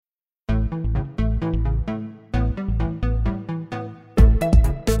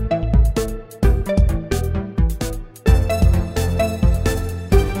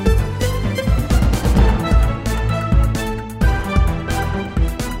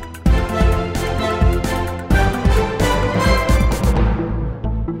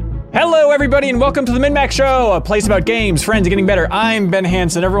everybody, and welcome to the Min-Max Show, a place about games, friends, getting better. I'm Ben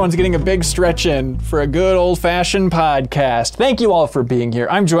Hansen. Everyone's getting a big stretch in for a good old-fashioned podcast. Thank you all for being here.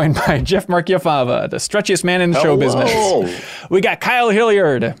 I'm joined by Jeff Marchiafava, the stretchiest man in show business. We got Kyle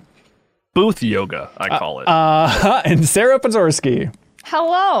Hilliard. Booth yoga, I call it. And Sarah Pazorski.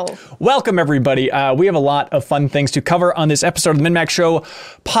 Hello. Welcome, everybody. We have a lot of fun things to cover on this episode of the Min-Max Show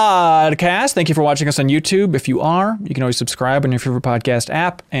podcast. Thank you for watching us on YouTube. If you are, you can always subscribe on your favorite podcast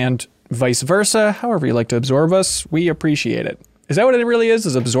app and vice versa. However you like to absorb us, we appreciate it. Is that what it really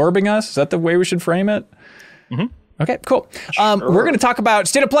is absorbing us? Is that the way we should frame it? Mm-hmm. Okay, cool. Sure. We're going to talk about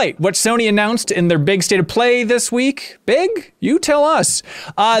State of Play, what Sony announced in their big State of Play this week. Big? You tell us.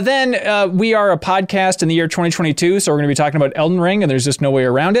 Then we are a podcast in the year 2022, so we're going to be talking about Elden Ring, and there's just no way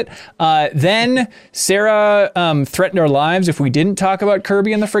around it. Then Sarah threatened our lives if we didn't talk about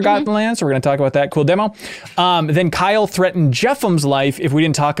Kirby and the Forgotten Land, so we're going to talk about that. Cool demo. Then Kyle threatened Jeffem's life if we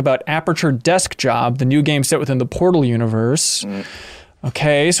didn't talk about Aperture Desk Job, the new game set within the Portal universe.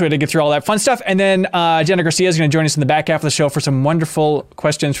 Okay, so we had to get through all that fun stuff. And then Jenna Garcia is going to join us in the back half of the show for some wonderful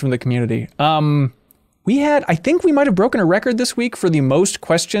questions from the community. I think we might have broken a record this week for the most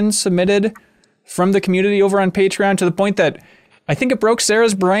questions submitted from the community over on Patreon, to the point that I think it broke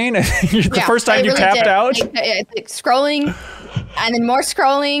Sarah's brain. The first time you tapped out. Like scrolling and then more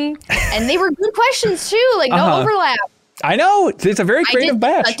scrolling. And they were good questions too, like no overlap. I know. It's a very creative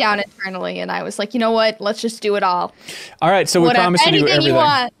batch. I did shut down internally, and I was like, you know what? Let's just do it all. All right, so we promise to do everything. You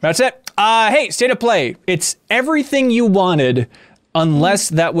want. That's it. Hey, State of Play. It's everything you wanted, unless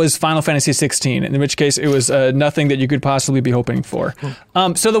that was Final Fantasy 16, in which case it was nothing that you could possibly be hoping for.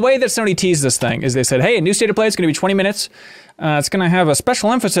 So the way that Sony teased this thing is they said, hey, a new State of Play is going to be 20 minutes. It's going to have a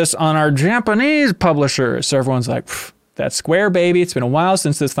special emphasis on our Japanese publishers. So everyone's like, that's Square, baby. It's been a while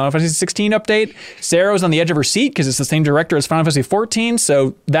since this Final Fantasy 16 update. Sarah was on the edge of her seat because it's the same director as Final Fantasy 14.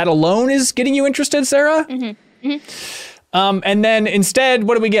 So that alone is getting you interested, Sarah? Mm-hmm. Mm-hmm. And then instead,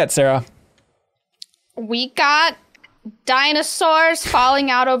 what do we get, Sarah? We got dinosaurs falling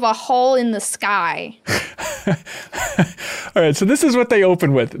out of a hole in the sky. All right, so this is what they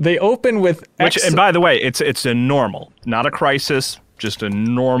open with. They open with... and by the way, it's a normal, not a crisis. Just a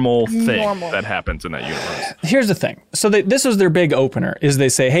normal thing that happens in that universe. Here's the thing. So this was their big opener, is they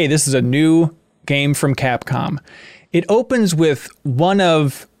say, hey, this is a new game from Capcom. It opens with one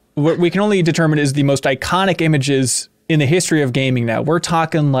of what we can only determine is the most iconic images in the history of gaming now. We're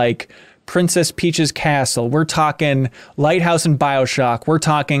talking like Princess Peach's castle. We're talking Lighthouse in BioShock. We're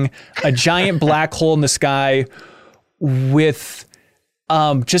talking a giant black hole in the sky with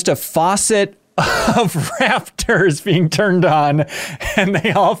just a faucet of raptors being turned on, and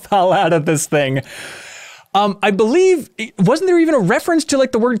they all fell out of this thing. I believe, wasn't there even a reference to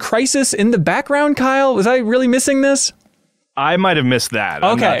like the word crisis in the background, Kyle? Was I really missing this? I might have missed that.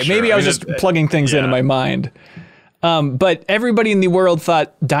 Okay, maybe I was just plugging things into my mind. But everybody in the world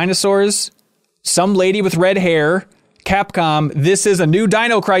thought dinosaurs, some lady with red hair, Capcom, this is a new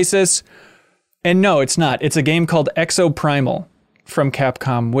Dino Crisis. And no, it's not. It's a game called Exoprimal from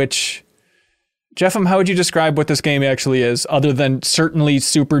Capcom, which... Jeffem, how would you describe what this game actually is, other than certainly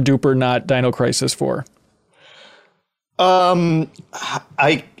super duper not Dino Crisis 4?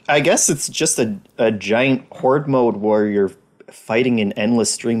 I guess it's just a giant horde mode where you're fighting an endless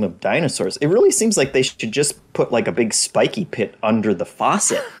stream of dinosaurs. It really seems like they should just put like a big spiky pit under the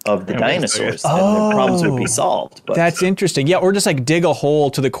faucet of the dinosaurs, and the problems would be solved. But that's interesting. Yeah, or just like dig a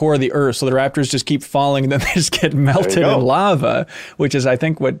hole to the core of the earth so the raptors just keep falling and then they just get melted in lava, which is, I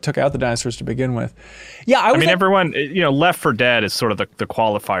think, what took out the dinosaurs to begin with. Yeah, I mean, everyone, Left 4 Dead is sort of the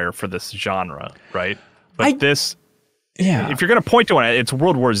qualifier for this genre, right? But if you're going to point to one, it's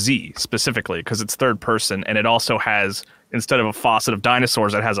World War Z specifically, because it's third person, and it also has, instead of a faucet of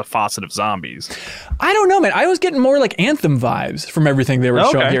dinosaurs, it has a faucet of zombies. I don't know, man. I was getting more like Anthem vibes from everything they were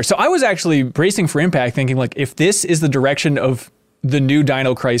showing here. So I was actually bracing for impact, thinking like, if this is the direction of the new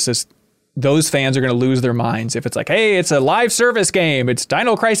Dino Crisis, those fans are going to lose their minds. If it's like, hey, it's a live service game, it's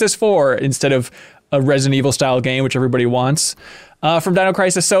Dino Crisis 4 instead of a Resident Evil style game, which everybody wants from Dino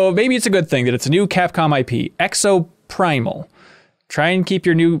Crisis. So maybe it's a good thing that it's a new Capcom IP, Exoprimal. Try and keep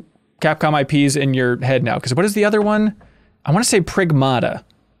your new Capcom IPs in your head now. Because what is the other one? I want to say Pragmata.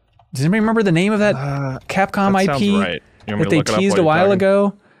 Does anybody remember the name of that Capcom that IP sounds right. that they teased a while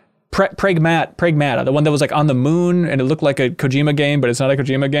ago? Pragmata, the one that was like on the moon and it looked like a Kojima game, but it's not a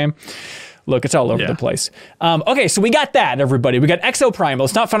Kojima game. Look, it's all over the place. Okay, so we got that, everybody. We got Exoprimal.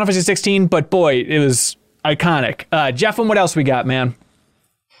 It's not Final Fantasy 16, but boy, it was iconic. Jeff, what else we got, man?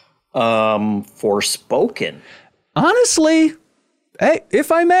 Forspoken. Honestly, hey,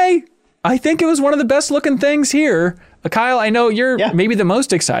 if I may, I think it was one of the best looking things here. Kyle, I know you're maybe the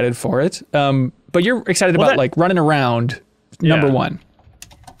most excited for it, but you're excited about like running around. Number one.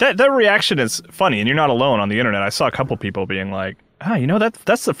 That reaction is funny, and you're not alone on the internet. I saw a couple people being like,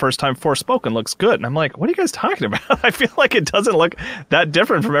 that's the first time Forspoken looks good. And I'm like, what are you guys talking about? I feel like it doesn't look that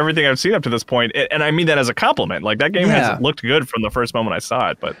different from everything I've seen up to this point. And I mean that as a compliment. Like, that game has looked good from the first moment I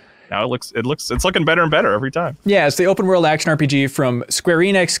saw it, but now it's looking better and better every time. Yeah, it's the open world action RPG from Square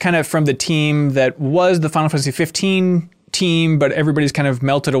Enix, kind of from the team that was the Final Fantasy 15 team, but everybody's kind of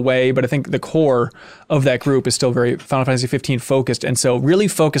melted away. But I think the core of that group is still very Final Fantasy 15 focused. And so really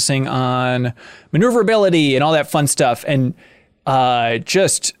focusing on maneuverability and all that fun stuff, and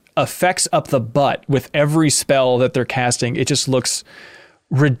just effects up the butt with every spell that they're casting. It just looks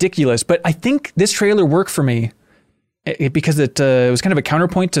ridiculous. But I think this trailer worked for me because it was kind of a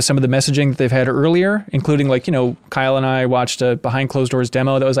counterpoint to some of the messaging that they've had earlier, including like, Kyle and I watched a behind closed doors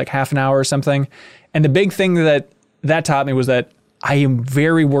demo that was like half an hour or something. And the big thing that taught me was that I am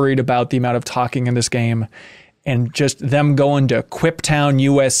very worried about the amount of talking in this game, and just them going to Quiptown,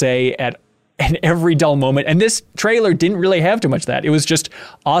 USA at every dull moment. And this trailer didn't really have too much of that. It was just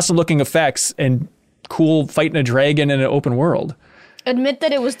awesome looking effects and cool fighting a dragon in an open world. Admit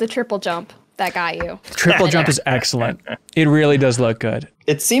that it was the triple jump that got you. Triple jump is excellent. It really does look good.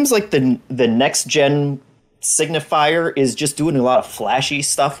 It seems like the next gen signifier is just doing a lot of flashy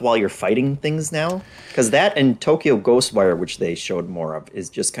stuff while you're fighting things now. Because that and Tokyo Ghostwire, which they showed more of, is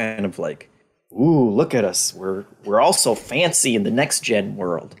just kind of like, ooh, look at us. We're all so fancy in the next gen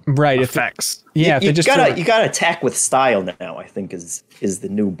world. Right. Effects. Yeah. You gotta attack with style now, I think is the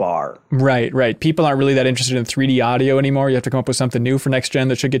new bar. Right. People aren't really that interested in 3D audio anymore. You have to come up with something new for next gen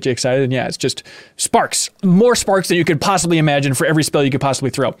that should get you excited. And yeah, it's just sparks. More sparks than you could possibly imagine for every spell you could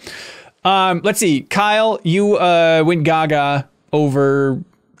possibly throw. Let's see. Kyle, you went gaga over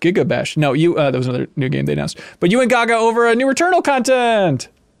Giga Bash. No, that was another new game they announced. But you went gaga over a new Returnal content.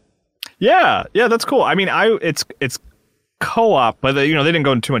 Yeah, that's cool. I mean, it's co-op, but they didn't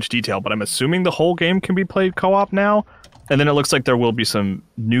go into too much detail, but I'm assuming the whole game can be played co-op now. And then it looks like there will be some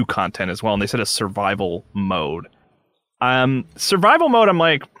new content as well, and they said a survival mode. Survival mode, I'm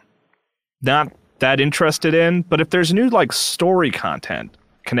like not that interested in, but if there's new like story content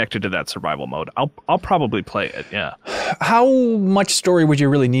connected to that survival mode, I'll probably play it. Yeah. How much story would you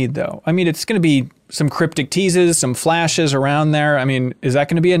really need, though? I mean, it's going to be some cryptic teases, some flashes around there. I mean, is that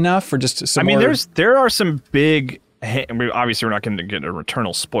going to be enough, or just some? I mean, there are some big. Obviously, we're not going to get into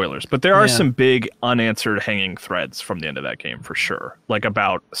Returnal spoilers, but there are some big unanswered hanging threads from the end of that game for sure, like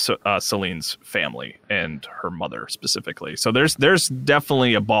about Celine's family and her mother specifically. So there's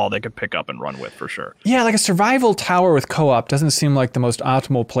definitely a ball they could pick up and run with for sure. Yeah, like a survival tower with co-op doesn't seem like the most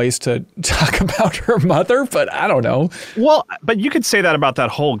optimal place to talk about her mother, but I don't know. Well, but you could say that about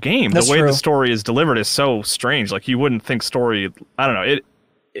that whole game. That's the way true. The story is delivered is so strange. Like, you wouldn't think story. I don't know.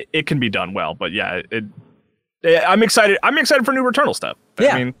 It can be done well, but yeah, I'm excited. I'm excited for new Returnal stuff.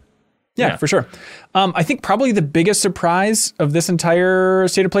 Yeah. I mean, yeah, for sure. I think probably the biggest surprise of this entire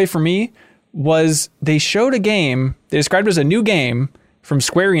state of play for me was they showed a game. They described it as a new game from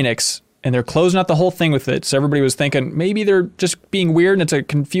Square Enix, and they're closing out the whole thing with it. So everybody was thinking maybe they're just being weird and it's a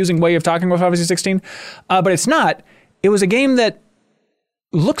confusing way of talking about Final Fantasy 16. But it's not. It was a game that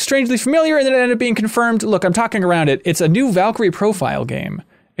looked strangely familiar, and then it ended up being confirmed. Look, I'm talking around it. It's a new Valkyrie Profile game,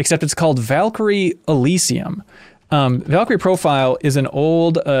 except it's called Valkyrie Elysium. Valkyrie Profile is an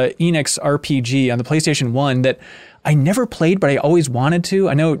old Enix RPG on the PlayStation 1 that I never played, but I always wanted to.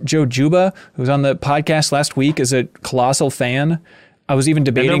 I know Joe Juba, who was on the podcast last week, is a colossal fan. I was even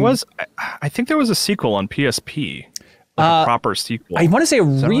debating. And I think there was a sequel on PSP, like a proper sequel. I want to say a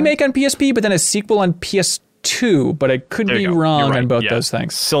remake on PSP, but then a sequel on PS2, but I could be wrong on both those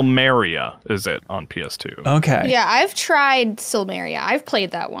things. Silmeria is it on PS2. Okay. Yeah, I've tried Silmeria. I've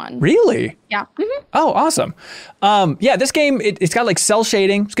played that one. Really? Yeah. Mm-hmm. Oh, awesome. Yeah, this game, it's got like cell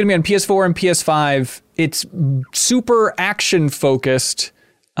shading. It's going to be on PS4 and PS5. It's super action focused.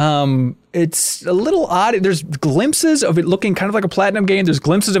 It's a little odd. There's glimpses of it looking kind of like a Platinum game. There's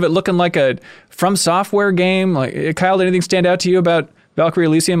glimpses of it looking like a From Software game. Like, Kyle, did anything stand out to you about Valkyrie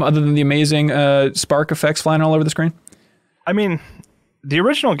Elysium other than the amazing spark effects flying all over the screen? I mean, the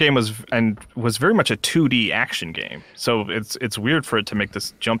original game was very much a 2D action game. So it's weird for it to make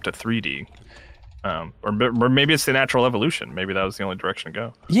this jump to 3D. Or maybe it's the natural evolution. Maybe that was the only direction to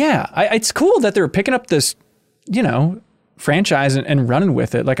go. Yeah, it's cool that they're picking up this, franchise and running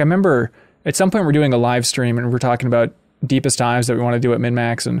with it. Like, I remember at some point we're doing a live stream and we're talking about Deepest Dives that we want to do at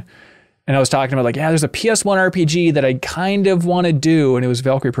MinMax, and I was talking about there's a PS1 RPG that I kind of want to do, and it was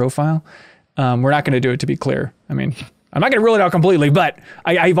Valkyrie Profile. We're not going to do it, to be clear. I mean, I'm not going to rule it out completely, but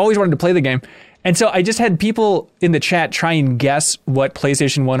I've always wanted to play the game. And so I just had people in the chat try and guess what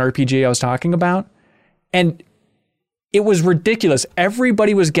PlayStation 1 RPG I was talking about. And it was ridiculous.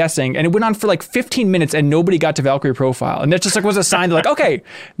 Everybody was guessing, and it went on for like 15 minutes, and nobody got to Valkyrie Profile. And that just like was a sign that like, okay,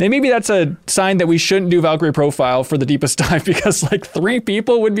 then maybe that's a sign that we shouldn't do Valkyrie Profile for the deepest dive because like 3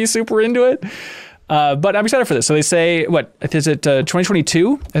 people would be super into it. But I'm excited for this. So they say, what is it?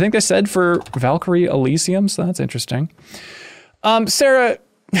 2022? I think they said for Valkyrie Elysium. So that's interesting. Sarah.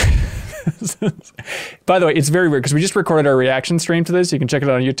 By the way, it's very weird because we just recorded our reaction stream to this. You can check it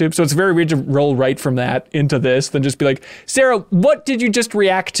out on YouTube. So it's very weird to roll right from that into this, then just be like, Sarah, what did you just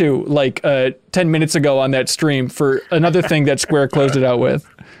react to like 10 minutes ago on that stream for another thing that Square closed it out with?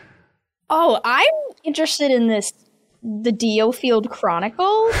 Oh, I'm interested in the Diofield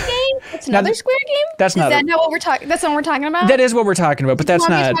Chronicles game. That's another Square game. That's not. Is that not what we're talking? That's not what we're talking about. That is what we're talking about, but that's not.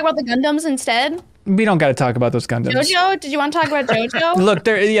 You want me to talk about the Gundams instead? We don't got to talk about those Gundams. JoJo? Did you want to talk about JoJo? Look,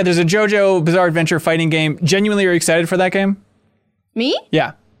 there's a JoJo Bizarre Adventure fighting game. Genuinely, are you excited for that game? Me?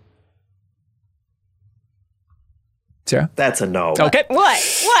 Yeah. Sarah? That's a no. Okay.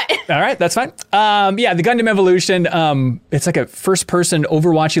 What? All right, that's fine. Yeah, the Gundam Evolution. It's like a first-person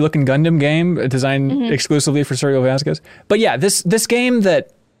Overwatchy looking Gundam game designed exclusively for Sergio Vasquez. But yeah, this game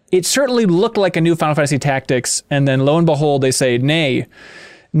that it certainly looked like a new Final Fantasy Tactics, and then lo and behold, they say,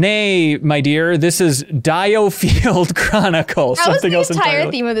 Nay, my dear, this is Diofield Chronicles. That was something the else entire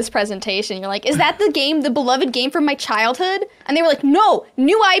entirely. theme of this presentation. You're like, is that the game, the beloved game from my childhood? And they were like, no,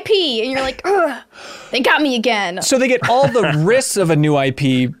 new IP. And you're like, ugh, they got me again. So they get all the risks of a new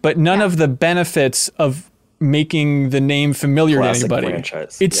IP, but none of the benefits of making the name familiar Classic to anybody.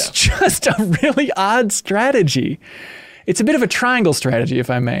 franchise. It's just a really odd strategy. It's a bit of a triangle strategy, if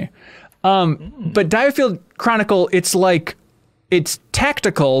I may. But Diofield Chronicle, it's like, it's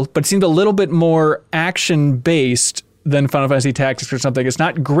tactical, but it seemed a little bit more action-based than Final Fantasy Tactics or something. It's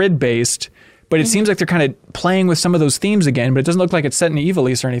not grid-based, but it seems like they're kind of playing with some of those themes again, but it doesn't look like it's set in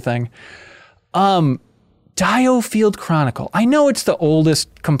Ivalice or anything. Diofield Chronicle. I know it's the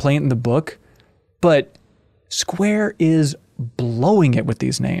oldest complaint in the book, but Square is blowing it with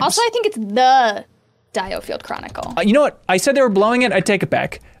these names. Also, I think it's the Diofield Chronicle. You know what? I said they were blowing it. I take it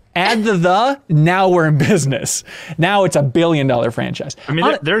back. Add the, now we're in business. Now it's $1 billion franchise. I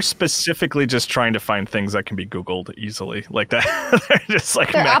mean, they're specifically just trying to find things that can be Googled easily like that. They're just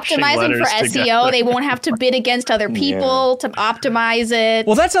like they're optimizing for SEO. Together. They won't have to bid against other people to optimize it.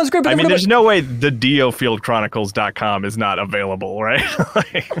 Well, that sounds great. But I mean, there's no way the DioFieldChronicles.com is not available, right?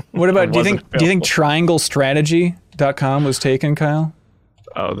 What about, do you think TriangleStrategy.com was taken, Kyle?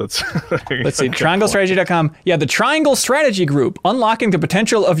 Oh, that's... Let's see, TriangleStrategy.com. Yeah, the Triangle Strategy Group, unlocking the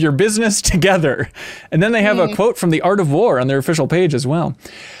potential of your business together. And then they have a quote from The Art of War on their official page as well.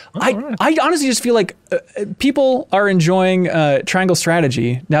 I honestly just feel like people are enjoying Triangle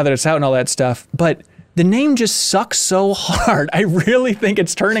Strategy now that it's out and all that stuff, but the name just sucks so hard. I really think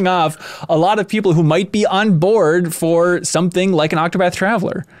it's turning off a lot of people who might be on board for something like an Octopath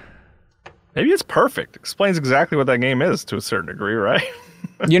Traveler. Maybe it's perfect. Explains exactly what that game is to a certain degree, right?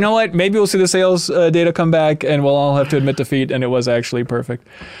 You know what? Maybe we'll see the sales data come back and we'll all have to admit defeat and it was actually perfect.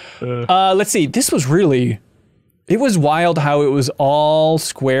 Let's see. This was really... It was wild how it was all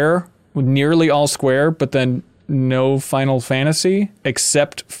Square, nearly all Square, but then no Final Fantasy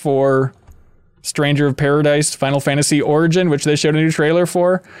except for Stranger of Paradise Final Fantasy Origin, which they showed a new trailer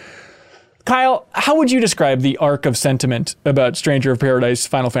for. Kyle, how would you describe the arc of sentiment about Stranger of Paradise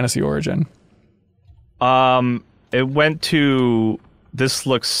Final Fantasy Origin? It went to... This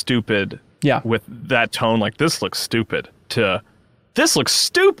looks stupid. Yeah. With that tone, like this looks stupid, to this looks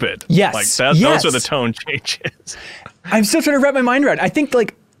stupid. Yes. Like that, yes. Those are the tone changes. I'm still trying to wrap my mind around. I think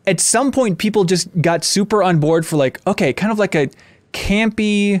like at some point people just got super on board for like, okay, kind of like a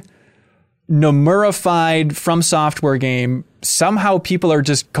campy, Nomura-fied From Software game. Somehow people are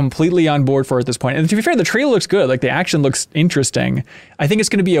just completely on board for it at this point. And to be fair, the trailer looks good. Like the action looks interesting. I think it's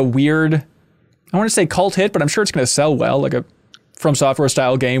going to be a weird, I want to say cult hit, but I'm sure it's going to sell well, like a From Software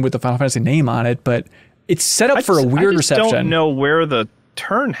style game with the Final Fantasy name on it, but it's set up for a weird reception. I don't know where the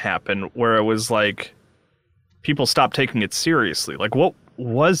turn happened, where it was like people stopped taking it seriously. Like, what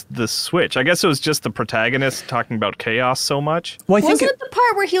was the switch? I guess it was just the protagonist talking about chaos so much. Well, I think Wasn't it the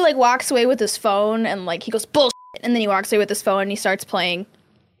part where he like walks away with his phone and like he goes bullshit, and then he walks away with his phone and he starts playing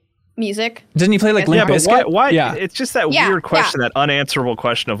music? Doesn't he play like Limp Bizkit? But why? Yeah. It's just that weird question, that unanswerable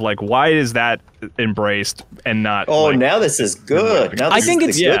question of like, why is that embraced and not? Oh, like, now this is good. Now I this think is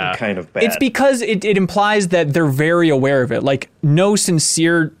it's the good kind of bad. It's because it implies that they're very aware of it. Like no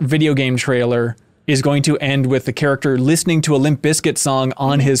sincere video game trailer is going to end with the character listening to a Limp Bizkit song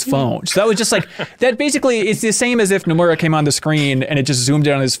on his phone. So that was just like, that basically, it's the same as if Nomura came on the screen and it just zoomed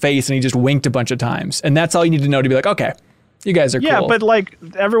in on his face and he just winked a bunch of times. And that's all you need to know to be like, okay, you guys are cool. Yeah, but like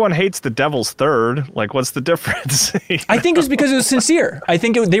everyone hates the Devil's Third. Like, what's the difference? I think it's because it was sincere. I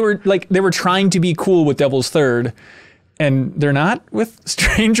think they were trying to be cool with Devil's Third. And they're not with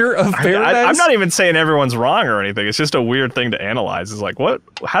Stranger of Paradise? I'm not even saying everyone's wrong or anything. It's just a weird thing to analyze. It's like, what?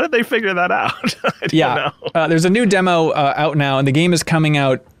 How did they figure that out? I don't know. There's a new demo out now, and the game is coming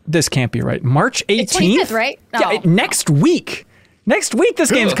out. This can't be right. March 18th? It's 25th, right? No. Yeah, next week. Next week, this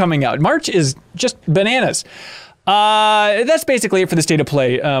game's coming out. March is just bananas. That's basically it for the state of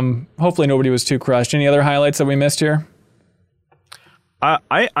play. Hopefully nobody was too crushed. Any other highlights that we missed here?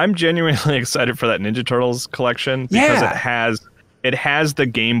 I'm genuinely excited for that Ninja Turtles collection because it has the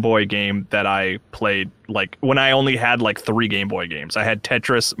Game Boy game that I played like when I only had like 3 Game Boy games. I had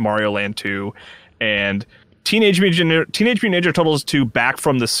Tetris, Mario Land 2, and Teenage Mutant Ninja Turtles 2 Back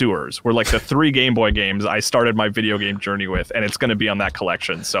from the Sewers were like the 3 Game Boy games I started my video game journey with, and it's going to be on that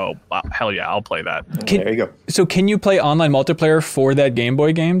collection. So hell yeah, I'll play that. There you go. So can you play online multiplayer for that Game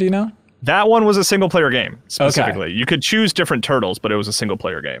Boy game, do you know? That one was a single-player game, specifically. Okay. You could choose different turtles, but it was a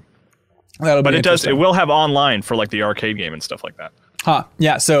single-player game. But it will have online for like the arcade game and stuff like that. Huh.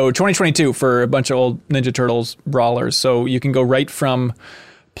 Yeah, so 2022 for a bunch of old Ninja Turtles brawlers. So you can go right from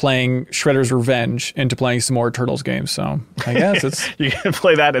playing Shredder's Revenge into playing some more Turtles games. So I guess it's... You can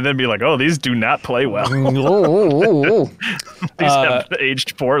play that and then be like, oh, these do not play well. These have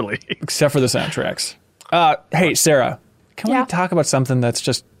aged poorly. Except for the soundtracks. Hey, Sarah, can we talk about something that's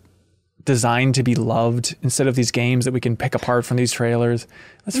just designed to be loved instead of these games that we can pick apart from these trailers?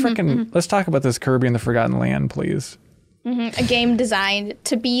 Let's talk about this Kirby and the Forgotten Land, please. A game designed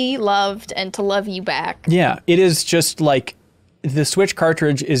to be loved and to love you back. Yeah, it is just like the Switch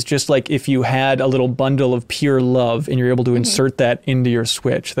cartridge is just like if you had a little bundle of pure love and you're able to insert that into your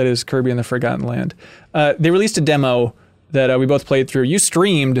Switch. That is Kirby and the Forgotten Land. They released a demo that we both played through. You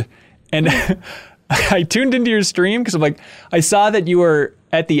streamed, and I tuned into your stream because I'm like, I saw that you were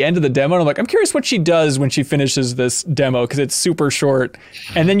at the end of the demo, and I'm like, I'm curious what she does when she finishes this demo because it's super short.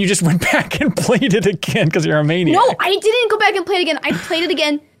 And then you just went back and played it again because you're a maniac. No, I didn't go back and play it again. I played it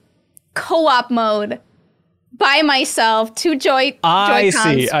again co-op mode by myself, 2 Joy-Cons,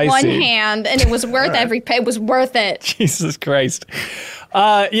 one hand, and it was worth every pay. It was worth it. Jesus Christ.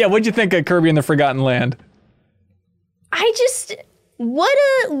 What'd you think of Kirby and the Forgotten Land?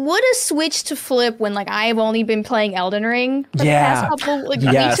 What a switch to flip when like I've only been playing Elden Ring for the past couple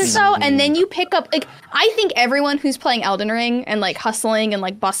weeks or so, and then you pick up like I think everyone who's playing Elden Ring and like hustling and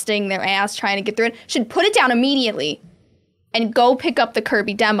like busting their ass trying to get through it should put it down immediately and go pick up the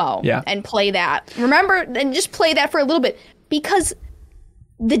Kirby demo and play that. Remember, and just play that for a little bit because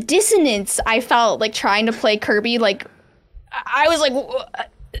the dissonance I felt like trying to play Kirby, like I was like,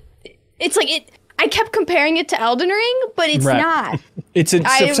 it's like it. I kept comparing it to Elden Ring, but it's not.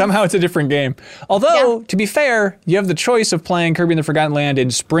 Somehow it's a different game. Although, to be fair, you have the choice of playing Kirby and the Forgotten Land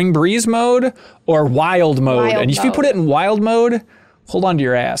in Spring Breeze mode or Wild mode. If you put it in Wild mode, hold on to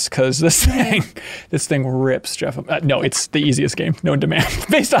your ass because this thing rips, Jeff. No, it's the easiest game known to man,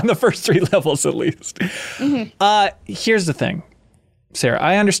 based on the first 3 levels at least. Here's the thing, Sarah.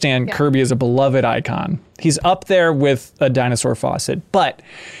 I understand Kirby is a beloved icon. He's up there with a dinosaur faucet, but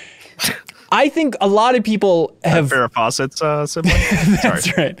I think a lot of people have... Farrah Fawcett's sibling?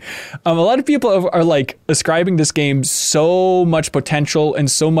 That's right. A lot of people are like ascribing this game so much potential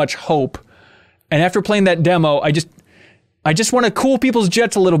and so much hope. And after playing that demo, I just want to cool people's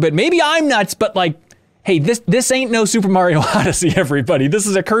jets a little bit. Maybe I'm nuts, but like, hey, this ain't no Super Mario Odyssey, everybody. This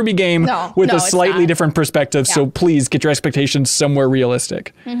is a Kirby game with a slightly different perspective. Yeah. So please get your expectations somewhere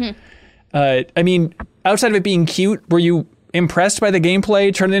realistic. I mean, outside of it being cute, were you impressed by the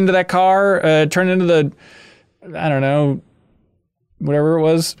gameplay? Turn it into that car, turn it into the, I don't know, whatever it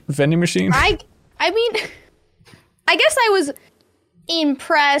was, vending machine. I mean, I guess I was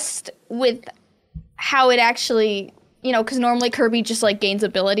impressed with how it actually, you know, because normally Kirby just like gains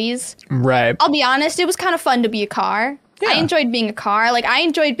abilities. Right. I'll be honest, it was kind of fun to be a car. Yeah. I enjoyed being a car. Like I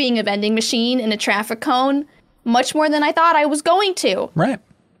enjoyed being a vending machine in a traffic cone much more than I thought I was going to. Right.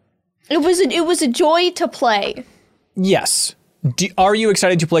 It was a joy to play. Yes. Are you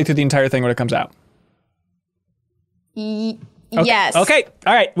excited to play through the entire thing when it comes out? Okay. Yes. Okay.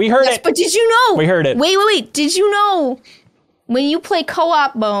 All right. We heard it. But did you know? We heard it. Wait. Did you know when you play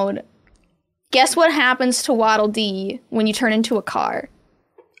co-op mode, guess what happens to Waddle Dee when you turn into a car?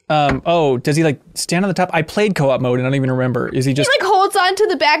 Does he like stand on the top? I played co-op mode and I don't even remember. Is he just like holds on to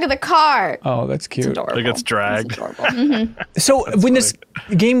the back of the car? Oh, that's cute. It's adorable. Like it's dragged. So when this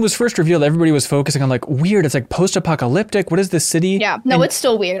game was first revealed, everybody was focusing on like weird. It's like post-apocalyptic. What is this city? Yeah, no, it's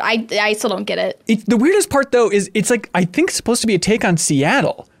still weird. I still don't get it. The weirdest part though is it's like I think it's supposed to be a take on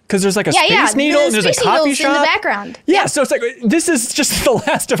Seattle. Because there's like a Space Needle and there's a coffee shop in the background. Yeah, so it's like this is just The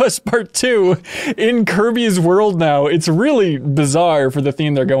Last of Us Part 2 in Kirby's world now. It's really bizarre for the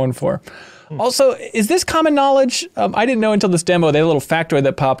theme they're going for. Also, is this common knowledge? I didn't know until this demo. They had a little factoid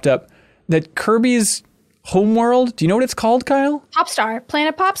that popped up that Kirby's homeworld. Do you know what it's called, Kyle? Popstar,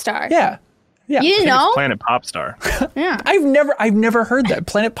 Planet Popstar. Yeah. You didn't know? Planet Popstar. Yeah. I've never heard that.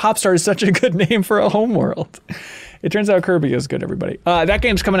 Planet Popstar is such a good name for a homeworld. It turns out Kirby is good, everybody. That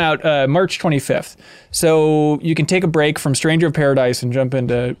game's coming out March 25th. So you can take a break from Stranger of Paradise and jump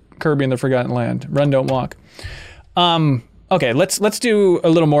into Kirby and the Forgotten Land. Run, don't walk. Okay, let's do a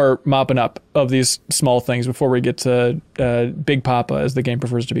little more mopping up of these small things before we get to Big Papa, as the game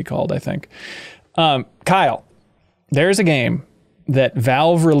prefers to be called, I think. Kyle, there's a game that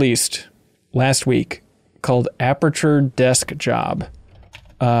Valve released last week called Aperture Desk Job,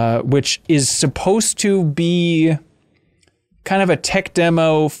 which is supposed to be kind of a tech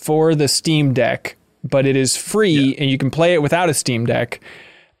demo for the Steam Deck, but it is free and you can play it without a Steam Deck,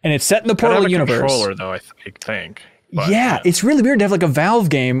 and it's set in the Portal universe. Controller, though, I think. But, yeah, it's really weird to have like a Valve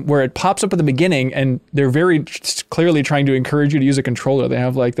game where it pops up at the beginning and they're very clearly trying to encourage you to use a controller. They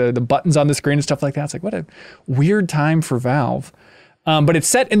have like the buttons on the screen and stuff like that. It's like, what a weird time for Valve. But it's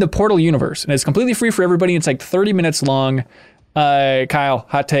set in the Portal universe and it's completely free for everybody. It's like 30 minutes long. Kyle,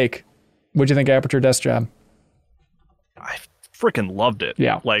 hot take. What'd you think of Aperture Desk Job? I freaking loved it.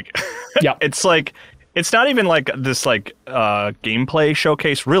 Yeah. Like, yeah. It's like, it's not even like this like gameplay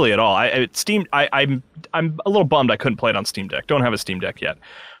showcase really at all. I'm a little bummed I couldn't play it on Steam Deck. Don't have a Steam Deck yet.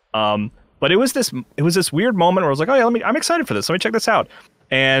 But it was this weird moment where I was like, oh yeah, I'm excited for this. Let me check this out.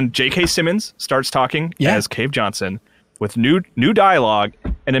 And J.K. Simmons starts talking as Cave Johnson with new dialogue,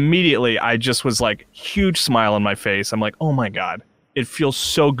 and immediately I just was like, huge smile on my face. I'm like, oh my God, it feels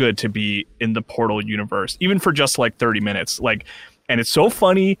so good to be in the Portal universe, even for just like 30 minutes. Like, and it's so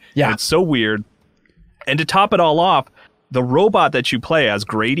funny, and it's so weird. And to top it all off, the robot that you play as,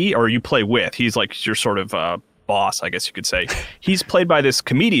 Grady, or you play with, he's like your sort of boss, I guess you could say. He's played by this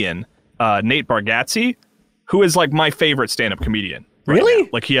comedian, Nate Bargatze, who is like my favorite stand-up comedian. Really? Now.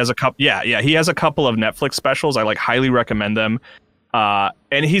 Like he has a couple, he has a couple of Netflix specials. I like highly recommend them.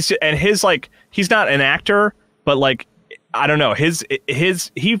 And he's not an actor, but like, I don't know, I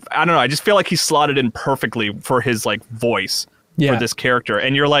don't know. I just feel like he's slotted in perfectly for his like voice for this character.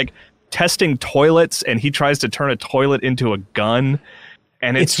 And you're like testing toilets, and he tries to turn a toilet into a gun,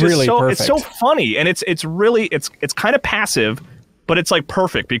 and it's just really perfect. It's so funny, and it's kind of passive, but it's like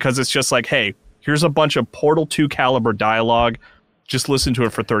perfect because it's just like, hey, here's a bunch of Portal 2 caliber dialogue. Just listen to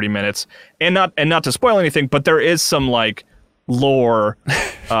it for 30 minutes, and not to spoil anything, but there is some like lore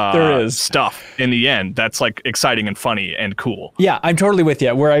there is stuff in the end that's like exciting and funny and cool. Yeah, I'm totally with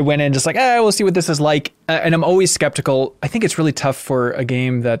you, where I went in just like, we'll see what this is like, and I'm always skeptical. I think it's really tough for a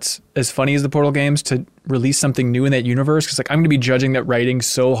game that's as funny as the Portal games to release something new in that universe, because like I'm going to be judging that writing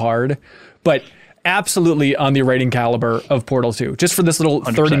so hard, but absolutely on the writing caliber of Portal 2, just for this little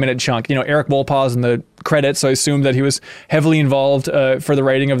 30-minute chunk. You know, Eric Wolpaw's in the credits, so I assume that he was heavily involved for the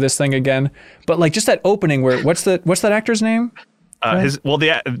writing of this thing again. But like just that opening where, what's that actor's name?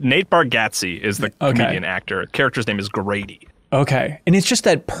 Nate Bargatze is the comedian actor. Character's name is Grady. Okay, and it's just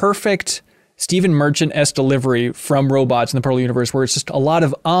that perfect Stephen Merchant-esque delivery from robots in the Portal universe, where it's just a lot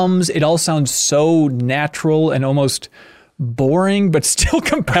of ums. It all sounds so natural and almost boring, but still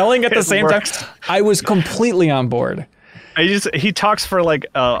compelling at the same time. I was completely on board. He talks for like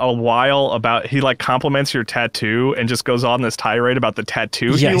a while about, he like compliments your tattoo and just goes on this tirade about the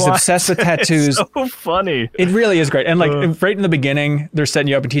tattoo. Yeah, he's obsessed with tattoos. It's so funny. It really is great. And like right in the beginning, they're setting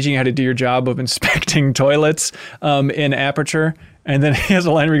you up and teaching you how to do your job of inspecting toilets in Aperture. And then he has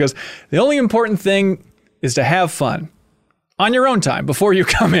a line where he goes, the only important thing is to have fun on your own time before you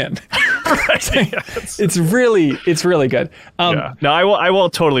come in. Right. It's really good. No, I will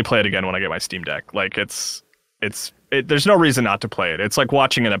totally play it again when I get my Steam Deck. Like there's no reason not to play it. It's like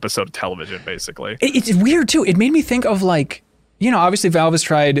watching an episode of television, basically. It's weird too. It made me think of like, you know, obviously Valve has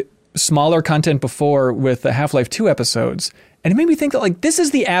tried smaller content before with the Half-Life 2 episodes, and it made me think that like this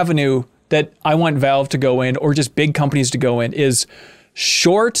is the avenue that I want Valve to go in, or just big companies to go in, is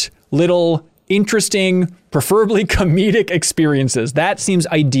short little interesting, preferably comedic experiences. That seems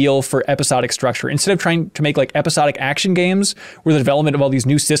ideal for episodic structure. Instead of trying to make like episodic action games where the development of all these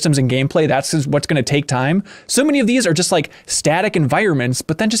new systems and gameplay, that's what's going to take time. So many of these are just like static environments,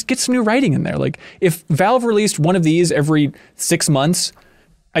 but then just get some new writing in there. Like if Valve released one of these every 6 months,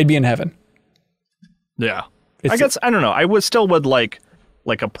 I'd be in heaven. Yeah. I guess, I don't know. I would like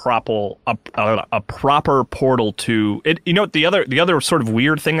a proper Portal 2. The other sort of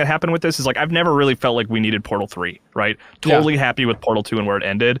weird thing that happened with this is like I've never really felt like we needed Portal 3, right? Totally happy with Portal 2 and where it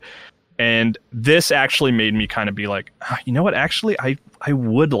ended. And this actually made me kind of be like, you know what? Actually, I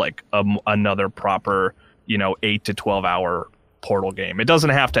would like another proper, 8 to 12 hour Portal game. It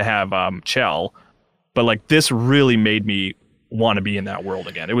doesn't have to have Chell, but like this really made me want to be in that world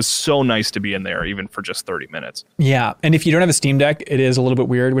again. It was so nice to be in there, even for just 30 minutes. Yeah, and if you don't have a Steam Deck, it is a little bit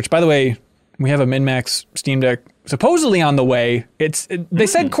weird, which, by the way, we have a MinMax Steam Deck supposedly on the way. They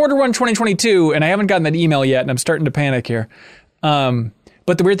said quarter 1 2022, and I haven't gotten that email yet, and I'm starting to panic here.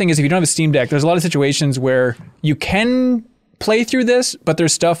 But the weird thing is, if you don't have a Steam Deck, there's a lot of situations where you can play through this, but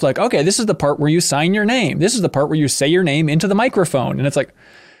there's stuff like, okay, this is the part where you sign your name. This is the part where you say your name into the microphone. And it's like,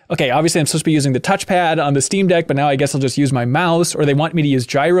 okay, obviously I'm supposed to be using the touchpad on the Steam Deck, but now I guess I'll just use my mouse, or they want me to use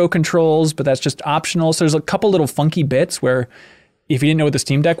gyro controls, but that's just optional. So there's a couple little funky bits where if you didn't know what the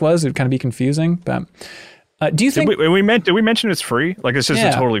Steam Deck was, it would kind of be confusing. But do you think... Did we mention it's free? Like it's just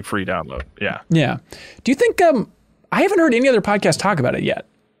a totally free download. Yeah. Yeah. Do you think... I haven't heard any other podcast talk about it yet.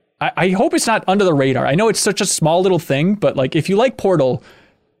 I hope it's not under the radar. I know it's such a small little thing, but like if you like Portal,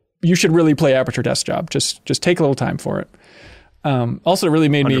 you should really play Aperture Desktop. Just take a little time for it. Also, it really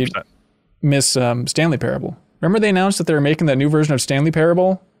made 100%. Me miss Stanley Parable. Remember they announced that they were making that new version of Stanley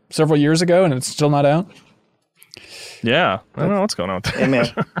Parable several years ago, and it's still not out? Yeah. I don't know what's going on with that. Hey, man.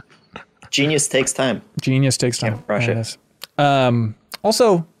 Genius takes time. Genius takes time. Can't rush it.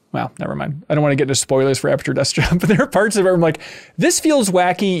 Also, well, never mind. I don't want to get into spoilers for Aperture Desktop, but there are parts of it where I'm like, this feels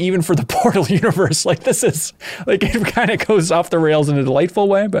wacky even for the Portal universe. Like this is, like it kind of goes off the rails in a delightful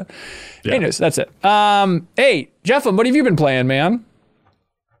way, but anyways, that's it. Hey, Jeffem, what have you been playing, man?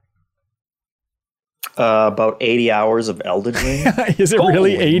 About 80 hours of Elden Ring. Is it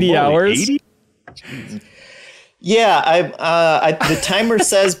really 80 hours? 80? Yeah, the timer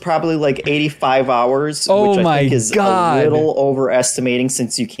says probably like 85 hours, which I think is a little overestimating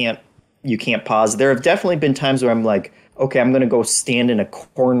since you can't pause. There have definitely been times where I'm like, okay, I'm going to go stand in a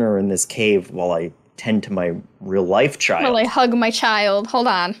corner in this cave while I tend to my real life child. While I hug my child. Hold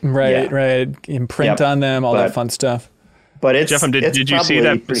on. Right. Imprint on them, all that fun stuff. But it's Jeffem, did you see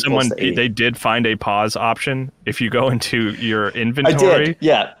that someone they did find a pause option if you go into your inventory? I did.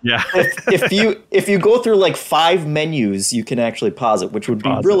 Yeah. if you go through like 5 menus, you can actually pause it, which would be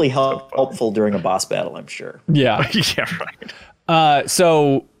really helpful during a boss battle, I'm sure. Yeah. Yeah, right.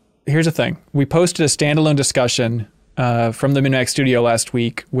 So here's the thing. We posted a standalone discussion from the MinMax studio last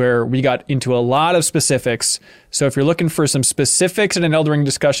week where we got into a lot of specifics. So if you're looking for some specifics in an Elden Ring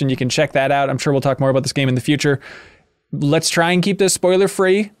discussion, you can check that out. I'm sure we'll talk more about this game in the future. Let's try and keep this spoiler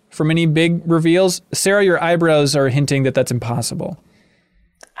free from any big reveals. Sarah, your eyebrows are hinting that that's impossible.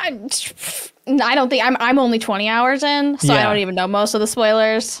 I don't think I'm only 20 hours in, so I don't even know most of the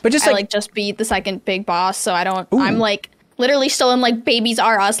spoilers. But I just beat the second big boss, so I don't. Ooh. I'm like literally still in like Babies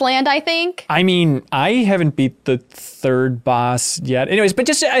R Us land, I think. I mean, I haven't beat the third boss yet. Anyways, but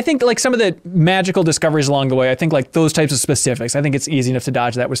just I think like some of the magical discoveries along the way, I think like those types of specifics, I think it's easy enough to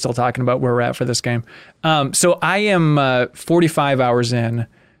dodge that. We're still talking about where we're at for this game. So I am 45 hours in.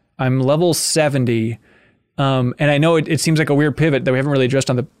 I'm level 70. And I know it seems like a weird pivot that we haven't really addressed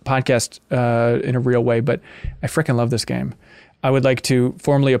on the podcast in a real way, but I freaking love this game. I would like to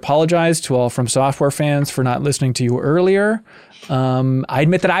formally apologize to all From Software fans for not listening to you earlier. I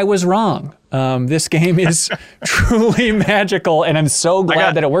admit that I was wrong. This game is truly magical, and I'm so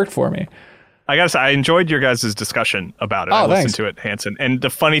glad that it worked for me. I gotta say, I enjoyed your guys' discussion about it. I listened to it, Hanson. And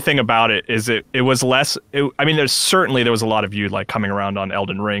the funny thing about it is it was less... there was a lot of you like coming around on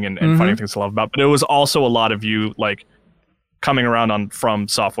Elden Ring and finding things to love about, but it was also a lot of you like coming around on From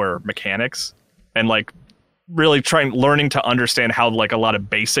Software mechanics and like really learning to understand how like a lot of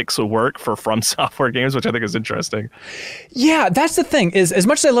basics will work for From Software games, which I think is interesting. Yeah, that's the thing is as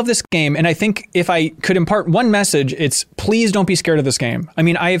much as I love this game, and I think if I could impart one message, it's please don't be scared of this game. I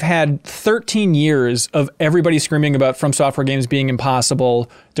mean, I've had 13 years of everybody screaming about From Software games being impossible.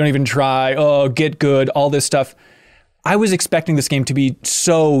 Don't even try. Oh, get good. All this stuff. I was expecting this game to be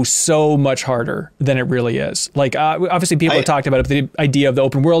so much harder than it really is. Like, obviously people have talked about the idea of the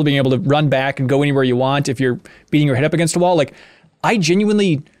open world, being able to run back and go anywhere you want if you're beating your head up against a wall. Like, I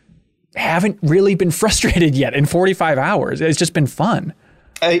genuinely haven't really been frustrated yet in 45 hours. It's just been fun.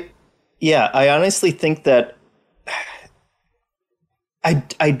 Yeah, I honestly think that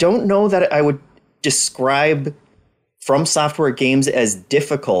I don't know that I would describe From Software games as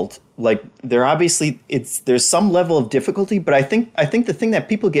difficult. Like they're obviously there's some level of difficulty, but I think the thing that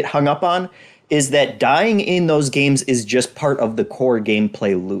people get hung up on is that dying in those games is just part of the core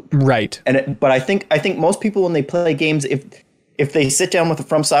gameplay loop. Right. But I think most people when they play games, if they sit down with a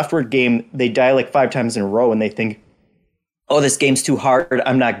From Software game, they die like 5 times in a row and they think, oh, this game's too hard,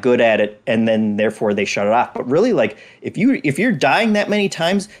 I'm not good at it, and then therefore they shut it off. But really, like if you're dying that many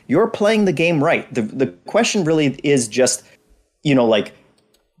times, you're playing the game right. The question really is just, like,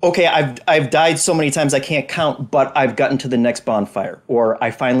 okay, I've died so many times I can't count, but I've gotten to the next bonfire, or I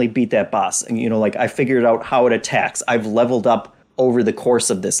finally beat that boss, and like I figured out how it attacks. I've leveled up over the course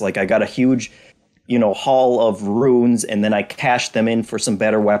of this. Like I got a huge haul of runes, and then I cashed them in for some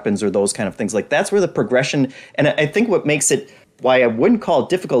better weapons or those kind of things. Like that's where the progression, and I think what makes it, why I wouldn't call it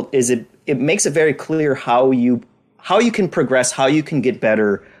difficult, is it makes it very clear how you can progress, how you can get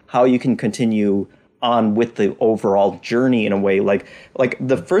better, how you can continue on with the overall journey in a way. Like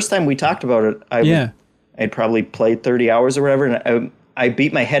the first time we talked about it, I'd probably played 30 hours or whatever, and I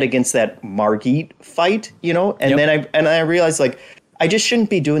beat my head against that Margit fight, and then I realized like I just shouldn't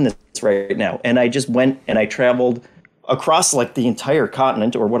be doing this right now. And I just went and I traveled across like the entire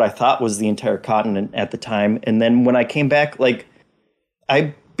continent, or what I thought was the entire continent at the time. And then when I came back, like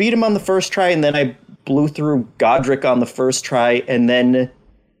I beat him on the first try, and then I blew through Godric on the first try, and then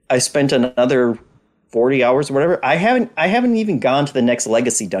I spent another 40 hours or whatever. I haven't even gone to the next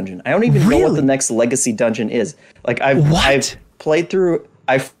legacy dungeon. I don't even know what the next legacy dungeon is. Like I've played through,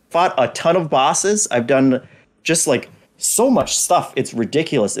 I've fought a ton of bosses. I've done just like so much stuff. It's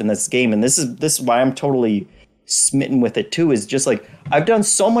ridiculous in this game. And this is why I'm totally smitten with it too, is just like I've done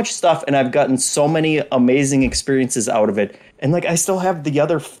so much stuff and I've gotten so many amazing experiences out of it. And like I still have the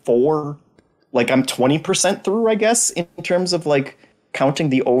other 4, like I'm 20% through, I guess, in terms of like counting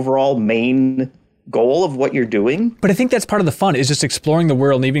the overall main goal of what you're doing. But I think that's part of the fun, is just exploring the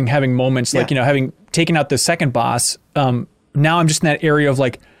world and even having moments like, having taken out the second boss. Now I'm just in that area of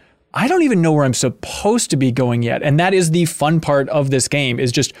like, I don't even know where I'm supposed to be going yet. And that is the fun part of this game,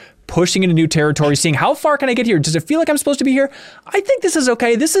 is just pushing into new territory, seeing how far can I get here? Does it feel like I'm supposed to be here? I think this is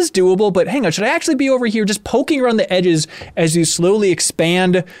okay. This is doable, but hang on, should I actually be over here? Just poking around the edges as you slowly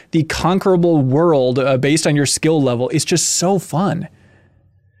expand the conquerable world based on your skill level. It's just so fun.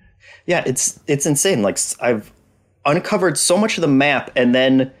 Yeah, it's insane. Like I've uncovered so much of the map, and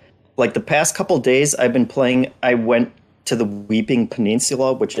then like the past couple of days I've been playing, I went to the Weeping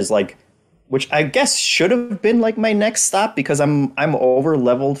Peninsula, which I guess should have been like my next stop, because I'm over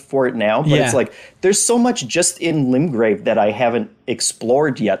leveled for it now. But it's like there's so much just in Limgrave that I haven't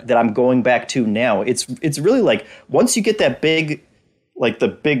explored yet that I'm going back to now. It's really like once you get that big, like the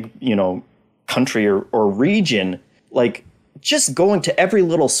big, country or region, like just going to every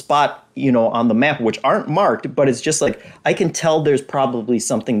little spot, on the map, which aren't marked, but it's just like, I can tell there's probably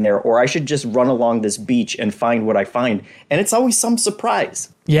something there, or I should just run along this beach and find what I find. And it's always some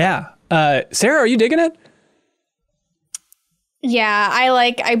surprise. Yeah. Sarah, are you digging it? Yeah,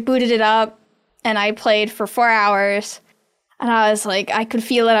 I booted it up and I played for 4 hours, and I was like, I could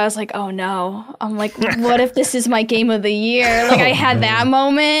feel it. I was like, oh no. I'm like, what if this is my game of the year? Like I had that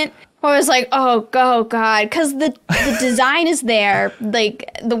moment. I was like, oh God, because the design is there.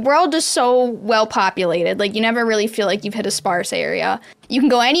 Like, the world is so well populated. Like, you never really feel like you've hit a sparse area. You can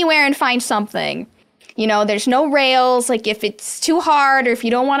go anywhere and find something. There's no rails. Like, if it's too hard, or if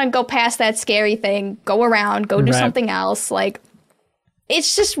you don't want to go past that scary thing, go around, go do something else. Like,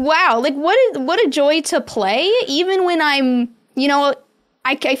 it's just, wow. Like, what a joy to play. Even when I'm,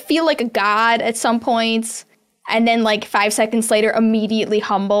 I feel like a god at some points. And then like 5 seconds later, immediately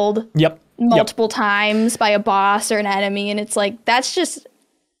humbled multiple times by a boss or an enemy. And it's like, it's just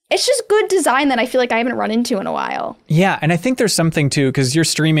good design that I feel like I haven't run into in a while. Yeah. And I think there's something too, because you're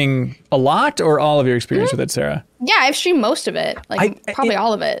streaming a lot, or all of your experience with it, Sarah? Yeah, I've streamed most of it. Like probably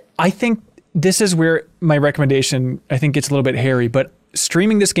all of it. I think this is where my recommendation, I think, gets a little bit hairy, but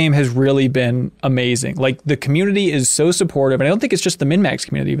streaming this game has really been amazing. Like the community is so supportive. And I don't think it's just the MinMax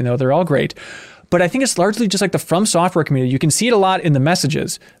community, even though they're all great. But I think it's largely just like the From Software community. You can see it a lot in the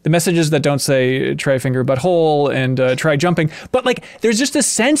messages that don't say try finger butthole and try jumping. But like, there's just a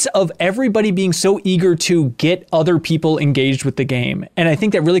sense of everybody being so eager to get other people engaged with the game. And I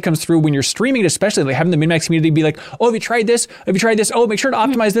think that really comes through when you're streaming it, especially like having the MinMax community be like, oh, have you tried this? Have you tried this? Oh, make sure to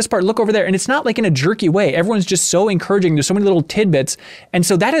optimize this part. Look over there. And it's not like in a jerky way. Everyone's just so encouraging. There's so many little tidbits. And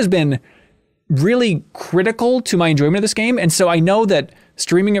so that has been really critical to my enjoyment of this game. And so I know that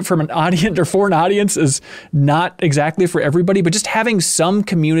streaming it from an audience or for an audience is not exactly for everybody, but just having some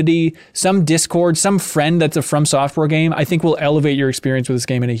community, some Discord, some friend that's a From Software game, I think will elevate your experience with this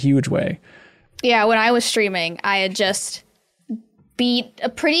game in a huge way. Yeah, when I was streaming, I had just beat a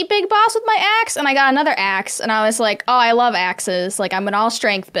pretty big boss with my axe, and I got another axe, and I was like, oh, I love axes. Like, I'm an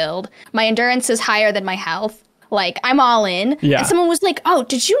all-strength build. My endurance is higher than my health. Like, I'm all in. Yeah. And someone was like, oh,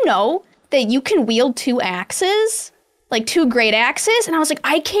 did you know that you can wield 2 axes? Like, 2 great axes? And I was like,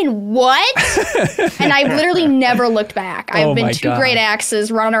 I can what? And I literally never looked back. I've been 2 great axes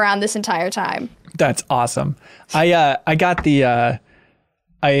running around this entire time. That's awesome. I got the, I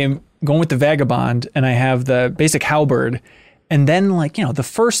am going with the Vagabond, and I have the basic halberd. And then, like, you know, the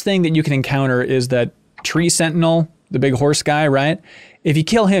first thing that you can encounter is that tree sentinel, the big horse guy, right? If you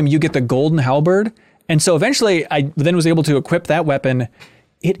kill him, you get the golden halberd. And so eventually I then was able to equip that weapon.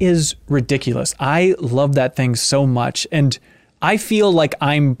 It is ridiculous. I love that thing so much. And I feel like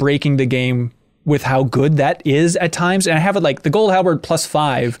I'm breaking the game with how good that is at times. And I have it like the gold halberd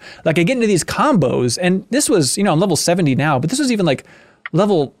 +5. Like, I get into these combos, and this was, you know, I'm level 70 now, but this was even like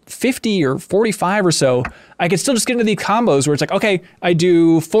level 50 or 45 or so. I could still just get into these combos where it's like, okay, I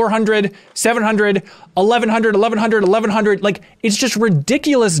do 400, 700, 1100, 1100, 1100. Like, it's just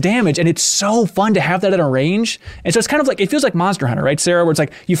ridiculous damage, and it's so fun to have that in a range. And so it's kind of like, it feels like Monster Hunter, right, Sarah? Where it's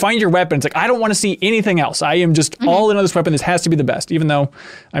like, you find your weapon, it's like, I don't want to see anything else. I am just all in on this weapon. This has to be the best, even though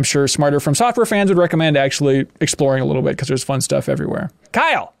I'm sure smarter From Software fans would recommend actually exploring a little bit because there's fun stuff everywhere.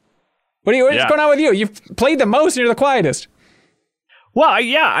 Kyle, what's going on with you? You've played the most and you're the quietest. Well,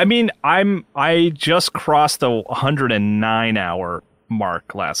 yeah, I mean, I just crossed the 109 hour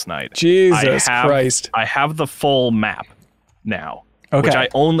mark last night. Jesus Christ. I have the full map now, which I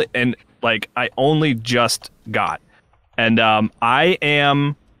only just got. And I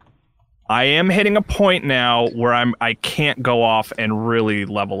am hitting a point now where I can't go off and really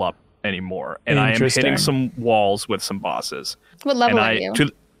level up anymore. And I am hitting some walls with some bosses. What level are you?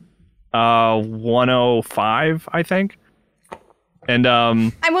 105, I think. And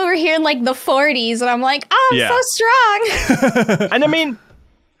I'm over here in like the 40s, and I'm like, oh, I'm so strong. And I mean,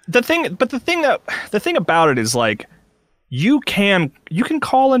 the thing about it is, like, you can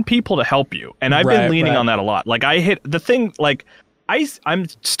call in people to help you, and I've been leaning on that a lot. Like, I'm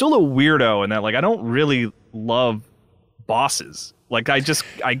still a weirdo in that, like, I don't really love bosses. Like, I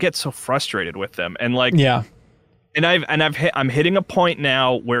get so frustrated with them, and like, I'm hitting a point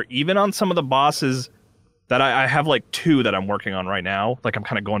now where even on some of the bosses that I have like 2 that I'm working on right now. Like, I'm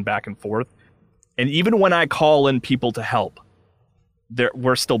kind of going back and forth. And even when I call in people to help,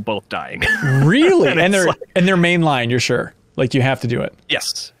 we're still both dying. Really? and they're mainline, you're sure? Like, you have to do it?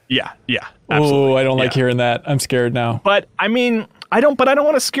 Yes. Yeah. Absolutely. Oh, I don't like hearing that. I'm scared now. But I mean, I don't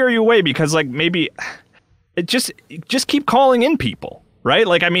want to scare you away, because like, maybe it just keep calling in people, right?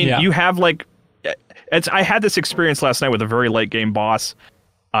 Like, I mean, you have like, I had this experience last night with a very late game boss.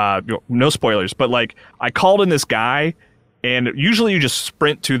 No spoilers, but like, I called in this guy, and usually you just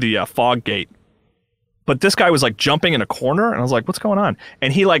sprint to the fog gate, but this guy was like jumping in a corner, and I was like, what's going on?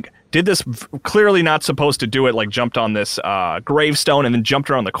 And he like did this clearly not supposed to do it, like jumped on this gravestone and then jumped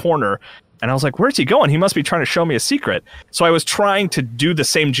around the corner. And I was like, where's he going? He must be trying to show me a secret. So I was trying to do the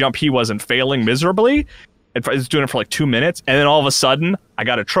same jump he was and failing miserably. I was doing it for like 2 minutes, and then all of a sudden I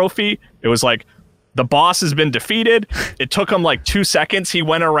got a trophy. It was like, the boss has been defeated. It took him like 2 seconds. He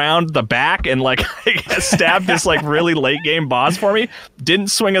went around the back and like stabbed this like really late game boss for me. Didn't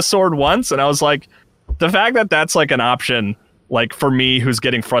swing a sword once. And I was like, the fact that that's like an option, like for me, who's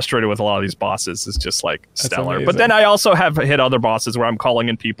getting frustrated with a lot of these bosses, is just like stellar. But then I also have hit other bosses where I'm calling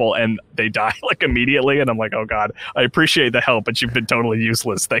in people and they die like immediately. And I'm like, oh God, I appreciate the help, but you've been totally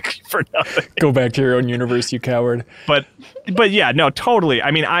useless. Thank you for nothing. Go back to your own universe, you coward. But yeah, no, totally.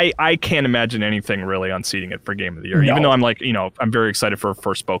 I mean, I can't imagine anything really unseating it for Game of the Year, even though I'm like, you know, I'm very excited for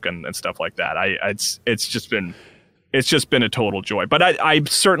Forspoken and stuff like that. It's just been a total joy. But I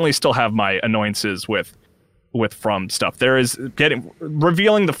certainly still have my annoyances with From stuff. There is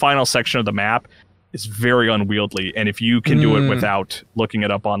revealing the final section of the map is very unwieldy, and if you can do it without looking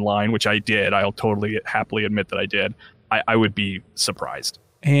it up online, which I did, I'll totally happily admit that I did, I would be surprised.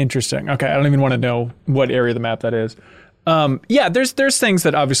 Interesting. Okay, I don't even want to know what area of the map that is. There's things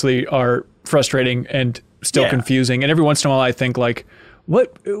that obviously are frustrating and still confusing, and every once in a while I think like,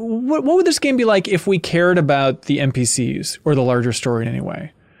 what would this game be like if we cared about the NPCs or the larger story in any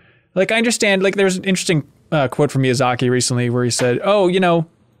way? Like, I understand, like, there's an interesting quote from Miyazaki recently where he said, oh, you know,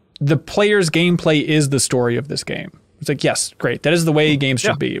 the player's gameplay is the story of this game. It's like, yes, great. That is the way games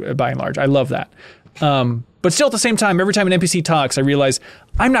should be, by and large. I love that. But still, at the same time, every time an NPC talks, I realize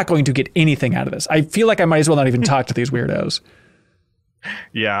I'm not going to get anything out of this. I feel like I might as well not even talk to these weirdos.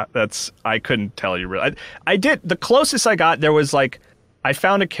 Yeah, I couldn't tell you really. I did, the closest I got, there was like, I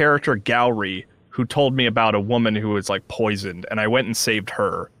found a character, Gowry, who told me about a woman who was like poisoned, and I went and saved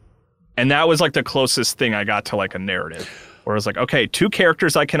her. And that was like the closest thing I got to like a narrative, where I was like, okay, 2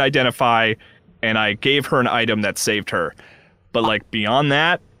 characters I can identify, and I gave her an item that saved her. But like beyond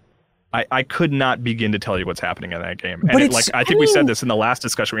that, I could not begin to tell you what's happening in that game. And I think we said this in the last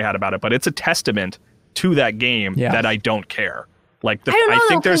discussion we had about it, but it's a testament to that game that I don't care. Like, I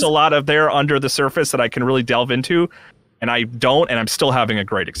think there's a lot of there under the surface that I can really delve into, and I don't, and I'm still having a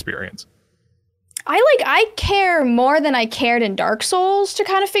great experience. I care more than I cared in Dark Souls to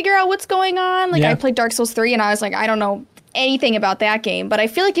kind of figure out what's going on. Like, I played Dark Souls 3, and I was like, I don't know anything about that game. But I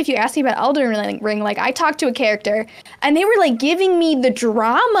feel like if you ask me about Elden Ring, like, I talked to a character, and they were, like, giving me the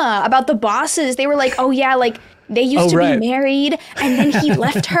drama about the bosses. They were like, oh, yeah, like, they used to be married, and then he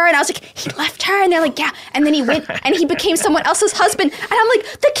left her. And I was like, he left her? And they're like, yeah. And then he went, and he became someone else's husband. And I'm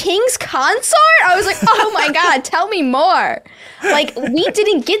like, the king's consort? I was like, oh my God, tell me more. Like, we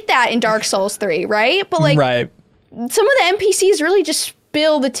didn't get that in Dark Souls 3, right? But like, some of the NPCs really just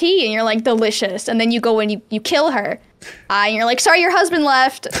spill the tea, and you're like, delicious. And then you go and you kill her. And you're like, sorry, your husband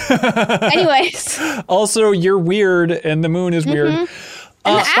left. Anyways. Also, you're weird, and the moon is weird.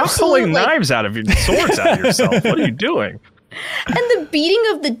 Stop pulling knives out of your swords out of yourself. What are you doing? And the beating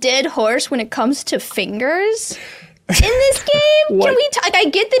of the dead horse when it comes to fingers in this game. Can we I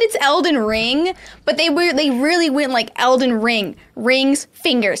get that it's Elden Ring, but they really went like Elden Ring. Rings,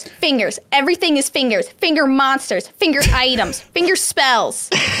 fingers. Everything is fingers. Finger monsters, finger items, finger spells,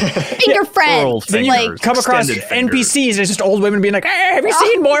 finger friends. Then you come across NPCs, it's just old women being like, hey, have you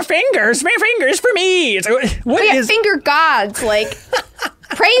seen more fingers? More fingers for me. It's like, finger gods, like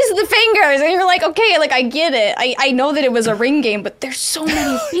praise the fingers. And you're like, okay, like I get it. I know that it was a ring game, but there's so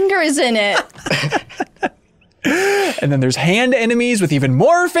many fingers in it. And then there's hand enemies with even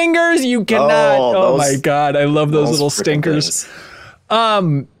more fingers. You cannot. Oh my God. I love those little stinkers.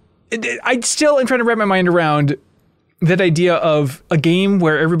 I still am trying to wrap my mind around that idea of a game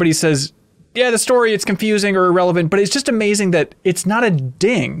where everybody says, yeah, the story, it's confusing or irrelevant, but it's just amazing that it's not a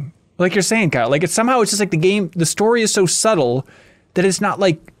ding. Like you're saying, Kyle, like it's just like the story is so subtle that it's not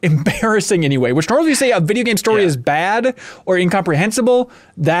like embarrassing anyway, which normally you say a video game story is bad or incomprehensible.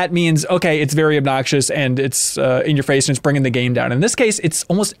 That means, okay, it's very obnoxious and it's in your face and it's bringing the game down. In this case, it's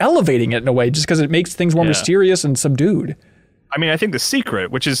almost elevating it in a way just because it makes things more mysterious and subdued. I mean, I think the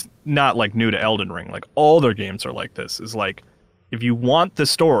secret, which is not like new to Elden Ring, like all their games are like this, is like, if you want the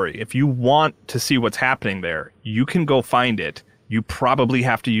story, if you want to see what's happening there, you can go find it. You probably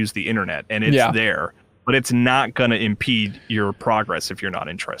have to use the internet and it's there. But it's not going to impede your progress if you're not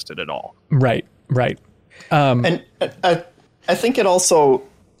interested at all. Right. And I think it also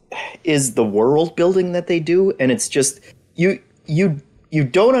is the world building that they do. And it's just, you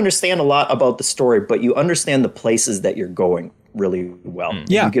don't understand a lot about the story, but you understand the places that you're going really well.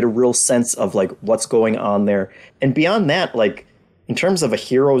 Yeah. You get a real sense of like what's going on there. And beyond that, like in terms of a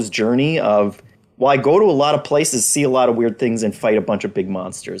hero's journey of, well, I go to a lot of places, see a lot of weird things, and fight a bunch of big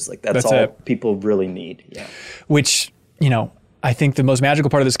monsters. Like that's all people really need. Yeah. Which, I think the most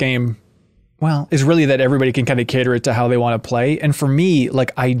magical part of this game, well, is really that everybody can kind of cater it to how they want to play. And for me,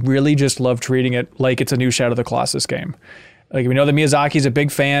 like I really just love treating it like it's a new Shadow of the Colossus game. Like we know that Miyazaki's a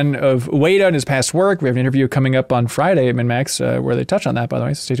big fan of Ueda and his past work. We have an interview coming up on Friday at MinMax where they touch on that, by the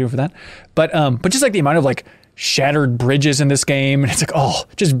way. So stay tuned for that. But just like the amount of like shattered bridges in this game, and it's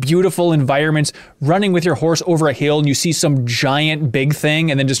like, just beautiful environments, running with your horse over a hill and you see some giant big thing,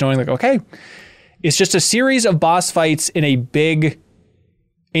 and then just knowing like, okay, it's just a series of boss fights in a big,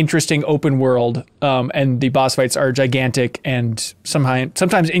 interesting open world, and the boss fights are gigantic and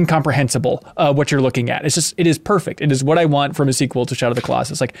sometimes incomprehensible, what you're looking at. It is perfect. It is what I want from a sequel to Shadow of the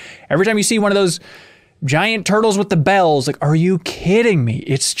Colossus. Like every time you see one of those giant turtles with the bells, like, are you kidding me?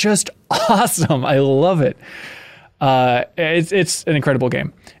 It's just awesome. I love it. It's an incredible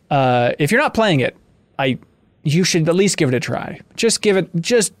game. If you're not playing it, you should at least give it a try. Just give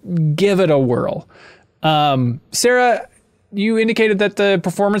it a whirl. Sarah, you indicated that the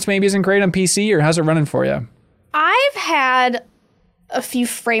performance maybe isn't great on PC, or how's it running for you? I've had a few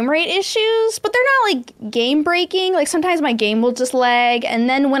frame rate issues, but they're not like game breaking. Like sometimes my game will just lag, and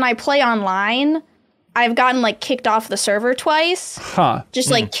then when I play online, I've gotten like kicked off the server twice. Just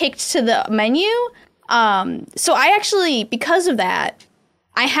like kicked to the menu. So I actually, because of that,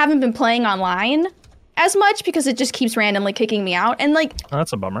 I haven't been playing online as much because it just keeps randomly kicking me out. And like,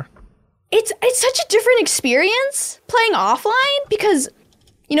 that's a bummer. It's such a different experience playing offline because,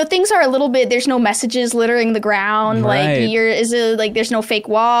 things are a little bit, there's no messages littering the ground. Right. Like there's no fake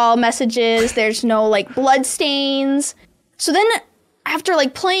wall messages. There's no like blood stains. So then after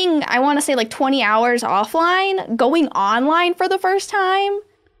like playing, I want to say like 20 hours offline, going online for the first time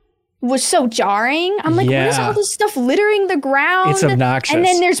was so jarring. I'm like, what is all this stuff littering the ground? It's obnoxious. And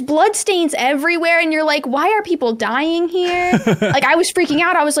then there's bloodstains everywhere, and you're like, why are people dying here? Like, I was freaking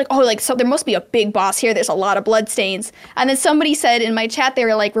out. I was like, oh, like, so there must be a big boss here. There's a lot of bloodstains. And then somebody said in my chat, they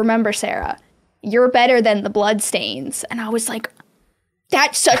were like, remember, Sarah, you're better than the bloodstains. And I was like,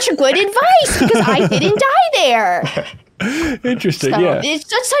 that's such a good advice, because I didn't die there. Interesting, so yeah. It's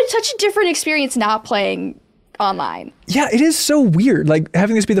just such a different experience not playing online. Yeah, it is so weird. Like,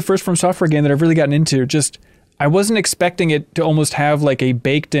 having this be the first From Software game that I've really gotten into, just, I wasn't expecting it to almost have like a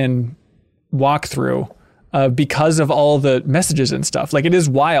baked-in walkthrough because of all the messages and stuff. Like, it is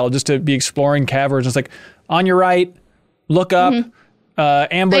wild just to be exploring caverns. It's like, on your right, look up,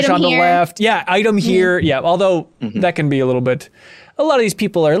 ambush item on the left. Yeah, item here. Yeah, although that can be a little bit... A lot of these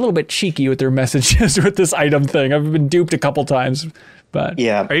people are a little bit cheeky with their messages with this item thing. I've been duped a couple times, but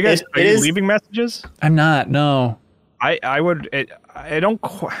yeah. Are you guys leaving messages? I'm not. No. I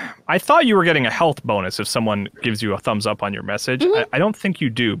thought you were getting a health bonus if someone gives you a thumbs up on your message. I don't think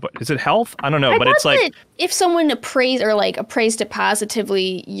you do, but is it health? I don't know, but it's like if someone appraised it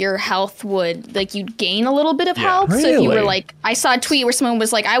positively, your health would, like, you'd gain a little bit of health. Really? So if you were like, I saw a tweet where someone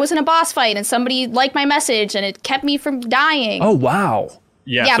was like, I was in a boss fight and somebody liked my message and it kept me from dying. Oh, wow.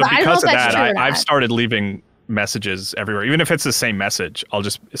 Yeah, so but because of that's that, true or I've not. started leaving messages everywhere. Even if it's the same message, I'll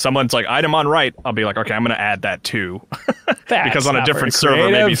just, someone's like, item on right, I'll be like, okay, I'm going to add that too. Because on a different server,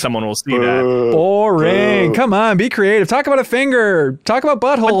 maybe someone will see that. Boring. Come on, be creative. Talk about a finger. Talk about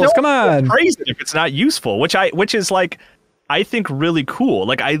buttholes. Come on. Praise it if it's not useful, which is like, I think really cool.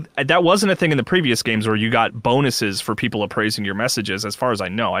 Like that wasn't a thing in the previous games where you got bonuses for people appraising your messages. As far as I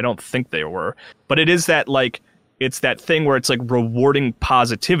know, I don't think they were, but it is that, like, it's that thing where it's like rewarding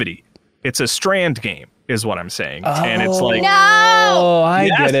positivity. It's a Strand game, is what I'm saying. And it's like, no, I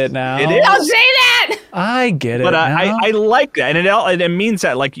get it now. It is. Don't say that. I get it. But now. I like that, and it means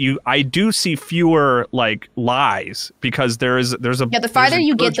that, like, I do see fewer like lies because there's a the farther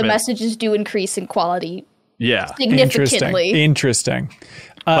you get, the messages do increase in quality. Yeah, significantly. Interesting.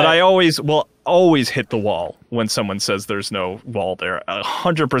 But I will always hit the wall when someone says there's no wall there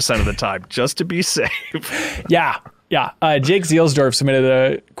 100% of the time, just to be safe. Yeah. Jake Zielsdorf submitted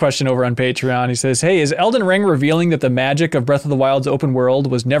a question over on Patreon. He says, hey, is Elden Ring revealing that the magic of Breath of the Wild's open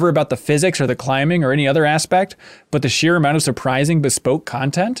world was never about the physics or the climbing or any other aspect, but the sheer amount of surprising bespoke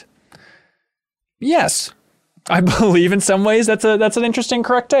content? Yes. I believe in some ways that's an interesting,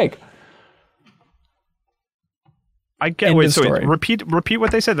 correct take. I get. Wait, so repeat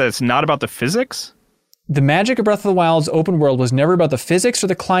what they said. That it's not about the physics. The magic of Breath of the Wild's open world was never about the physics or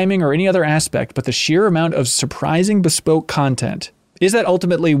the climbing or any other aspect, but the sheer amount of surprising bespoke content. Is that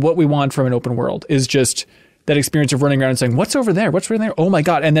ultimately what we want from an open world? Is just that experience of running around and saying, what's over there? What's over there? Oh my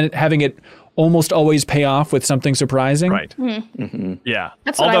God. And then having it almost always pay off with something surprising. Right. Mm-hmm. Yeah.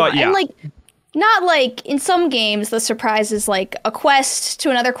 That's what I want. And like, not like in some games, the surprise is like a quest to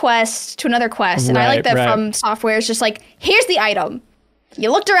another quest to another quest. And I like that From Software is just like, here's the item. You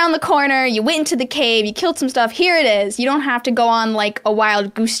looked around the corner, you went into the cave, you killed some stuff, here it is. You don't have to go on like a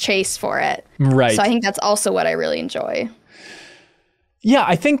wild goose chase for it. Right. So I think that's also what I really enjoy. Yeah,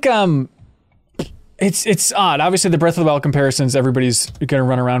 I think it's odd. Obviously, the Breath of the Wild comparisons, everybody's going to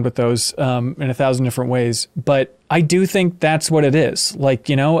run around with those in 1,000 different ways. But I do think that's what it is. Like,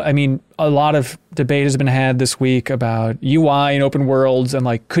 I mean, a lot of debate has been had this week about UI and open worlds. And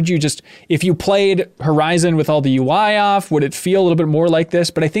like, could you just, if you played Horizon with all the UI off, would it feel a little bit more like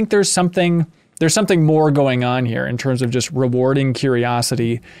this? But I think there's something more going on here in terms of just rewarding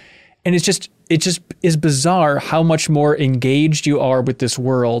curiosity. And it just is bizarre how much more engaged you are with this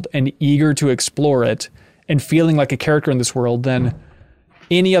world and eager to explore it and feeling like a character in this world than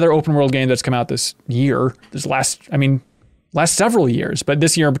any other open world game that's come out this year. Last several years, but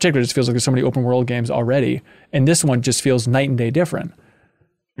this year in particular, it just feels like there's so many open world games already. And this one just feels night and day different.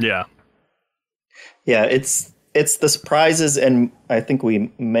 Yeah. Yeah, it's the surprises, and I think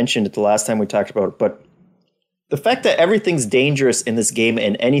we mentioned it the last time we talked about it, but the fact that everything's dangerous in this game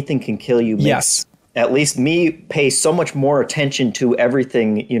and anything can kill you makes at least me pay so much more attention to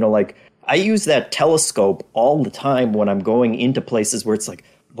everything. Like, I use that telescope all the time when I'm going into places where it's like,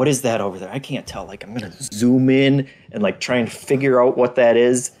 what is that over there? I can't tell. Like, I'm going to zoom in and like try and figure out what that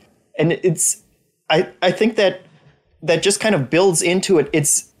is. And I think that just kind of builds into it.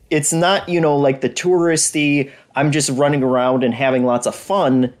 It's not, like the touristy, I'm just running around and having lots of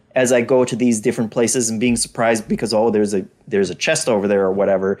fun as I go to these different places and being surprised because, there's a chest over there or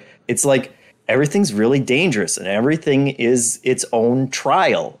whatever. It's like everything's really dangerous and everything is its own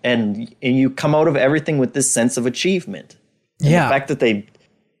trial. And you come out of everything with this sense of achievement. And the fact that they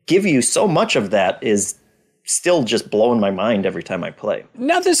give you so much of that is still just blowing my mind every time I play.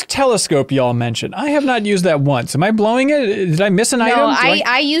 Now, this telescope y'all mentioned, I have not used that once. Am I blowing it? Did I miss an item? No,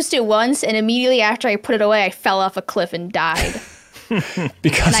 I used it once, and immediately after I put it away, I fell off a cliff and died.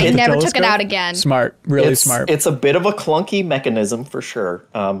 Because and I never took it out again. Smart, really smart. It's a bit of a clunky mechanism for sure,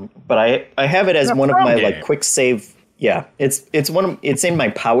 but I have it as one of my like quick save. Yeah, it's in my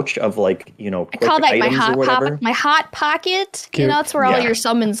pouch of like, you know, quick I call that my hot pocket. Cute. You know, that's where all your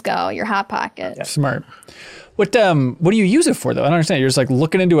summons go. Your hot pocket. Yeah. Smart. What do you use it for though? I don't understand. You're just like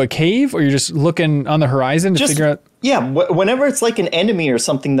looking into a cave, or you're just looking on the horizon to figure out. Yeah, whenever it's like an enemy or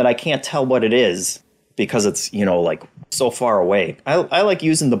something that I can't tell what it is because it's, you know, like so far away. I like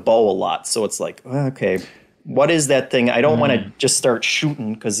using the bow a lot, so it's like, okay, what is that thing? I don't want to just start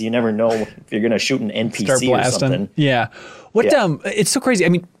shooting because you never know if you're gonna shoot an NPC or something. Yeah. It's so crazy. I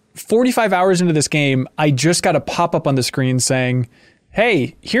mean, 45 hours into this game, I just got a pop up on the screen saying,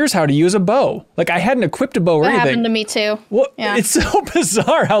 hey, here's how to use a bow. Like, I hadn't equipped a bow or anything. That happened to me too. Well, yeah. It's so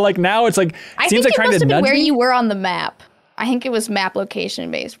bizarre how like now it's like I think it must have been where you were on the map. I think it was map location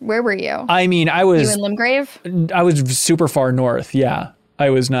based. Where were you? I mean, I was you in Limgrave? I was super far north. Yeah,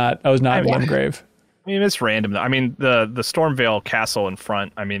 I was not in Limgrave. I mean, it's random. I mean, the Stormvale Castle in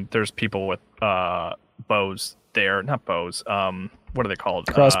front. I mean, there's people with bows there. Not bows. What are they called?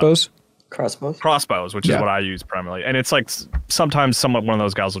 Crossbows. Crossbows, which is what I use primarily. And it's like sometimes one of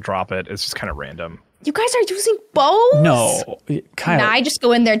those guys will drop it. It's just kind of random. You guys are using bows? No, Kyle. Nah, I just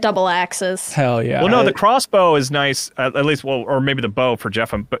go in there double axes. Hell yeah. Well, no, the crossbow is nice, at least, well, or maybe the bow for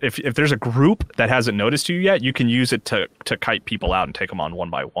Jeff. But if there's a group that hasn't noticed you yet, you can use it to kite people out and take them on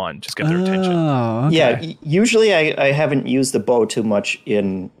one by one. Just get their attention. Okay. Yeah, usually I haven't used the bow too much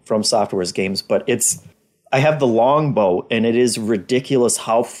in From Software's games, but I have the long bow, and it is ridiculous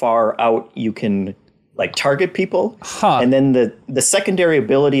how far out you can like target people. And then the secondary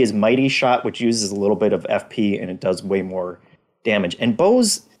ability is Mighty Shot, which uses a little bit of FP and it does way more damage. And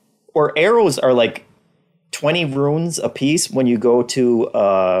bows or arrows are like 20 runes a piece when you go to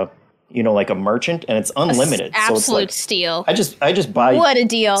like a merchant, and it's unlimited. Absolute steal. I just buy what a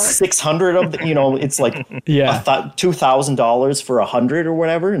deal. 600 of the, it's like $2,000 for 100 or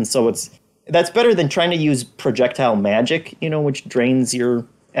whatever, and so that's better than trying to use projectile magic, which drains your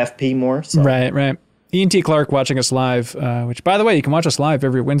FP more. So. Right. Ian T. Clark watching us live, which, by the way, you can watch us live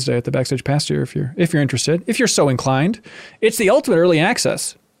every Wednesday at the Backstage Pass tier if you're interested, if you're so inclined. It's the ultimate early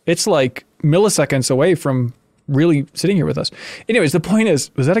access. It's like milliseconds away from really sitting here with us. Anyways, the point is,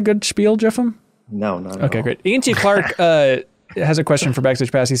 was that a good spiel, Jeffem? No. Okay, great. Ian T. Clark has a question for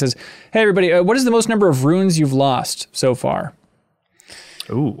Backstage Pass. He says, hey, everybody, what is the most number of runes you've lost so far?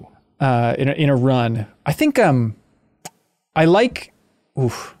 Ooh. In a run. I think I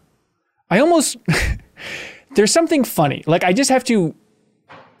almost there's something funny. Like, I just have to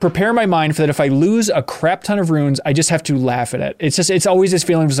prepare my mind for that. If I lose a crap ton of runes, I just have to laugh at it. It's always this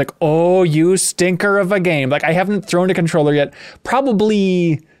feeling of just like, oh, you stinker of a game. Like, I haven't thrown a controller yet.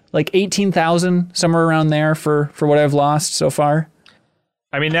 Probably like 18,000, somewhere around there for what I've lost so far.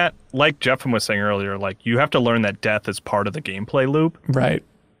 I mean, that, like Jeffem was saying earlier, like, you have to learn that death is part of the gameplay loop. Right.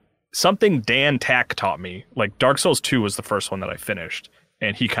 Something Dan Tack taught me, like Dark Souls 2 was the first one that I finished,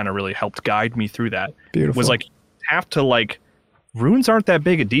 and he kind of really helped guide me through that. Beautiful. Was like, runes aren't that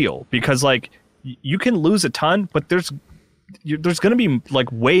big a deal, because like you can lose a ton, but there's going to be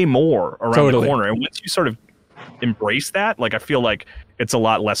like way more around the corner. And once you sort of embrace that, like, I feel like it's a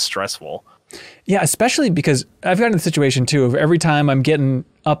lot less stressful. Yeah, especially because I've gotten in the situation too of every time I'm getting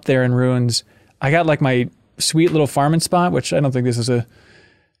up there in runes, I got like my sweet little farming spot, which I don't think this is a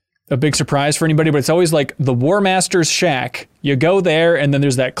big surprise for anybody, but it's always like the War Master's shack. You go there, and then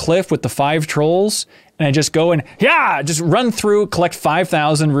there's that cliff with the 5 trolls, and I just go and just run through, collect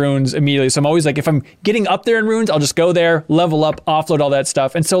 5,000 runes immediately. So I'm always like, if I'm getting up there in runes, I'll just go there, level up, offload all that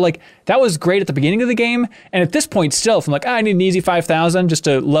stuff. And so like that was great at the beginning of the game, and at this point still, if I'm like, I need an easy 5,000 just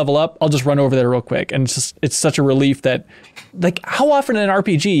to level up, I'll just run over there real quick. And it's such a relief that, like, how often in an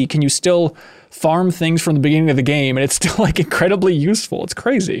RPG can you still farm things from the beginning of the game and it's still like incredibly useful? It's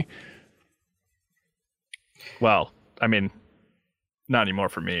crazy. Well, I mean, not anymore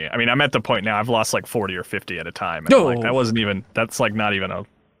for me. I mean, I'm at the point now, I've lost like 40 or 50 at a time. And like,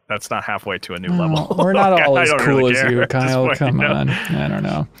 that's not halfway to a new level. We're not all as cool as you, Kyle. Come on. I don't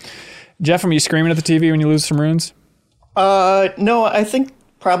know. Jeff, are you screaming at the TV when you lose some runes? No, I think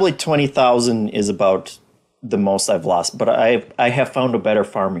probably 20,000 is about the most I've lost, but I have found a better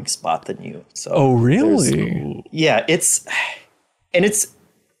farming spot than you. So oh, really? Yeah, it's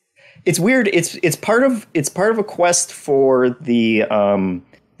weird. It's part of a quest for the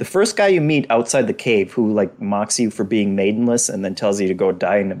the first guy you meet outside the cave who like mocks you for being maidenless and then tells you to go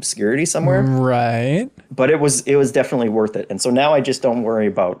die in obscurity somewhere. Right. But it was definitely worth it. And so now I just don't worry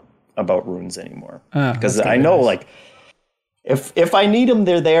about runes anymore. Because I know like if I need them,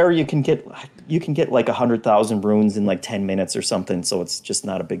 they're there. You can get like 100,000 runes in like 10 minutes or something. So it's just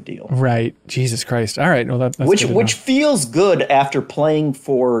not a big deal. Right. Jesus Christ. All right. Well, that's which feels good after playing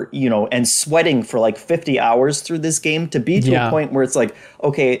for, and sweating for like 50 hours through this game to be to a point where it's like,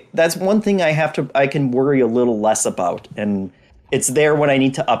 okay, that's one thing I can worry a little less about. And it's there when I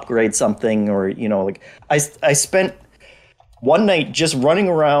need to upgrade something or, like I spent one night just running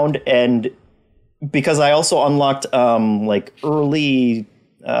around and because I also unlocked like early,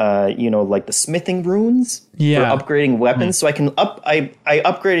 like the smithing runes for upgrading weapons. So I can I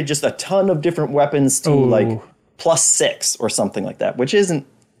upgraded just a ton of different weapons to like +6 or something like that, which isn't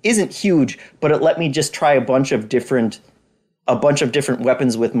huge, but it let me just try a bunch of different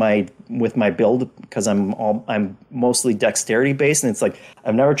weapons with my build because I'm mostly dexterity based, and it's like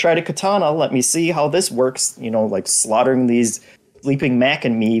I've never tried a katana. Let me see how this works. Like slaughtering these sleeping Mac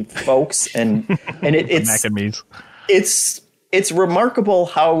and me folks, and it's Mac and me's. It's remarkable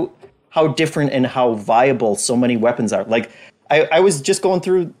how different and how viable so many weapons are. Like I was just going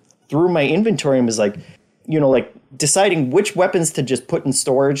through my inventory and was like, like deciding which weapons to just put in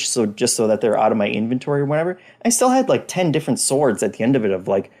storage so that they're out of my inventory or whatever. I still had like 10 different swords at the end of it of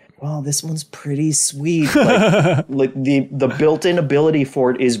like, well, this one's pretty sweet. Like the built-in ability for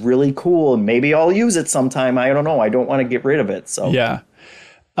it is really cool, and maybe I'll use it sometime. I don't know. I don't want to get rid of it. So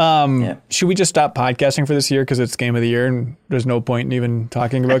should we just stop podcasting for this year because it's game of the year and there's no point in even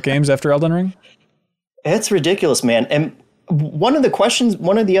talking about games after Elden Ring? It's ridiculous, man. And one of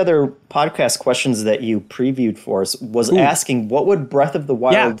the other podcast questions that you previewed for us was asking what would Breath of the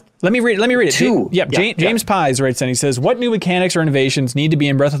Wild. Yeah, let me read it. 2. James Pies writes in. He says, "What new mechanics or innovations need to be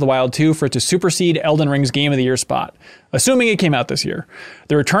in Breath of the Wild 2 for it to supersede Elden Ring's Game of the Year spot? Assuming it came out this year.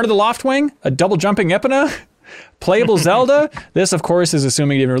 The return of the Loftwing, a double jumping Epona, playable Zelda. This, of course, is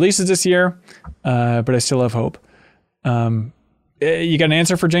assuming it even releases this year, but I still have hope." You got an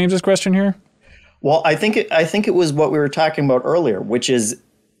answer for James's question here? Well, I think it was what we were talking about earlier, which is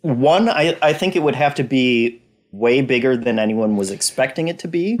one. I think it would have to be way bigger than anyone was expecting it to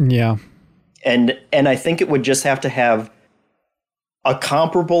be. Yeah, and I think it would just have to have a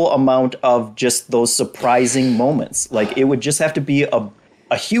comparable amount of just those surprising moments. Like it would just have to be a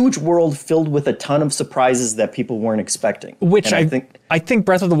huge world filled with a ton of surprises that people weren't expecting. Which I think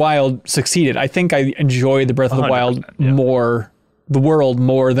Breath of the Wild succeeded. I think I enjoy the Breath of the Wild more. The world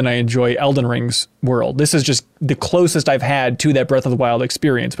more than I enjoy Elden Ring's world. This is just the closest I've had to that Breath of the Wild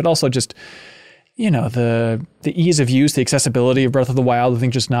experience, but also just, the ease of use, the accessibility of Breath of the Wild, I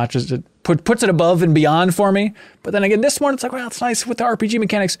think puts it above and beyond for me. But then again, this one, it's like, well, it's nice with the RPG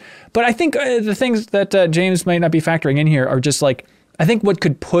mechanics. But I think the things that James might not be factoring in here are just like, I think what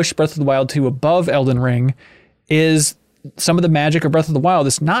could push Breath of the Wild 2 above Elden Ring is some of the magic of Breath of the Wild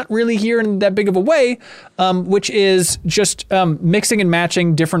is not really here in that big of a way, which is just mixing and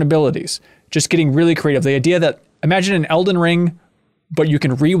matching different abilities, just getting really creative. The idea that imagine an Elden Ring, but you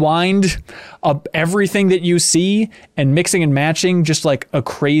can rewind everything that you see and mixing and matching just like a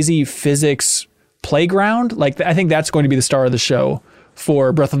crazy physics playground. Like I think that's going to be the star of the show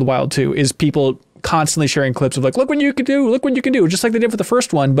for Breath of the Wild 2 is people constantly sharing clips of like, look what you can do, just like they did for the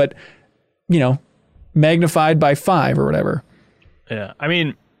first one, but magnified by 5 or whatever. Yeah, I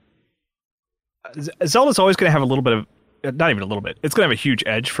mean, Zelda's always going to have a little bit of, not even a little bit, it's going to have a huge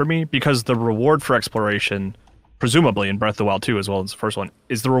edge for me because the reward for exploration, presumably in Breath of the Wild 2 as well as the first one,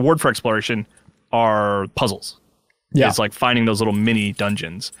 is the reward for exploration are puzzles. Yeah. It's like finding those little mini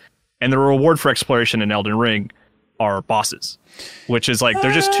dungeons. And the reward for exploration in Elden Ring are bosses, which is like,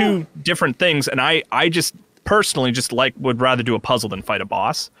 they're just two different things. And I just personally just would rather do a puzzle than fight a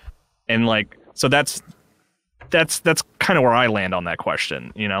boss. And like, so that's kind of where I land on that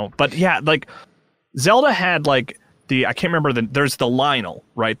question, But yeah, like Zelda had like I can't remember there's the Lionel,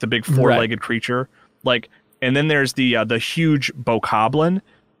 right? The big 4-legged creature, like, and then there's the huge bokoblin.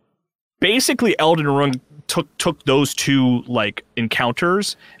 Basically, Elden Ring took those two like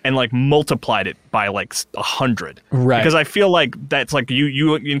encounters and like multiplied it by like 100, right? Because I feel like that's like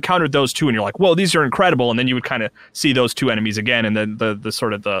you encountered those two and you're like, whoa, these are incredible, and then you would kind of see those two enemies again, and then the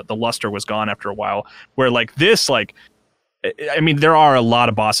sort of the luster was gone after a while. Where like this, like, I mean, there are a lot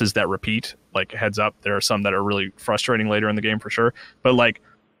of bosses that repeat. Like, heads up, there are some that are really frustrating later in the game for sure. But like,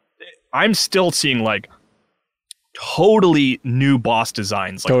 I'm still seeing like totally new boss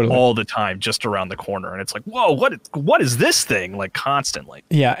designs like all the time just around the corner, and it's like, whoa, what is this thing, like, constantly.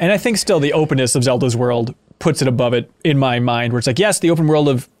 Yeah, and I think still the openness of Zelda's world puts it above it in my mind, where it's like, yes, the open world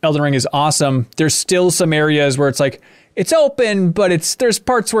of Elden Ring is awesome. There's still some areas where it's like, it's open, but there's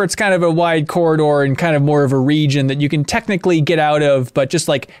parts where it's kind of a wide corridor and kind of more of a region that you can technically get out of, but just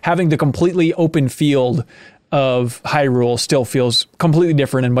like having the completely open field of Hyrule still feels completely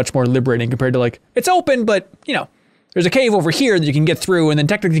different and much more liberating compared to like, it's open, but there's a cave over here that you can get through, and then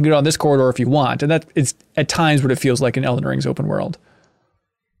technically you can get on this corridor if you want. And that is at times what it feels like in Elden Ring's open world.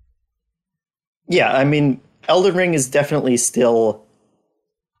 Yeah, I mean, Elden Ring is definitely still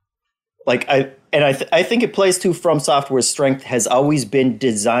like I think it plays to From Software's strength has always been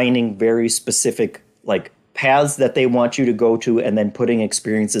designing very specific like paths that they want you to go to and then putting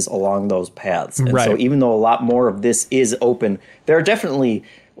experiences along those paths. And so even though a lot more of this is open, there are definitely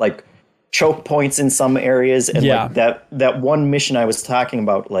like choke points in some areas, and like that one mission I was talking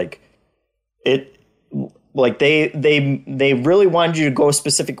about, like it like they really wanted you to go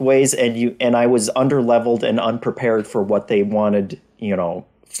specific ways, and I was underleveled and unprepared for what they wanted,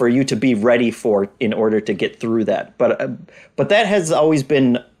 for you to be ready for in order to get through that. But that has always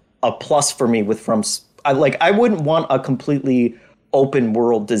been a plus for me with I wouldn't want a completely open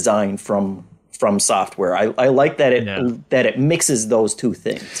world design from Software. I like that it mixes those two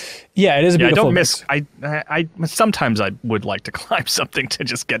things. Yeah, it is a beautiful I don't miss. I sometimes I would like to climb something to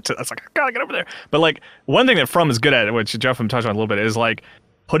just get to. That's like I gotta get over there. But like one thing that From is good at, which Jeff touched on a little bit, is like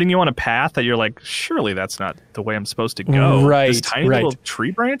putting you on a path that you're like, surely that's not the way I'm supposed to go. Right. This tiny little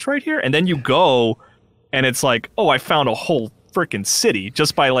tree branch right here, and then you go, and it's like, oh, I found a whole freaking city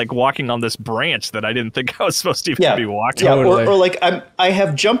just by like walking on this branch that I didn't think I was supposed to even be walking. Yeah, or like I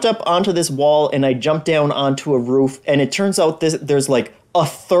have jumped up onto this wall and I jumped down onto a roof, and it turns out there's like a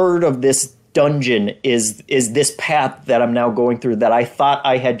third of this dungeon is this path that I'm now going through that I thought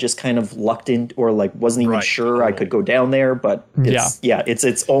I had just kind of lucked in, or like wasn't even sure I could go down there, but it's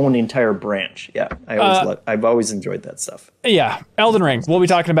its own entire branch. Yeah, I've always enjoyed that stuff. Yeah, Elden Ring. We'll be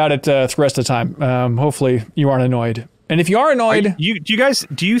talking about it through the rest of the time. Hopefully you aren't annoyed. And if you are annoyed,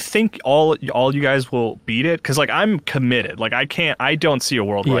 do you think all you guys will beat it? Because like I'm committed. Like I don't see a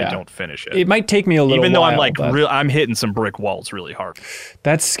world where I don't finish it. It might take me a little even though while, I'm like I'm hitting some brick walls really hard.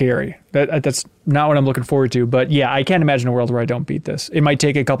 That's scary. That's not what I'm looking forward to. But yeah, I can't imagine a world where I don't beat this. It might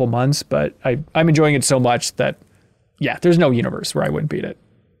take a couple months, but I'm enjoying it so much that there's no universe where I wouldn't beat it.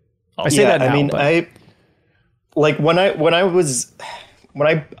 I say that now. I mean, I like when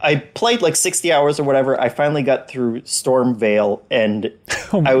I played like 60 hours or whatever, I finally got through Storm Vale, and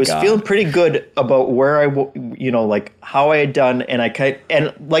I was feeling pretty good about where like how I had done, and I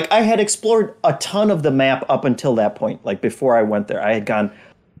had explored a ton of the map up until that point. Like before I went there, I had gone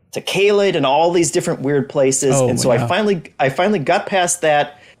to Caelid and all these different weird places, so I finally got past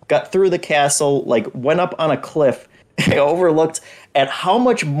that, got through the castle, like went up on a cliff. I overlooked at how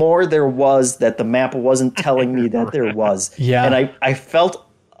much more there was that the map wasn't telling me that there was. Yeah. And I felt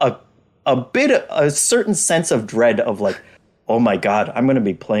a certain sense of dread of like, oh my God, I'm going to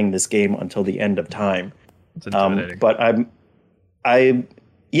be playing this game until the end of time. It's intimidating. But I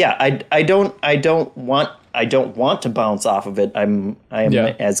don't want to bounce off of it. I am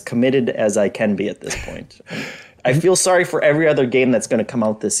as committed as I can be at this point. I feel sorry for every other game that's going to come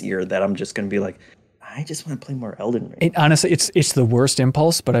out this year that I'm just going to be like, I just want to play more Elden Ring. Honestly, it's the worst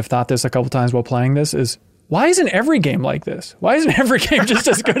impulse, but I've thought this a couple times while playing this is, why isn't every game like this? Why isn't every game just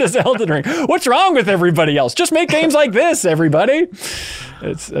as good as Elden Ring? What's wrong with everybody else? Just make games like this, everybody.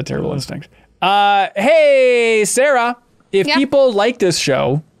 It's a terrible instinct. Hey, Sarah, if people like this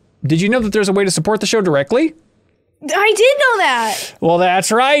show, did you know that there's a way to support the show directly? I did know that. Well,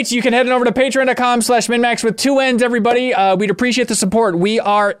 that's right. You can head on over to patreon.com/minmax with 2 N's, everybody. We'd appreciate the support. We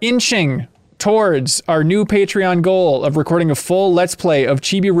are inching towards our new Patreon goal of recording a full Let's Play of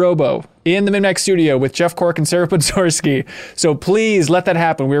Chibi Robo in the MinMax studio with Jeff Cork and Sarah Podzorski. So please let that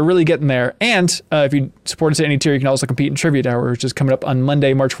happen. We're really getting there. And if you support us at any tier, you can also compete in Trivia Hour, which is coming up on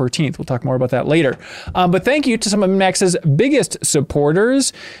Monday, March 14th. We'll talk more about that later. But thank you to some of MinMax's biggest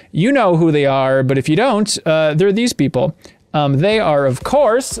supporters. You know who they are, but if you don't, they're these people. They are, of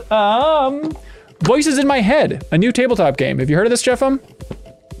course, Voices in My Head, a new tabletop game. Have you heard of this, Jeff?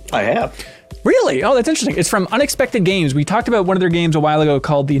 I have. Really? Oh, that's interesting. It's from Unexpected Games. We talked about one of their games a while ago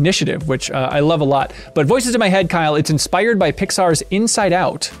called The Initiative, which I love a lot. But Voices in My Head, Kyle, it's inspired by Pixar's Inside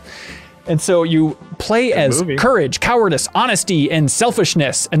Out. And so you play as courage, cowardice, honesty, and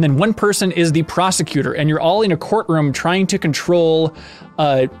selfishness. And then one person is the prosecutor. And you're all in a courtroom trying to control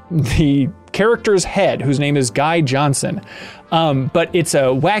the character's head, whose name is Guy Johnson. But it's a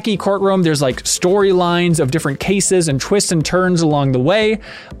wacky courtroom. There's like storylines of different cases and twists and turns along the way.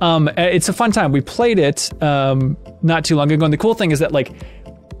 It's a fun time. We played it not too long ago. And the cool thing is that like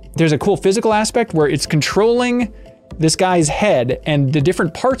there's a cool physical aspect where it's controlling this guy's head and the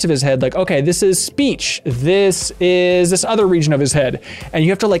different parts of his head, like, okay, this is speech, this is this other region of his head, and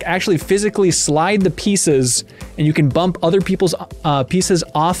you have to like actually physically slide the pieces, and you can bump other people's pieces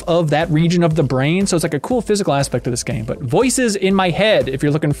off of that region of the brain. So it's like a cool physical aspect of this game. But Voices in My Head, if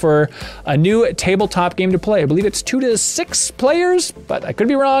you're looking for a new tabletop game to play, I believe it's 2 to 6 players, but I could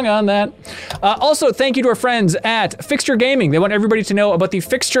be wrong on that. Also, thank you to our friends at Fixture Gaming. They want everybody to know about the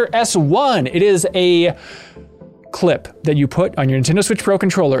Fixture S1. It is a clip that you put on your Nintendo Switch Pro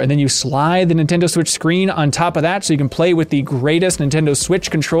controller, and then you slide the Nintendo Switch screen on top of that so you can play with the greatest Nintendo Switch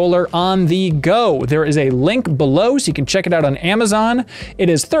controller on the go. There is a link below so you can check it out on Amazon. It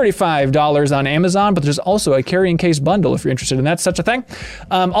is $35 on Amazon, but there's also a carrying case bundle if you're interested in that, such a thing.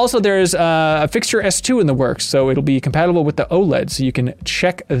 Also, there's a Fixture S2 in the works, so it'll be compatible with the OLED, so you can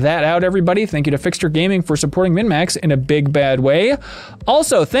check that out, everybody. Thank you to Fixture Gaming for supporting MinMax in a big bad way.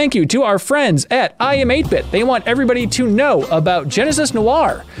 Also, thank you to our friends at I Am 8-Bit. They want everybody to know about Genesis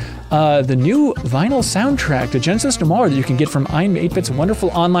Noir, the new vinyl soundtrack to Genesis Noir that you can get from I Am 8-Bit's wonderful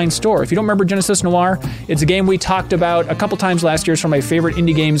online store. If you don't remember Genesis Noir, it's a game we talked about a couple times last year. It's one of my favorite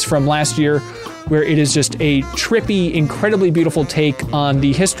indie games from last year, where it is just a trippy, incredibly beautiful take on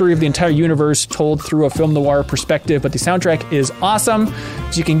the history of the entire universe told through a film noir perspective, but the soundtrack is awesome.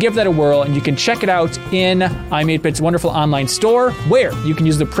 So you can give that a whirl, and you can check it out in I Am 8-Bit's wonderful online store, where you can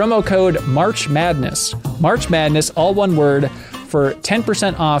use the promo code March Madness. March Madness, all one word, for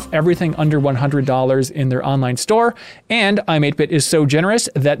 10% off everything under $100 in their online store. And I Am 8-Bit is so generous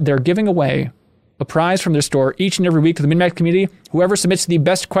that they're giving away a prize from their store each and every week to the MinMax community. Whoever submits the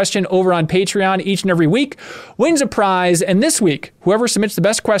best question over on Patreon each and every week wins a prize. And this week, whoever submits the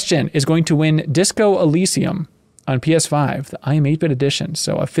best question is going to win Disco Elysium on PS5, the I Am 8-Bit edition.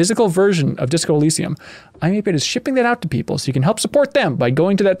 So a physical version of Disco Elysium. I Am 8-Bit is shipping that out to people, so you can help support them by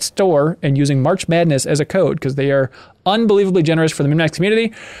going to that store and using March Madness as a code, because they are unbelievably generous for the MinMax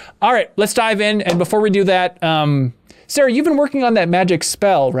community. All right, let's dive in. And before we do that, Sarah, you've been working on that magic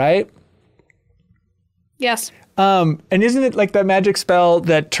spell, right? Yes. And isn't it like that magic spell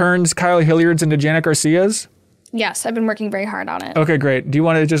that turns Kyle Hilliard's into Janet Garcia's? Yes, I've been working very hard on it. Okay, great. Do you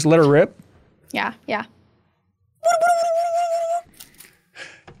want to just let her rip? Yeah.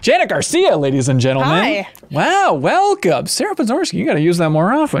 Janet Garcia, ladies and gentlemen. Hi. Wow, welcome. Sarah Pazorski, you got to use that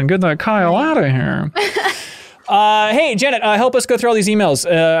more often. Get that Kyle out of here. Hey, Janet, help us go through all these emails.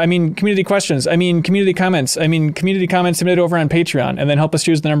 Community questions. Community comments. Community comments submitted over on Patreon, and then help us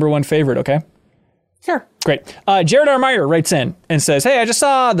choose the number one favorite, okay? Sure. Great. Jared R. Meyer writes in and says, hey, I just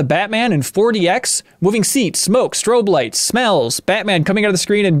saw the Batman in 4DX, moving seats, smoke, strobe lights, smells, Batman coming out of the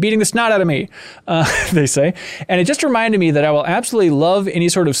screen and beating the snot out of me, they say. And it just reminded me that I will absolutely love any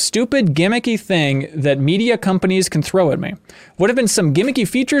sort of stupid, gimmicky thing that media companies can throw at me. What have been some gimmicky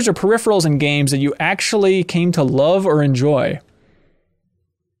features or peripherals in games that you actually came to love or enjoy?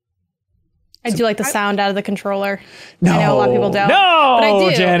 I do like the sound out of the controller. No. I know a lot of people don't. No, but I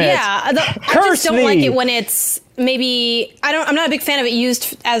do. Janet. Yeah. I just don't like it when it's maybe I'm not a big fan of it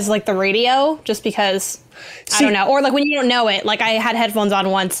used as like the radio, just because I don't know. Or like when you don't know it. Like I had headphones on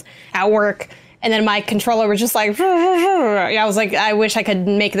once at work, and then my controller was just like, I was like, I wish I could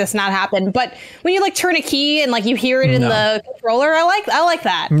make this not happen. But when you like turn a key and like you hear it in the controller, I like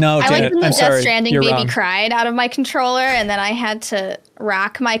that. No, I Janet, like when the I'm Death sorry. Stranding You're baby wrong. cried out of my controller, and then I had to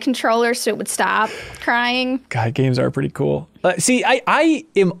rock my controller so it would stop crying. God, games are pretty cool. See, I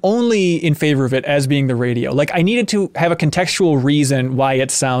am only in favor of it as being the radio. Like, I needed to have a contextual reason why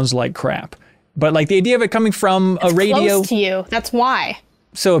it sounds like crap. But like the idea of it coming from a radio close to you. That's why.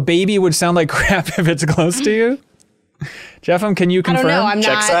 So a baby would sound like crap if it's close to you? Jeffem, can you confirm? I don't know. I'm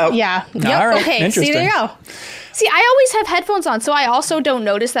Checks not. out. Yeah. All Yep. right. Okay. Interesting. See, there you go. See, I always have headphones on, so I also don't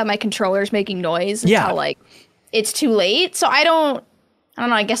notice that my controller's making noise until like it's too late. So I don't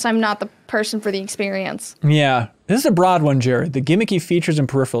know. I guess I'm not the person for the experience. Yeah. This is a broad one, Jared. The gimmicky features and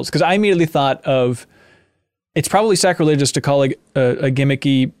peripherals. Because I immediately thought of, it's probably sacrilegious to call it a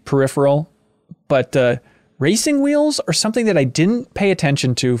gimmicky peripheral, but racing wheels are something that I didn't pay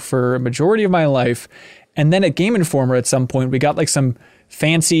attention to for a majority of my life. And then at Game Informer at some point, we got like some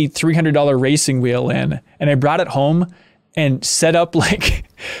fancy $300 racing wheel in, and I brought it home and set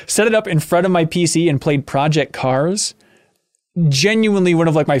it up in front of my PC and played Project Cars. Genuinely one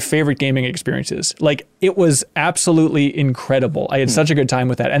of like my favorite gaming experiences. Like, it was absolutely incredible. I had such a good time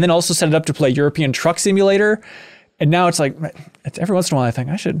with that. And then also set it up to play European Truck Simulator. And now it's like, it's every once in a while I think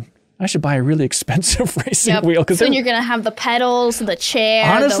I should I should buy a really expensive racing wheel. Because then you're going to have the pedals, the chair,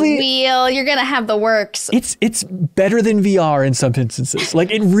 honestly, the wheel. You're going to have the works. It's better than VR in some instances. Like,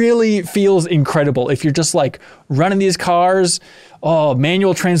 it really feels incredible. If you're just like running these cars,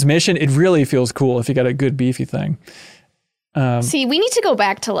 manual transmission, it really feels cool if you got a good beefy thing. See, we need to go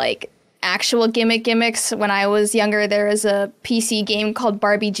back to like actual gimmicks. When I was younger, there was a PC game called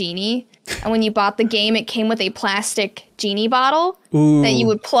Barbie Genie. And when you bought the game, it came with a plastic genie bottle that you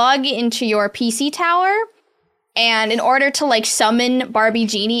would plug into your PC tower. And in order to like summon Barbie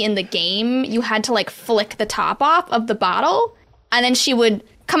Genie in the game, you had to like flick the top off of the bottle. And then she would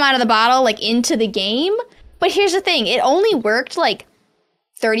come out of the bottle like into the game. But here's the thing. It only worked like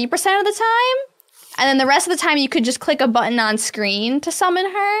 30% of the time. And then the rest of the time you could just click a button on screen to summon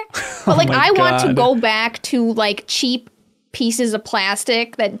her. But like I want to go back to like cheap pieces of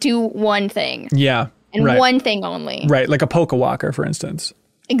plastic that do one thing. Yeah. And one thing only. Right. Like a Poke Walker, for instance.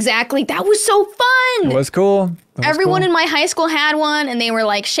 Exactly. That was so fun. It was cool. Everyone in my high school had one, and they were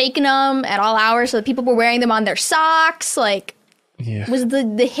like shaking them at all hours so that people were wearing them on their socks. Like, it was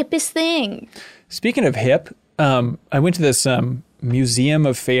the hippest thing. Speaking of hip, I went to this Museum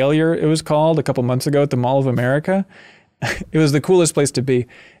of Failure, it was called, a couple months ago at the Mall of America. It was the coolest place to be.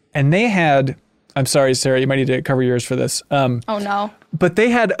 And they had... I'm sorry, Sarah, you might need to cover yours for this. Oh, no. But they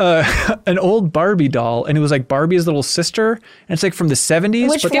had an old Barbie doll, and it was like Barbie's little sister, and it's like from the 70s.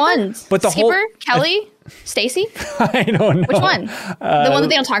 Which one? But the Skipper? Kelly? Stacy? I don't know. Which one? The one that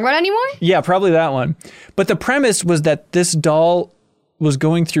they don't talk about anymore? Yeah, probably that one. But the premise was that this doll was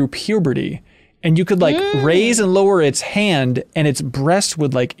going through puberty, and you could like raise and lower its hand, and its breast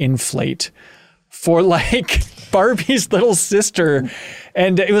would like inflate for like Barbie's little sister.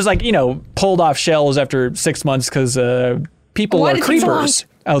 And it was like, pulled off shelves after 6 months because people are creepers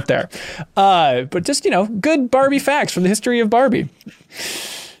out there. But just, good Barbie facts from the history of Barbie.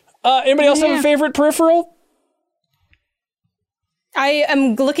 Anybody else have a favorite peripheral? I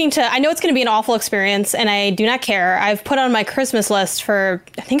am I know it's going to be an awful experience, and I do not care. I've put on my Christmas list for,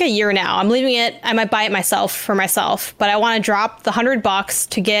 I think, a year now. I'm leaving it. I might buy it myself for myself, but I want to drop the $100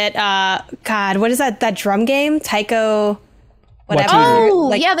 to get, what is that drum game? Taiko... whatever. Oh,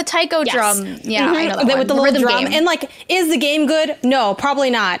 the Taiko drum. Yeah, I know that one. With the little drum. Game. And like, is the game good? No, probably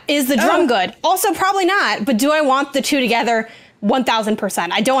not. Is the drum good? Also, probably not. But do I want the two together?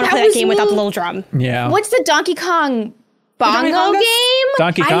 1,000%. I don't want to play that game without the little drum. Yeah. What's the Donkey Kong bongo game?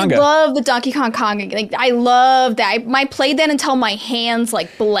 Donkey Konga. I love the Donkey Kong Konga. Like, I love that. I played that until my hands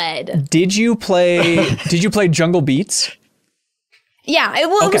like bled. Did you play Jungle Beats? Yeah, it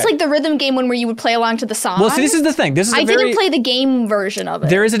was like the rhythm game one where you would play along to the song. Well, see, this is the thing. I didn't play the game version of it.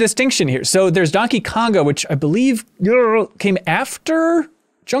 There is a distinction here. So there's Donkey Konga, which I believe came after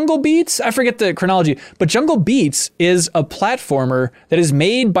Jungle Beats. I forget the chronology. But Jungle Beats is a platformer that is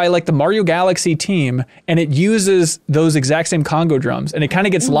made by like the Mario Galaxy team, and it uses those exact same Congo drums. And it kind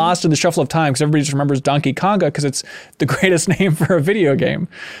of gets lost in the shuffle of time because everybody just remembers Donkey Konga because it's the greatest name for a video game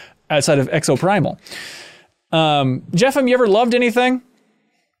outside of Exoprimal. Jeff, have you ever loved anything?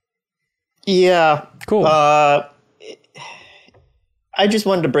 Yeah. Cool. I just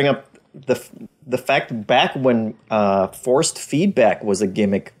wanted to bring up the fact back when forced feedback was a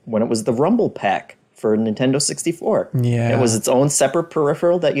gimmick, when it was the Rumble Pack for Nintendo 64. Yeah. It was its own separate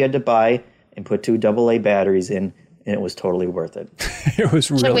peripheral that you had to buy and put 2 AA batteries in, and it was totally worth it. It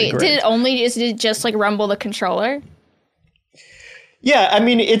was really great. Is it just like rumble the controller? Yeah, I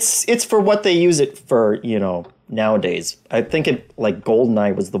mean, it's for what they use it for, nowadays. I think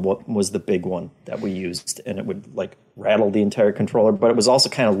GoldenEye was the big one that we used, and it would like rattle the entire controller, but it was also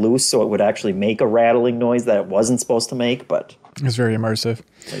kind of loose, so it would actually make a rattling noise that it wasn't supposed to make, but it was very immersive.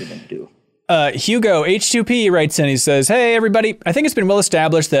 What are you going to do? Hugo H2P writes in, he says, "Hey everybody, I think it's been well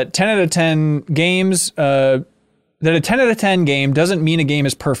established that 10 out of 10 games, that a 10 out of 10 game doesn't mean a game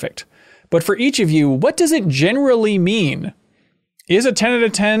is perfect. But for each of you, what does it generally mean? Is a 10 out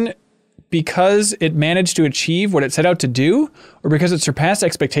of 10 because it managed to achieve what it set out to do, or because it surpassed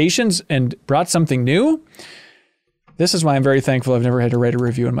expectations and brought something new?" This is why I'm very thankful I've never had to write a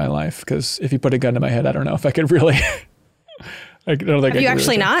review in my life, because if you put a gun to my head, I don't know if I could really... I don't think Have you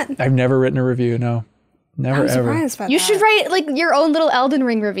actually not? I've never written a review, no. Never, I'm ever. surprised by You that. should write like your own little Elden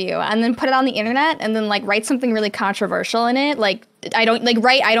Ring review and then put it on the internet and then like write something really controversial in it. Like I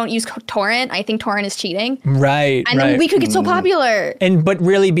don't use torrent. I think torrent is cheating. Right. And then we could get so popular. But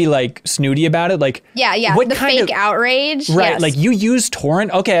really be like snooty about it. Like what the fake outrage. Right. Yes. Like you use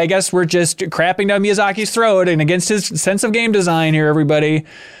torrent. Okay, I guess we're just crapping down Miyazaki's throat and against his sense of game design here, everybody.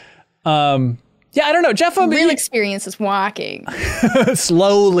 Yeah, I don't know. Jeff, real experience is walking.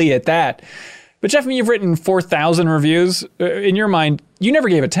 slowly at that. But Jeff, you've written 4,000 reviews. In your mind, you never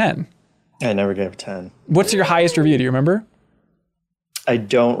gave a 10. I never gave a 10. What's your highest review? Do you remember? I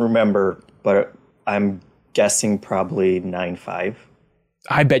don't remember, but I'm guessing probably 9.5.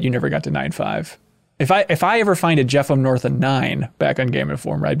 I bet you never got to 9.5. If I ever find a Jeff North a 9 back on Game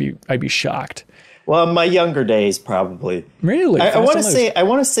Informer, I'd be shocked. Well, in my younger days, probably. Really? I want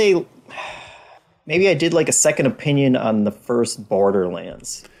to say, maybe I did like a second opinion on the first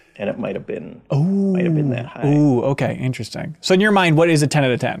Borderlands. And it might have been that high. Ooh, okay, interesting. So in your mind, what is a 10 out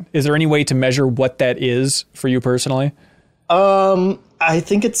of 10? Is there any way to measure what that is for you personally? I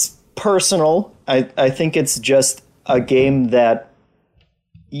think it's personal. I think it's just a game that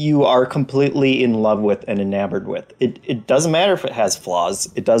you are completely in love with and enamored with. It doesn't matter if it has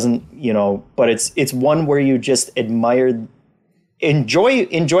flaws. It doesn't, but it's one where you just enjoy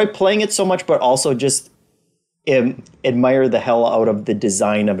playing it so much, but also just admire the hell out of the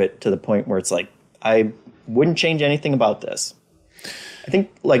design of it to the point where it's like, I wouldn't change anything about this. I think,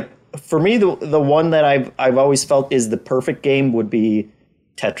 like, for me, the one that I've always felt is the perfect game would be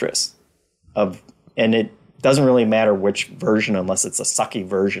Tetris. And it doesn't really matter which version unless it's a sucky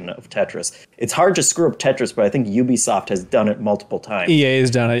version of Tetris. It's hard to screw up Tetris, but I think Ubisoft has done it multiple times. EA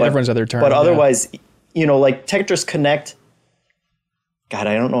has done it. Everyone's other turn. But otherwise, like Tetris Connect, God,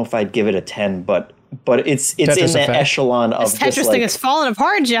 I don't know if I'd give it a 10, but it's Tetris in that echelon of this Tetris thing is falling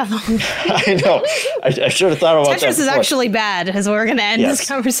apart, Jeff. I know. I should have thought about Tetris that. Tetris is actually bad, as we're going to end this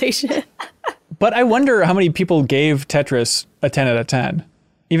conversation. But I wonder how many people gave Tetris a 10 out of 10.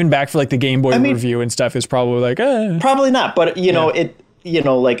 Even back for like the Game Boy review and stuff is probably like, Probably not. But,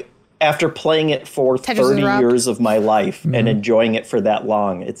 like after playing it for Tetris 30 years of my life and enjoying it for that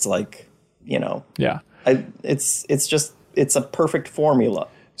long, it's like, Yeah. It's a perfect formula.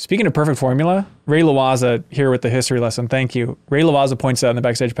 Speaking of perfect formula, Ray Lawaza here with the history lesson. Thank you. Ray Lawaza points out in the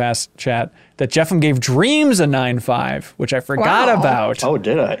Backstage Pass chat that Jeffem gave Dreams a 9.5, which I forgot about. Oh,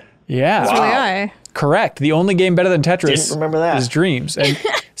 did I? Yeah. Wow. Correct. The only game better than Tetris Didn't remember that. is Dreams. And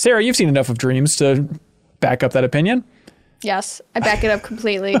Sarah, you've seen enough of Dreams to back up that opinion. Yes, I back it up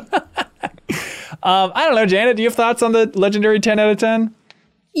completely. I don't know, Janet, do you have thoughts on the legendary 10 out of 10?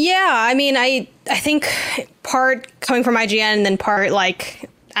 Yeah, I mean, I think part coming from IGN and then part like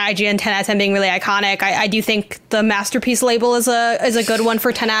IGN 10 out of 10 being really iconic. I do think the Masterpiece label is a good one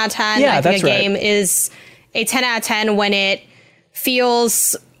for 10 out of 10. Yeah, I think that's a game right. is a 10 out of 10 when it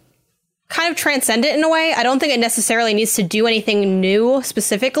feels kind of transcendent in a way. I don't think it necessarily needs to do anything new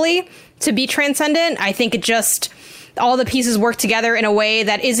specifically to be transcendent. I think it just, all the pieces work together in a way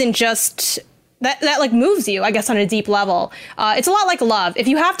that isn't just that like moves you, I guess, on a deep level. It's a lot like love. If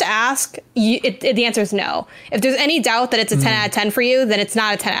you have to ask, the answer is no. If there's any doubt that it's a 10 out of 10 for you, then it's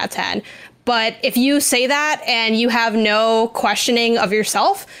not a 10 out of 10. But if you say that and you have no questioning of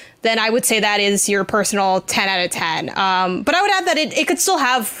yourself, then I would say that is your personal 10 out of 10. But I would add that it could still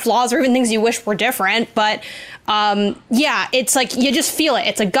have flaws or even things you wish were different. But yeah, it's like you just feel it.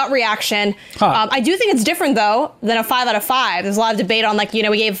 It's a gut reaction. I do think it's different, though, than a 5 out of 5. There's a lot of debate on, like, we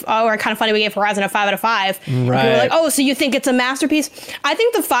gave, or kind of funny, we gave Horizon a 5 out of 5. Right. And people were like, oh, so you think it's a masterpiece? I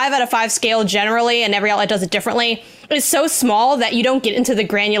think the 5 out of 5 scale generally, and every outlet does it differently, is so small that you don't get into the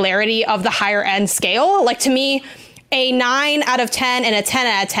granularity of the higher end scale. Like, to me, a 9 out of 10 and a 10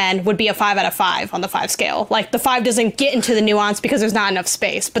 out of 10 would be a 5 out of 5 on the 5 scale. Like, the 5 doesn't get into the nuance because there's not enough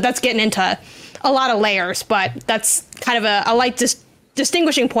space, but that's getting into a lot of layers. But that's kind of a light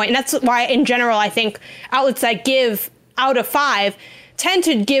distinguishing point. And that's why, in general, I think outlets that give out of 5 tend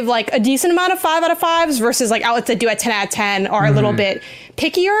to give like a decent amount of 5 out of 5s versus like outlets that do a 10 out of 10 are a little bit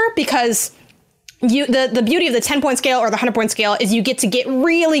pickier, because the beauty of the 10-point scale or the 100-point scale is you get to get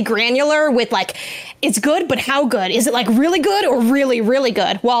really granular with, like, it's good, but how good? Is it like really good or really, really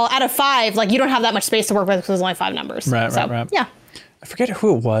good? Well, out of 5, like, you don't have that much space to work with because there's only 5 numbers. Right. Yeah. I forget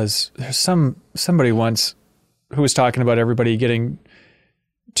who it was. There's somebody once who was talking about everybody getting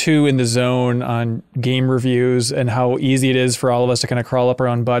too in the zone on game reviews and how easy it is for all of us to kind of crawl up our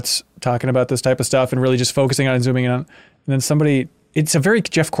own butts talking about this type of stuff and really just focusing on and zooming in on. And then somebody, it's a very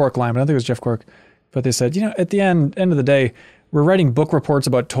Jeff Cork line, but I don't think it was Jeff Cork. But they said, at the end of the day, we're writing book reports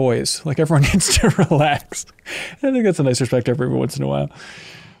about toys. Like, everyone needs to relax. I think that's a nice perspective every once in a while.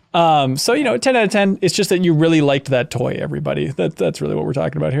 So, 10 out of 10, it's just that you really liked that toy, everybody. That's really what we're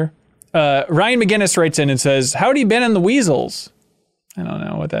talking about here. Ryan McGinnis writes in and says, howdy Ben and the Weasels. I don't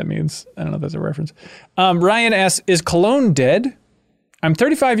know what that means. I don't know if that's a reference. Ryan asks, is cologne dead? I'm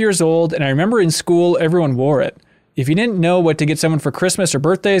 35 years old, and I remember in school everyone wore it. If you didn't know what to get someone for Christmas or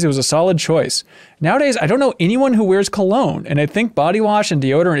birthdays, it was a solid choice. Nowadays, I don't know anyone who wears cologne, and I think body wash and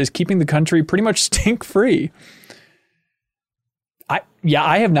deodorant is keeping the country pretty much stink-free.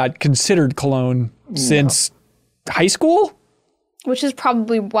 I have not considered cologne since high school. Which is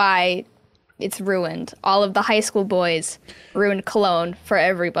probably why it's ruined. All of the high school boys ruined cologne for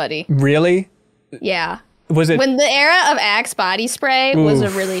everybody. Really? Yeah. Was it when the era of Axe body spray was a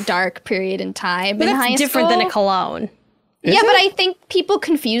really dark period in time in high school? That's different than a cologne. But I think people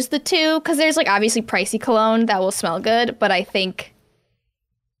confuse the two because there's like obviously pricey cologne that will smell good, but I think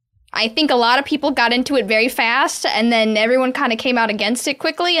a lot of people got into it very fast, and then everyone kind of came out against it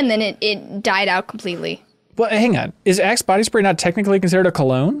quickly, and then it died out completely. Well, hang on. Is Axe body spray not technically considered a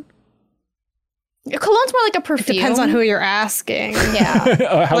cologne? A cologne's more like a perfume. It depends on who you're asking.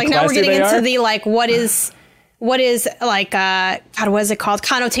 Yeah. How like now we're getting into are? the like what is like God, what is it called?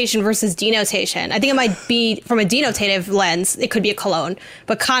 Connotation versus denotation. I think it might be from a denotative lens, it could be a cologne,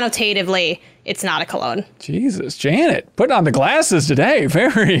 but connotatively, it's not a cologne. Jesus, Janet, putting on the glasses today.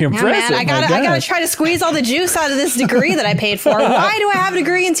 Very impressive. Man, I gotta try to squeeze all the juice out of this degree that I paid for. Why do I have a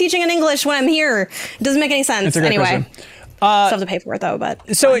degree in teaching in English when I'm here? It doesn't make any sense. It's a great anyway. question. Still have to pay for it though,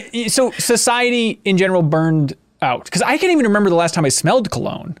 but so society in general burned out because I can't even remember the last time I smelled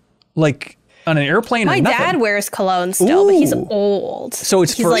cologne, like on an airplane. My or nothing. dad wears cologne still, but he's old. So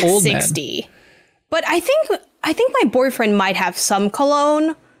he's like old 60. Men. But I think my boyfriend might have some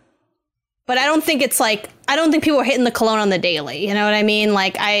cologne, but I don't think people are hitting the cologne on the daily. You know what I mean?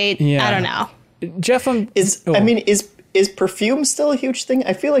 Like I don't know. Jeff, Is perfume still a huge thing?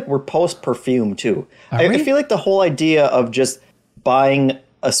 I feel like we're post-perfume, too. I feel like the whole idea of just buying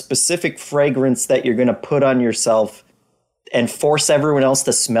a specific fragrance that you're going to put on yourself and force everyone else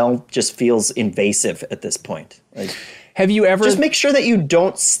to smell just feels invasive at this point. Like, have you ever... Just make sure that you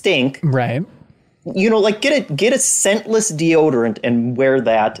don't stink. Right. You know, like get a scentless deodorant and wear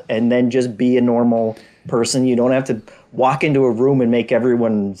that and then just be a normal person. You don't have to walk into a room and make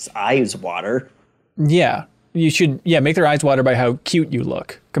everyone's eyes water. Yeah. You should, make their eyes water by how cute you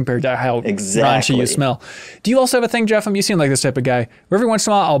look compared to how raunchy you smell. Do you also have a thing, Jeff? You seem like this type of guy. Where every once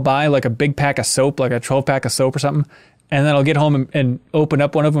in a while, I'll buy like a big pack of soap, like a 12-pack of soap or something, and then I'll get home and open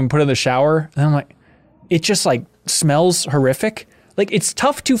up one of them and put it in the shower, and I'm like, it just like smells horrific. Like it's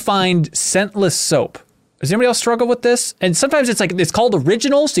tough to find scentless soap. Does anybody else struggle with this? And sometimes it's called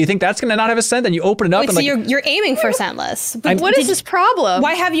original, so you think that's going to not have a scent, then you open it up. Wait, so you're aiming for scentless. But what is this problem?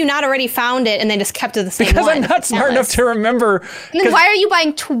 Why have you not already found it and then just kept it the same because one? I'm not smart enough to remember. And then why are you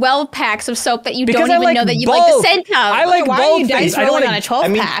buying 12 packs of soap that you don't even know that you like the scent of? I like why both are you things. dice rolling on a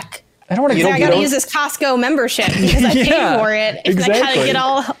 12-pack? I don't want to. I got to use this Costco membership because I paid for it, and exactly. I gotta get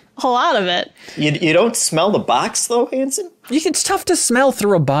a whole lot of it. You don't smell the box though, Hanson? It's tough to smell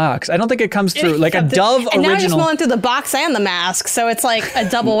through a box. I don't think it comes through like a Dove and original. now you're smelling through the box and the mask, so it's like a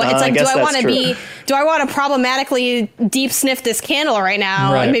double. It's like, do I want to problematically deep sniff this candle right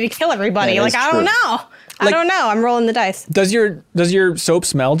now and maybe kill everybody? Like I don't know. I don't know. I'm rolling the dice. Does your soap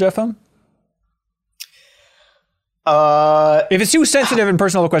smell, Jeffem? If it's too sensitive and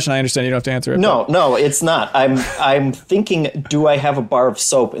personal question, I understand you don't have to answer it. No, it's not. I'm thinking, do I have a bar of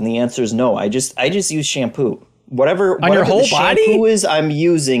soap? And the answer is no. I just use shampoo. Whatever your whole the body? shampoo is, I'm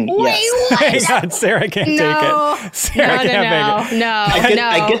using. Yes. Hang on, Sarah can't take it. Sarah can't make it. No.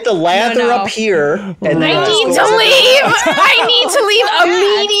 I get the lather up here, and then I need to leave. I need to leave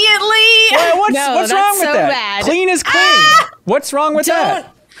immediately. What's wrong with so that? Bad. Clean is clean. What's wrong with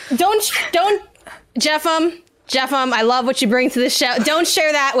that? Don't, Jeffem, I love what you bring to the show. Don't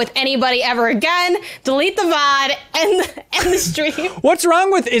share that with anybody ever again. Delete the VOD and the stream. What's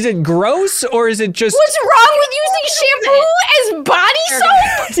wrong with? Is it gross or is it just? What's wrong with using shampoo as body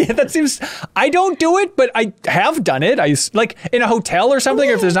soap? Yeah, that seems. I don't do it, but I have done it. Like in a hotel or something.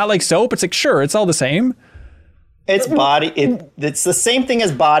 Or if there's not like soap, it's like sure, it's all the same. It's it's the same thing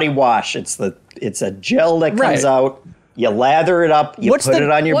as body wash. It's a gel that comes out. You lather it up, you put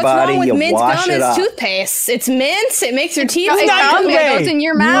it on your body, you wash it up. Toothpaste. It's mint. It makes your teeth it goes in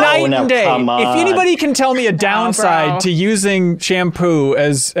your mouth. Night and day. If anybody can tell me a downside to using shampoo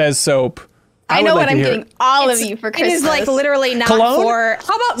as soap, I know what I'm getting all of you for Christmas. It is like literally not Cologne? For.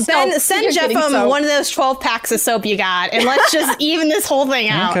 How about send Jeffem one of those 12 packs of soap you got, and let's just even this whole thing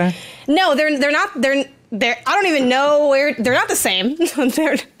out. Okay. No, they're not. I don't even know where they're not the same.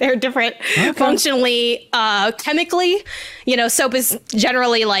 they're different functionally, chemically. Soap is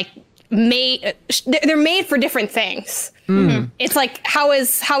generally like made. They're made for different things. Mm-hmm. It's like how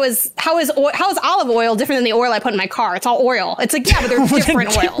is olive oil different than the oil I put in my car? It's all oil. It's like but they're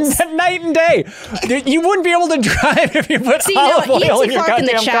different oils. Night and day. You wouldn't be able to drive if you put olive oil in your goddamn in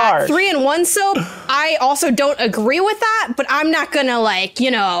the chat, car. 3-in-1 soap. I also don't agree with that, but I'm not gonna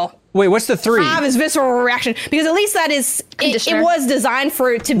Wait, what's the 3? Have his visceral reaction because at least that is it was designed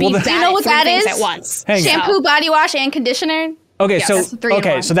to be bad. You know what that is? At once. Shampoo, body wash, and conditioner. Okay, Yes. so That's the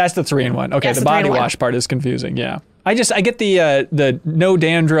 3-in-1. so that's the 3-in-1. Okay, Yes, the the body 3-in-1. wash part is confusing. Yeah, I get the no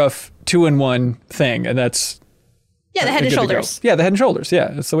dandruff 2-in-1 thing, and that's Yeah, the head and good to go. shoulders. Yeah, the Head and Shoulders. Yeah,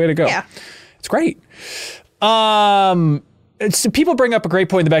 that's the way to go. Yeah. It's great. People bring up a great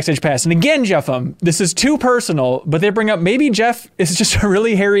point in the Backstage Pass. And again, Jeff, this is too personal, but they bring up maybe Jeff is just a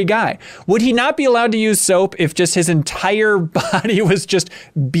really hairy guy. Would he not be allowed to use soap if just his entire body was just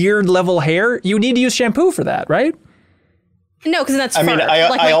beard level hair? You need to use shampoo for that, right? No, because that's I fur. mean, Like,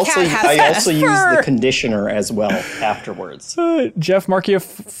 my I also use fur. the conditioner as well afterwards. Jeff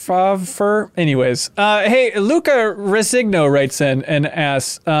Markiaffer. Anyways, hey, Luca Resigno writes in and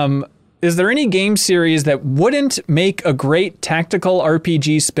asks, is there any game series that wouldn't make a great tactical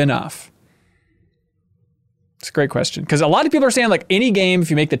RPG spinoff? It's a great question. Because a lot of people are saying, like, any game,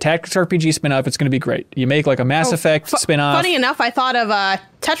 if you make the tactics RPG spinoff, it's going to be great. You make, like, a Mass Effect spinoff. Funny enough, I thought of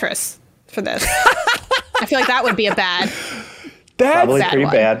Tetris for this. I feel like that would be a bad. That's Probably pretty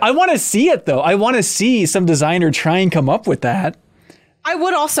one. bad. I want to see it, though. I want to see some designer try and come up with that. I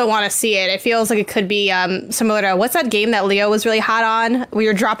would also want to see it. It feels like it could be similar to, what's that game that Leo was really hot on? Where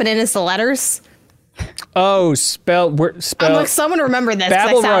you're dropping in as the letters. Oh, I'm like, someone remember this. 'Cause I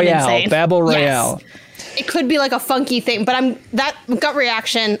Babel sound Royale. insane. Babel Royale. Yes. It could be like a funky thing, but that gut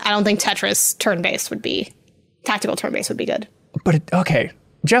reaction, I don't think Tetris tactical turn-based would be good. But, okay.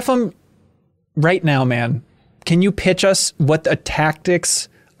 Jeff, right now, man, can you pitch us what a tactics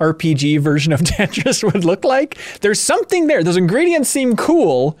RPG version of Tetris would look like? There's something there. Those ingredients seem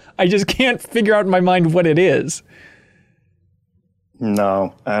cool. I just can't figure out in my mind what it is.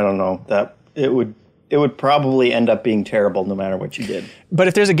 No, I don't know. That it would probably end up being terrible no matter what you did. But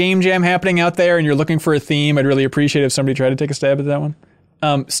if there's a game jam happening out there and you're looking for a theme, I'd really appreciate if somebody tried to take a stab at that one.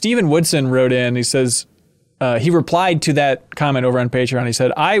 Steven Woodson wrote in, he says, he replied to that comment over on Patreon. He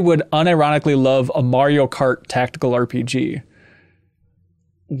said, I would unironically love a Mario Kart tactical RPG.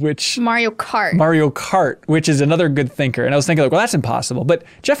 Mario Kart, which is another good thinker. And I was thinking, like, well, that's impossible. But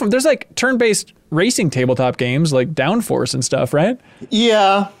Jeff, there's like turn-based racing tabletop games like Downforce and stuff, right?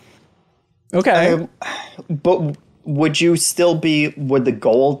 Yeah. Okay. But would the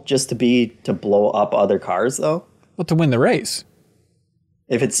goal just to be to blow up other cars, though? Well, to win the race.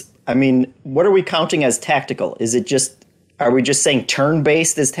 What are we counting as tactical? Are we just saying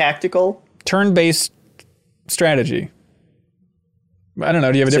turn-based is tactical? Turn-based strategy. I don't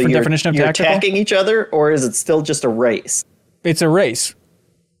know. Do you have a different definition of tactical? You're attacking each other, or is it still just a race? It's a race.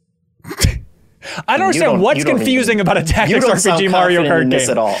 I don't understand what's confusing about a tactics RPG Mario Kart game.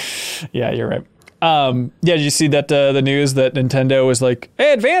 At all. Yeah, you're right. Did you see that the news that Nintendo was like,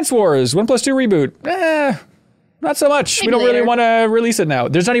 hey, Advance Wars 1+2 reboot? Not so much. Maybe we don't really later. want to release it now.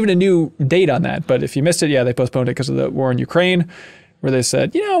 There's not even a new date on that. But if you missed it, yeah, they postponed it because of the war in Ukraine, where they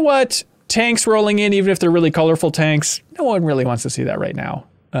said, you know what? Tanks rolling in, even if they're really colorful tanks, no one really wants to see that right now.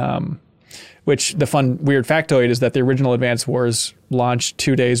 Which the fun, weird factoid is that the original Advance Wars launched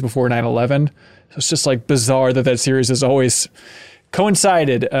 2 days before 9/11. So it's just like bizarre that series has always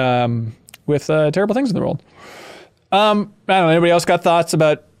coincided with terrible things in the world. I don't know. Anybody else got thoughts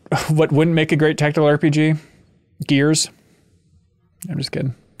about what wouldn't make a great tactical RPG? Gears. I'm just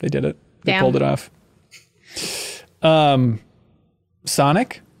kidding. They did it. They pulled it off.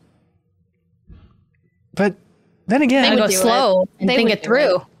 Sonic. But then again, They go slow and They think would it do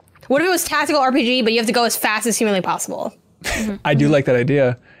through. it. What if it was tactical RPG, but you have to go as fast as humanly possible? I do like that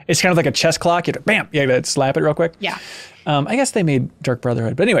idea. It's kind of like a chess clock. You have to, bam, you have to slap it real quick. Yeah. I guess they made Dark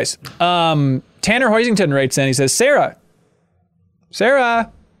Brotherhood. But anyways, Tanner Hoisington writes in. He says, Sarah.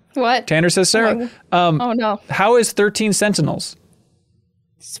 What? Tanner says, Sarah. Oh no. How is 13 Sentinels?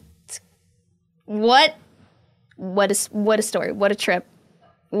 What a story. What a trip.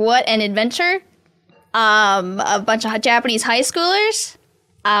 What an adventure. A bunch of Japanese high schoolers.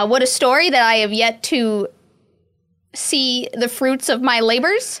 What a story that I have yet to see the fruits of my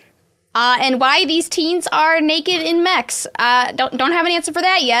labors. And why these teens are naked in mechs. Don't have an answer for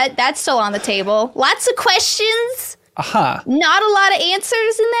that yet. That's still on the table. Lots of questions. Aha. Not a lot of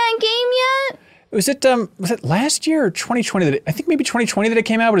answers in that game yet. Was it last year or 2020? I think maybe 2020 that it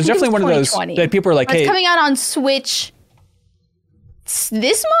came out, but it's definitely one of those that people are like, hey. It's coming out on Switch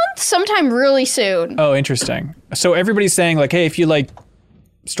this month? Sometime really soon. Oh, interesting. So everybody's saying like, hey, if you like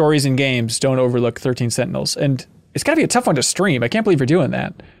stories in games, don't overlook 13 Sentinels. And it's got to be a tough one to stream. I can't believe you're doing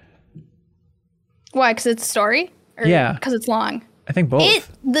that. Why? Because it's a story? Or Yeah. Because it's long? I think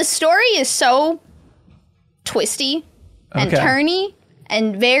both. The story is so twisty and turny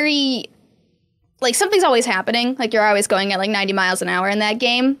and very... Like, something's always happening. Like, you're always going at, like, 90 miles an hour in that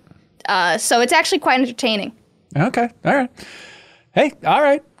game. So it's actually quite entertaining. Okay. All right. Hey, all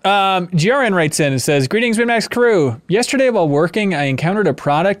right. GRN writes in and says, "Greetings, MinMax crew. Yesterday while working, I encountered a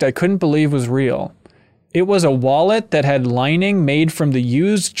product I couldn't believe was real. It was a wallet that had lining made from the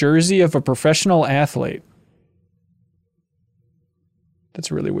used jersey of a professional athlete."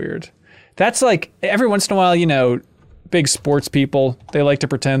 That's really weird. That's like, every once in a while, you know, big sports people, they like to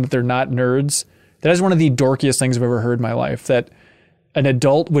pretend that they're not nerds. That is one of the dorkiest things I've ever heard in my life, that an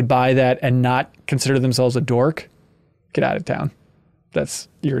adult would buy that and not consider themselves a dork. Get out of town.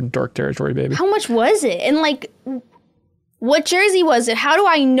 You're in dork territory, baby. How much was it? And like, what jersey was it? How do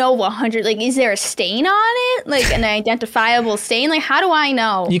I know 100? Like, is there a stain on it? Like an identifiable stain? Like, how do I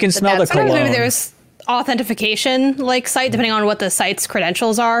know? You can smell the cologne. Maybe there's authentication like site, depending on what the site's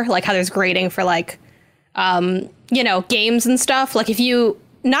credentials are, like how there's grading for like, you know, games and stuff. Like if you,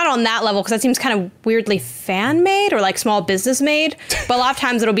 not on that level, because that seems kind of weirdly fan made or like small business made. But a lot of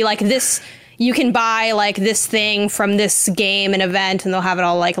times it'll be like this. You can buy like this thing from this game and event, and they'll have it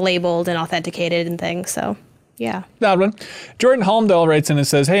all like labeled and authenticated and things. So, yeah. That one. Jordan Holmdahl writes in and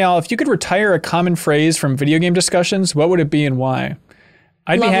says, "Hey, all, if you could retire a common phrase from video game discussions, what would it be and why?"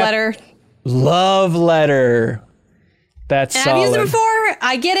 Love letter. Love letter. That's solid. I've used it before.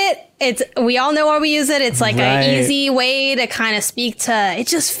 I get it. We all know why we use it. It's like an easy way to kind of speak to. It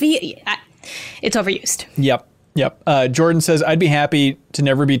just it's overused. Yep. Jordan says, "I'd be happy to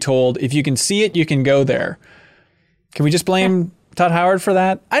never be told, if you can see it, you can go there." Can we just blame Todd Howard for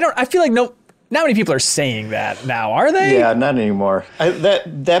that? I feel like not many people are saying that now, are they? Yeah, not anymore.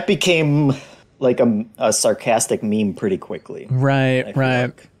 That became like a sarcastic meme pretty quickly. Right.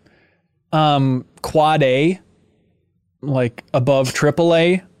 Quad A, like above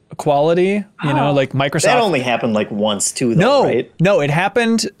AAA quality, you know, like Microsoft. That only happened like once too, though, right? No, it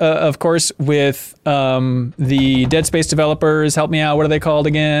happened, of course, with the Dead Space developers. Help me out. What are they called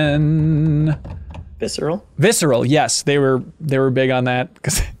again? Visceral. Yes, they were big on that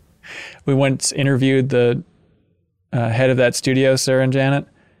because we once interviewed the head of that studio, Sarah and Janet,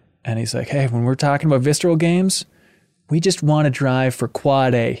 and he's like, "Hey, when we're talking about Visceral games, we just want to drive for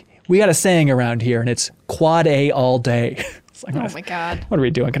Quad A. We got a saying around here, and it's Quad A all day." Like, oh my God. What are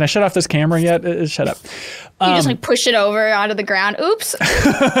we doing? Can I shut off this camera yet? Shut up. You just like push it over onto the ground. Oops.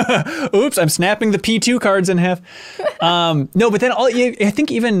 Oops, I'm snapping the P2 cards in half. No, but then I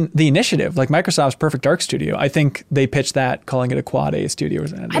think even the initiative, like Microsoft's Perfect Dark Studio, I think they pitched that, calling it a Quad A studio.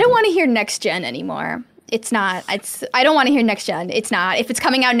 I don't want to hear next gen anymore. It's not. I don't want to hear next gen. It's not. If it's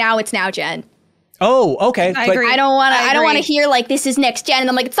coming out now, it's now gen. Oh, okay. I agree. I don't want to hear like this is next gen, and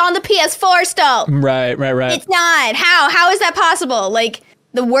I'm like, it's on the PS4 still. Right. It's not. How is that possible? Like,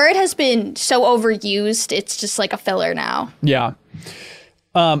 the word has been so overused. It's just like a filler now. Yeah.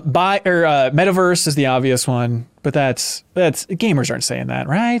 Metaverse is the obvious one, but that's gamers aren't saying that,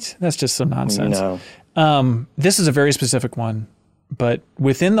 right? That's just some nonsense. No. This is a very specific one, but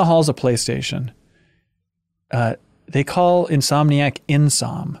within the halls of PlayStation, they call Insomniac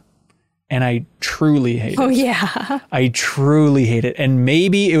Insom. And I truly hate it. Oh, yeah. I truly hate it. And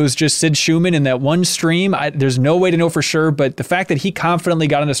maybe it was just Sid Schumann in that one stream. There's no way to know for sure. But the fact that he confidently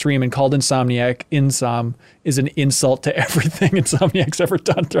got on a stream and called Insomniac Insom is an insult to everything Insomniac's ever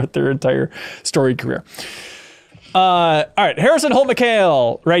done throughout their entire storied career. All right. Harrison Holt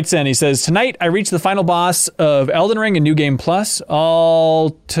McHale writes in. He says, "Tonight I reached the final boss of Elden Ring and New Game Plus, all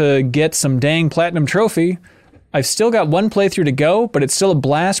to get some dang platinum trophy. I've still got one playthrough to go, but it's still a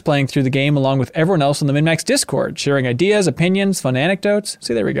blast playing through the game along with everyone else on the MinMax Discord, sharing ideas, opinions, fun anecdotes."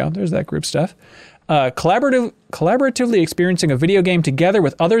 See, there we go. There's that group stuff. Collaboratively experiencing a video game together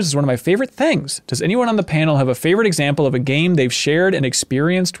with others is one of my favorite things. Does anyone on the panel have a favorite example of a game they've shared and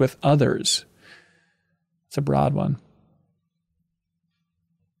experienced with others? It's a broad one.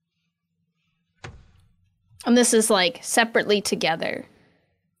 And this is like separately together.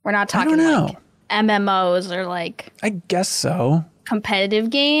 We're not talking like MMOs or like, I guess so, competitive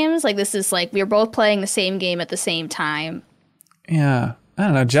games. Like, this is like we're both playing the same game at the same time. Yeah, I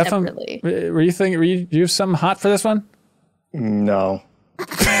don't know, Jeff. Were you have something hot for this one? No,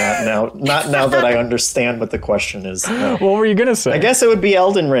 not now that I understand what the question is. No. What were you gonna say? I guess it would be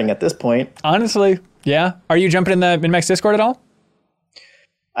Elden Ring at this point. Honestly, yeah. Are you jumping in the MinMax Discord at all?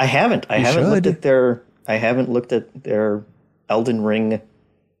 I haven't. I haven't looked at their Elden Ring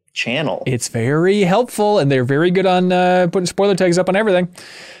channel. It's very helpful, and they're very good on putting spoiler tags up on everything.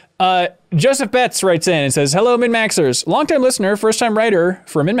 Joseph Betts writes in and says, "Hello, Min-Maxers. Longtime listener, first-time writer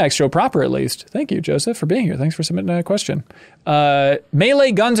for a Min-Max show proper, at least." Thank you, Joseph, for being here. Thanks for submitting a question.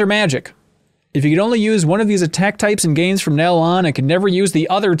 Melee guns or magic? If you could only use one of these attack types in games from now on and could never use the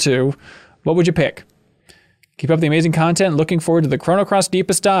other two, what would you pick? Keep up the amazing content. Looking forward to the Chrono Cross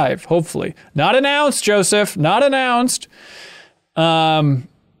Deepest Dive, hopefully. Not announced, Joseph. Not announced.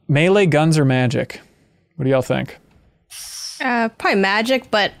 Melee, guns, or magic? What do y'all think? Probably magic,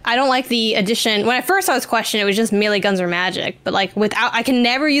 but I don't like the addition. When I first saw this question, it was just melee, guns, or magic. But like without, I can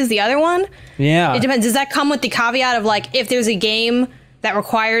never use the other one. Yeah. It depends. Does that come with the caveat of like, if there's a game that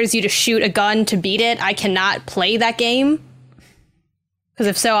requires you to shoot a gun to beat it, I cannot play that game? Because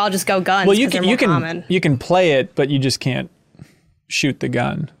if so, I'll just go guns. Well, you can play it, but you just can't shoot the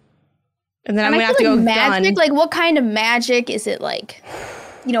gun. And then I'm gonna have to go magic. gun. Like, what kind of magic is it? Like,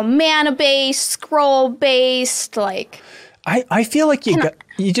 mana based, scroll based, like. I feel like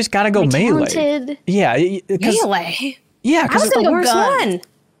you just gotta go melee. Talented. Yeah, Melee. Yeah, because it's the worst one.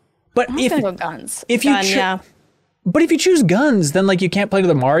 But I'm gonna go guns. If you but if you choose guns, then like you can't play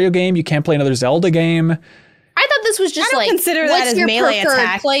another Mario game, you can't play another Zelda game. I thought this was just I don't consider that as your melee preferred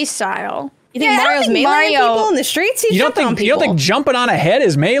attack. Play style. You think Mario's melee people in the streets? You don't think jumping on a head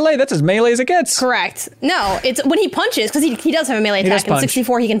is melee? That's as melee as it gets. Correct. No, it's when he punches, because he does have a melee attack. In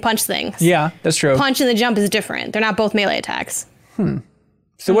 64, he can punch things. Yeah, that's true. Punch and the jump is different. They're not both melee attacks. So what's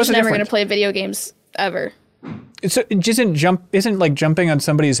the difference? I'm never going to play video games ever. So isn't like jumping on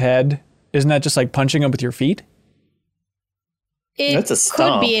somebody's head, isn't that just like punching them with your feet? It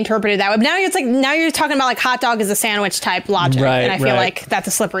could be interpreted that way. But now you're talking about like hot dog is a sandwich type logic. Right, and I feel like that's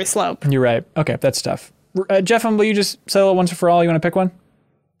a slippery slope. You're right. Okay, that's tough. Jeff, will you just settle it once and for all? You want to pick one?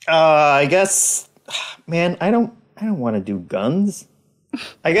 I guess, man, I don't want to do guns.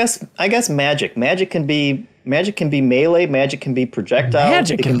 I guess magic. Magic can be melee. Magic can be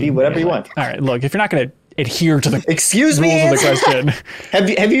projectile. It can be whatever you want. All right, look, if you're not going to adhere to the rules of the question,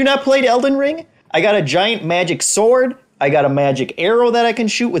 have you not played Elden Ring? I got a giant magic sword. I got a magic arrow that I can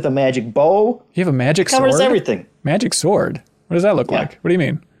shoot with a magic bow. You have a magic sword? Covers everything. Magic sword? What does that look like? What do you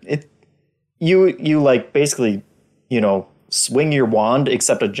mean? You like basically, swing your wand,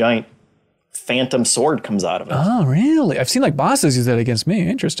 except a giant phantom sword comes out of it. Oh, really? I've seen like bosses use that against me.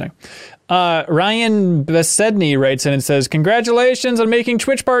 Interesting. Ryan Besedny writes in and says, "Congratulations on making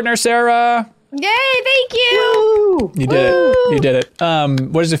Twitch partner, Sarah." Yay, thank you. Woo! You did it. You did it.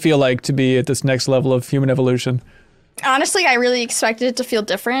 What does it feel like to be at this next level of human evolution? Honestly, I really expected it to feel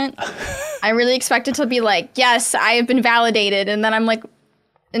different. I really expected to be like, yes, I have been validated. And then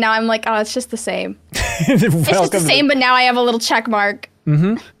now I'm like, oh, it's just the same. It's just the same, but now I have a little check mark.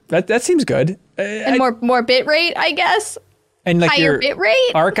 Mm-hmm. That seems good. And more bit rate, I guess. And like higher bit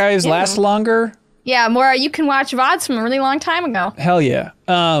rate. Archives last longer. Yeah, more. You can watch VODs from a really long time ago. Hell yeah.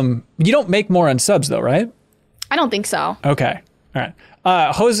 You don't make more on subs though, right? I don't think so. Okay. All right.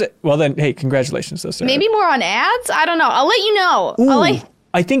 Jose, well then, hey, congratulations though, Sarah. Maybe more on ads? I don't know. I'll let you know. Ooh,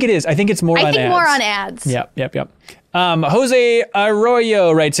 I think it is. I think it's more on ads. I think more on ads. Yep. Jose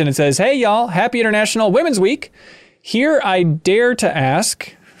Arroyo writes in and says, "Hey y'all, happy International Women's Week. Here I dare to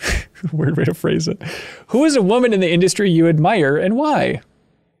ask," weird way to phrase it, "who is a woman in the industry you admire and why?"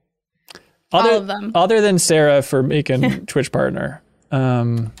 All of them. Other than Sarah for making Twitch partner.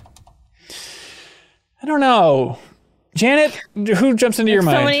 I don't know. Janet, who jumps into your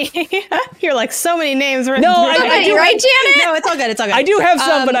mind? You're like so many names. No, I do, right, Janet? No, it's all good. It's all good. I do have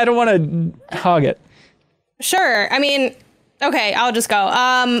some, but I don't want to hog it. Sure. I mean, okay, I'll just go.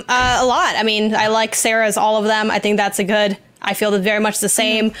 A lot. I mean, I like Sarah's all of them. I think that's I feel very much the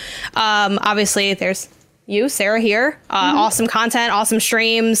same. Obviously, there's you, Sarah, here. Awesome content, awesome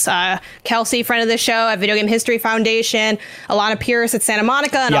streams. Kelsey, friend of the show at Video Game History Foundation. Alana Pierce at Santa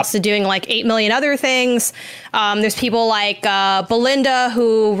Monica, and also doing like 8 million other things. There's people like Belinda,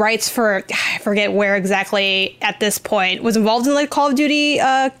 who writes for, I forget where exactly at this point, was involved in like Call of Duty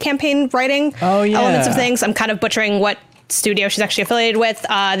campaign writing elements of things. I'm kind of butchering what studio she's actually affiliated with.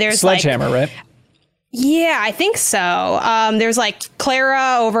 There's Sledgehammer, right? Yeah, I think so. There's like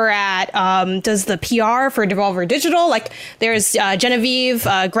Clara over at does the PR for Devolver Digital. Like there's Genevieve,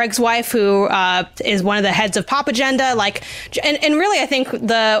 Greg's wife, who is one of the heads of Pop Agenda. Like, and really, I think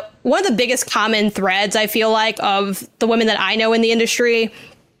one of the biggest common threads I feel like of the women that I know in the industry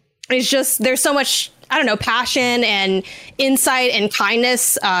is just there's so much, I don't know, passion and insight and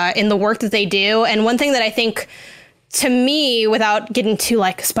kindness in the work that they do. And one thing that I think, to me, without getting too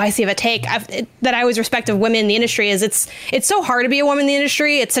like spicy of a take, that I always respect of women in the industry is it's so hard to be a woman in the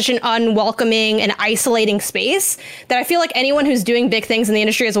industry. It's such an unwelcoming and isolating space that I feel like anyone who's doing big things in the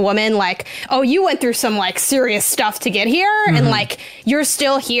industry as a woman, like, oh, you went through some like serious stuff to get here, and like you're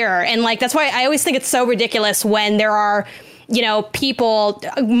still here. And like that's why I always think it's so ridiculous when there are, you know, people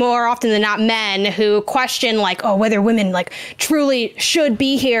more often than not men who question like, oh, whether women like truly should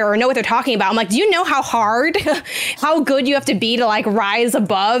be here or know what they're talking about. I'm like, do you know how hard, how good you have to be to like rise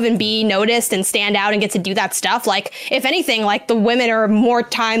above and be noticed and stand out and get to do that stuff? Like, if anything, like the women are more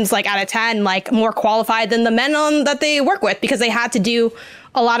times like out of 10, like more qualified than the men that they work with, because they had to do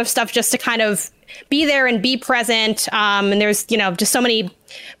a lot of stuff just to kind of be there and be present. And there's, just so many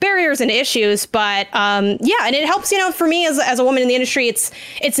barriers and issues. But and it helps, for me as a woman in the industry,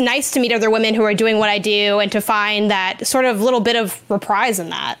 it's nice to meet other women who are doing what I do and to find that sort of little bit of reprise in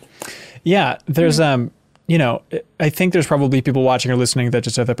that. Yeah, there's I think there's probably people watching or listening that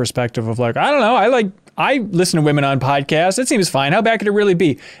just have that perspective of like, I don't know, I listen to women on podcasts. It seems fine. How bad could it really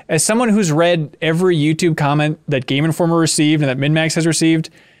be? As someone who's read every YouTube comment that Game Informer received and that MinMax has received,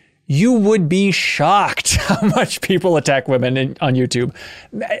 you would be shocked how much people attack women on YouTube.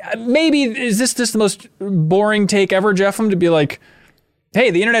 Maybe is this the most boring take ever, Jeff? To be like, hey,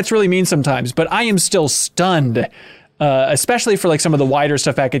 the internet's really mean sometimes, but I am still stunned. Especially for like some of the wider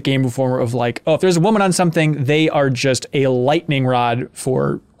stuff back at Game Informer of like, oh, if there's a woman on something, they are just a lightning rod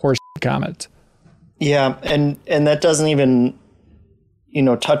for horse comments. Yeah, and that doesn't even,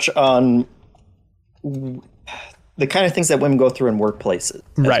 touch on the kind of things that women go through in workplaces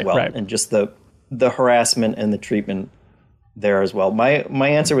as well, and just the harassment and the treatment there as well. My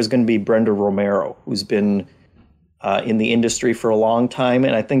answer was going to be Brenda Romero, who's been in the industry for a long time,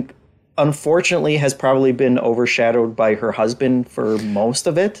 and I think unfortunately has probably been overshadowed by her husband for most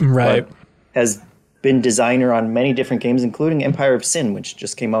of it. Right. But has been designer on many different games, including Empire of Sin, which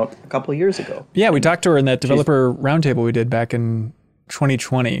just came out a couple of years ago. Yeah, we talked to her in that developer roundtable we did back in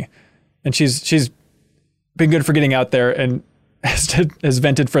 2020. And she's been good for getting out there and has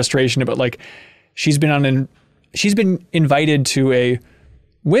vented frustration about like she's been invited to a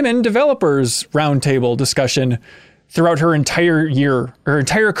women developers roundtable discussion throughout her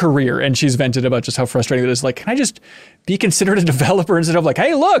entire career, and she's vented about just how frustrating it is. Like, can I just be considered a developer instead of like,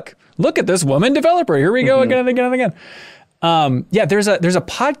 hey, look at this woman developer. Here we go again and again and again. There's a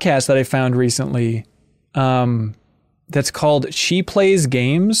podcast that I found recently that's called She Plays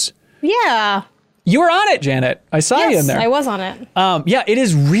Games. Yeah. You were on it, Janet. I saw you in there. I was on it. It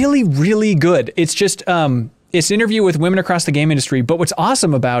is really, really good. It's just it's an interview with women across the game industry. But what's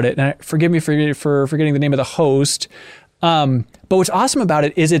awesome about it, and forgive me for forgetting the name of the host, but what's awesome about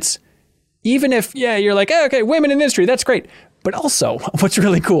it is it's, even if, you're like, okay, women in the industry, that's great. But also, what's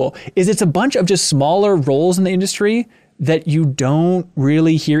really cool is it's a bunch of just smaller roles in the industry that you don't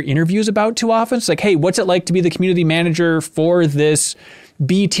really hear interviews about too often. It's like, hey, what's it like to be the community manager for this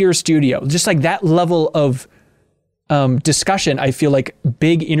B-tier studio? Just like that level of discussion, I feel like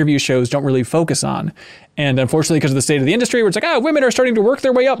big interview shows don't really focus on. And unfortunately, because of the state of the industry, where it's like, women are starting to work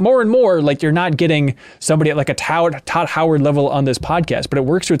their way up more and more, like you're not getting somebody at like a Todd Howard level on this podcast, but it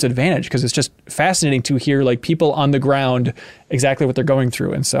works to its advantage because it's just fascinating to hear like people on the ground exactly what they're going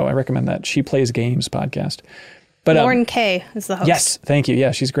through. And so I recommend that She Plays Games podcast. But Lauren Kay is the host. Yes, thank you.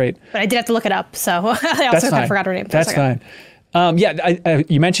 Yeah, she's great. But I did have to look it up, so I also kind of forgot her name. That's fine.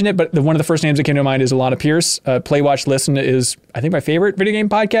 You mentioned it, but one of the first names that came to mind is Alana Pierce. Play, Watch, Listen is, I think, my favorite video game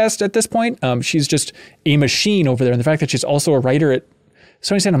podcast at this point. She's just a machine over there. And the fact that she's also a writer at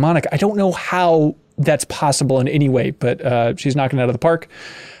Sony Santa Monica, I don't know how that's possible in any way, but she's knocking it out of the park.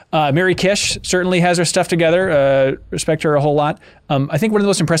 Mary Kish certainly has her stuff together. Respect her a whole lot. I think one of the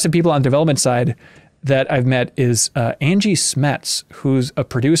most impressive people on the development side that I've met is Angie Smets, who's a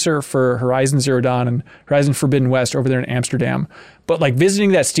producer for Horizon Zero Dawn and Horizon Forbidden West over there in Amsterdam. But like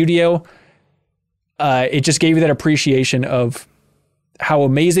visiting that studio, it just gave you that appreciation of how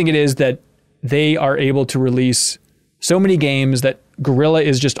amazing it is that they are able to release so many games, that Guerrilla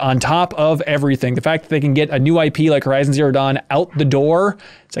is just on top of everything. The fact that they can get a new IP like Horizon Zero Dawn out the door,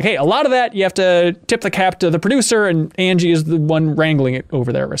 it's like, hey, a lot of that you have to tip the cap to the producer, and Angie is the one wrangling it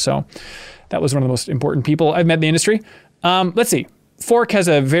over there. So that was one of the most important people I've met in the industry. Let's see. Fork has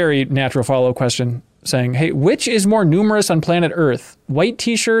a very natural follow-up question saying, hey, which is more numerous on planet Earth, white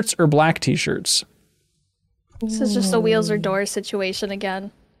t-shirts or black t-shirts? This is just a wheels or doors situation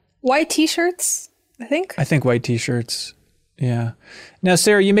again. White t-shirts, I think. I think white t-shirts. Yeah. Now,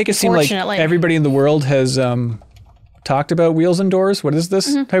 Sarah, you make it seem like everybody in the world has talked about wheels and doors. What is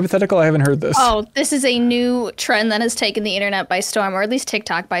this hypothetical? I haven't heard this. Oh, this is a new trend that has taken the internet by storm, or at least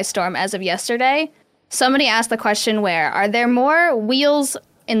TikTok by storm as of yesterday. Somebody asked the question, are there more wheels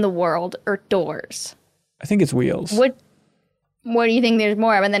in the world or doors? I think it's wheels. What do you think there's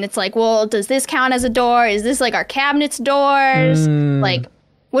more of? And then it's like, well, does this count as a door? Is this like our cabinet's doors? Like,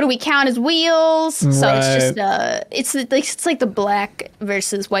 what do we count as wheels? So it's just it's like the black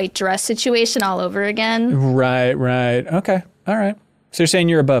versus white dress situation all over again. Right. Okay. All right. So you're saying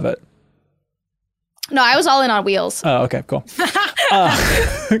you're above it? No, I was all in on wheels. Oh, okay, cool.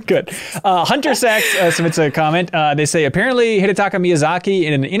 Good. Hunter Sachs submits a comment. They say, apparently Hidetaka Miyazaki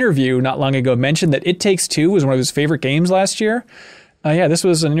in an interview not long ago mentioned that It Takes Two was one of his favorite games last year. This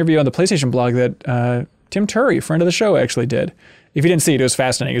was an interview on the PlayStation blog that Tim Turry, friend of the show, actually did. If you didn't see it, it was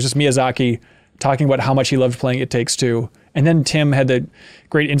fascinating. It was just Miyazaki talking about how much he loved playing It Takes Two. And then Tim had the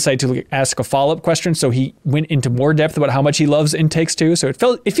great insight to ask a follow-up question. So he went into more depth about how much he loves It Takes Two. So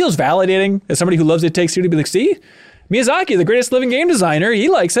it feels validating as somebody who loves It Takes Two to be like, see, Miyazaki, the greatest living game designer, he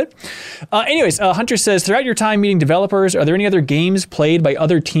likes it. Anyways, Hunter says, throughout your time meeting developers, are there any other games played by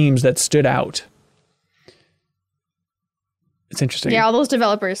other teams that stood out? It's interesting. Yeah, all those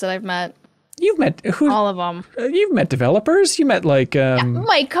developers that I've met. You've met who? All of them. You've met developers. You met like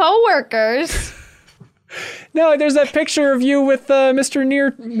my coworkers. No, there's that picture of you with Mr.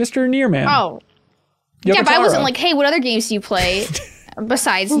 Nearman. Oh, Yoko yeah, but I Taro. wasn't like, hey, what other games do you play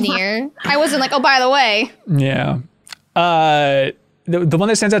besides Nier? I wasn't like, oh, by the way. Yeah. The one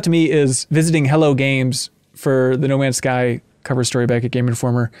that stands out to me is visiting Hello Games for the No Man's Sky cover story back at Game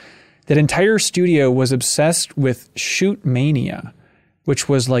Informer. That entire studio was obsessed with Shoot Mania, which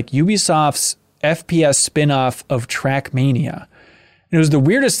was like Ubisoft's FPS spin-off of Trackmania. And it was the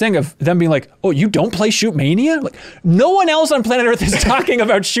weirdest thing of them being like, oh, you don't play Shoot Mania? Like, no one else on planet Earth is talking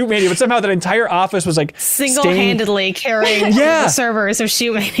about Shoot Mania, but somehow that entire office was like single-handedly carrying the servers of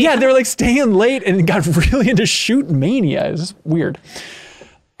Shoot Mania. Yeah, they were like staying late and got really into Shoot Mania. It's just weird.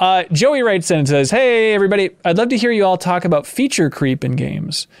 Joey writes in and says, hey, everybody, I'd love to hear you all talk about feature creep in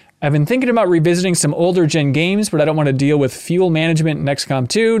games. I've been thinking about revisiting some older gen games, but I don't want to deal with fuel management in XCOM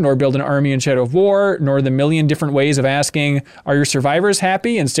 2, nor build an army in Shadow of War, nor the million different ways of asking, are your survivors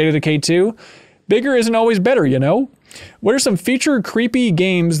happy in State of Decay 2? Bigger isn't always better, you know? What are some feature creepy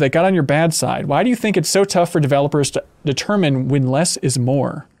games that got on your bad side? Why do you think it's so tough for developers to determine when less is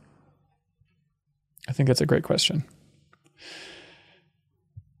more? I think that's a great question.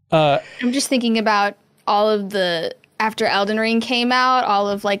 I'm just thinking about all of the... After Elden Ring came out, all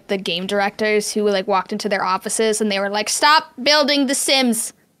of like the game directors who like walked into their offices and they were like, stop building The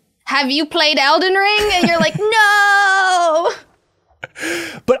Sims. Have you played Elden Ring? And you're like, no.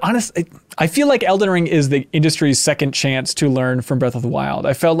 But honestly, I feel like Elden Ring is the industry's second chance to learn from Breath of the Wild.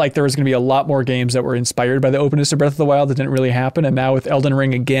 I felt like there was going to be a lot more games that were inspired by the openness of Breath of the Wild that didn't really happen. And now with Elden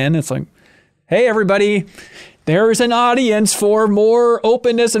Ring again, it's like, hey, everybody, there's an audience for more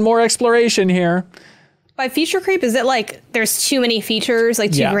openness and more exploration here. By feature creep, is it like there's too many features,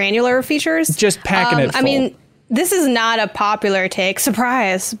 like too granular features? Just packing it full. I mean, this is not a popular take,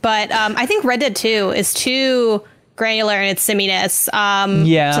 surprise, but I think Red Dead 2 is too granular in its simminess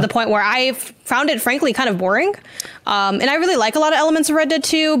to the point where I found it, frankly, kind of boring. And I really like a lot of elements of Red Dead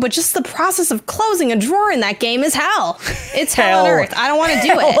 2, but just the process of closing a drawer in that game is hell. It's hell on earth. I don't want to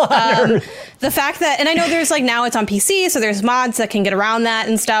do it. The fact that, and I know there's like now it's on PC, so there's mods that can get around that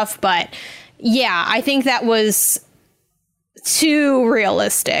and stuff, but yeah, I think that was too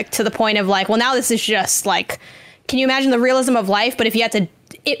realistic to the point of like, well, now this is just like, can you imagine the realism of life? But if you had to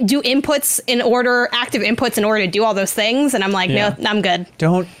do inputs in order, active inputs in order to do all those things, and I'm like, no, I'm good.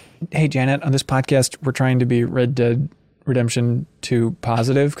 Hey, Janet, on this podcast, we're trying to be Red Dead Redemption 2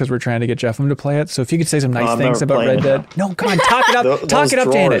 positive because we're trying to get Jeff to play it. So if you could say some nice things about Red Dead. No, come on, talk it up. Talk it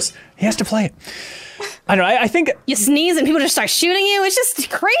up, Janet. He has to play it. I don't know. I think you sneeze and people just start shooting you. It's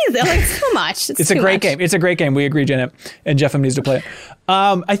just crazy. Like, it's too much. It's a great game. It's a great game. We agree, Janet. And Jeff needs to play it.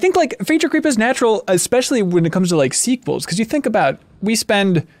 I think like feature creep is natural, especially when it comes to like sequels. Because you think about, we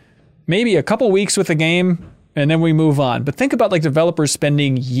spend maybe a couple weeks with a game and then we move on. But think about like developers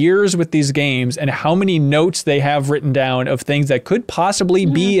spending years with these games and how many notes they have written down of things that could possibly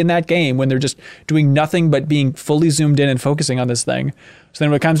be in that game when they're just doing nothing but being fully zoomed in and focusing on this thing. So then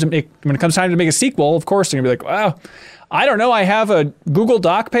when it comes time to make a sequel, of course, they're going to be like, wow, I don't know. I have a Google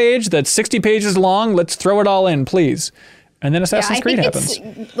Doc page that's 60 pages long. Let's throw it all in, please. And then Assassin's Creed happens.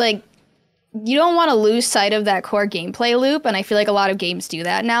 Like, you don't want to lose sight of that core gameplay loop. And I feel like a lot of games do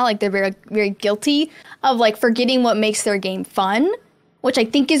that now. Like, they're very, very guilty of like forgetting what makes their game fun, which I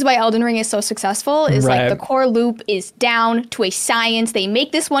think is why Elden Ring is so successful, is like the core loop is down to a science. They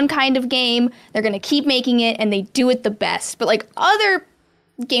make this one kind of game. They're going to keep making it and they do it the best. But like other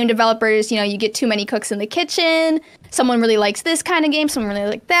game developers, you know, you get too many cooks in the kitchen. Someone really likes this kind of game. Someone really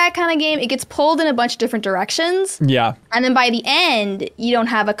likes that kind of game. It gets pulled in a bunch of different directions. Yeah. And then by the end, you don't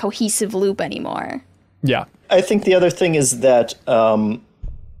have a cohesive loop anymore. Yeah. I think the other thing is that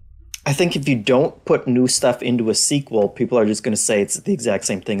I think if you don't put new stuff into a sequel, people are just going to say it's the exact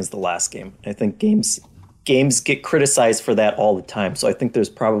same thing as the last game. I think games get criticized for that all the time. So I think there's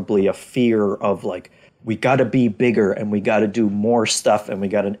probably a fear of like, we got to be bigger and we got to do more stuff and we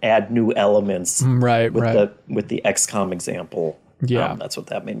got to add new elements. With the XCOM example. Yeah. That's what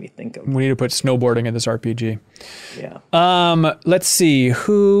that made me think of. We need to put snowboarding in this RPG. Yeah. Let's see.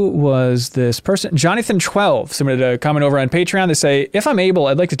 Who was this person? Jonathan12 submitted a comment over on Patreon. They say, if I'm able,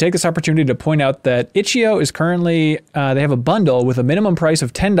 I'd like to take this opportunity to point out that Itch.io is currently, they have a bundle with a minimum price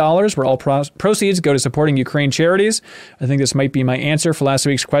of $10 where all proceeds go to supporting Ukraine charities. I think this might be my answer for last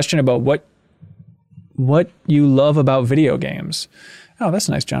week's question about what you love about video games. Oh, that's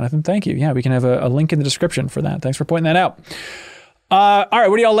nice, Jonathan. Thank you. Yeah, we can have a link in the description for that. Thanks for pointing that out. All right,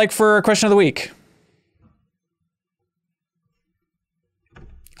 what do y'all like for question of the week?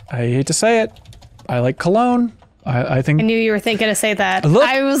 I hate to say it. I like cologne. I think I knew you were thinking to say that. Look,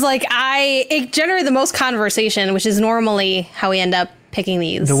 I was like, it generated the most conversation, which is normally how we end up picking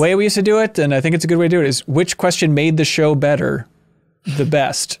these. The way we used to do it, and I think it's a good way to do it, is which question made the show better, the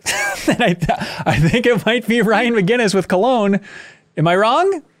best. And I think it might be Ryan McGinnis with cologne. Am I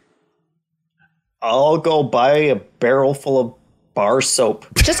wrong? I'll go buy a barrel full of bar soap.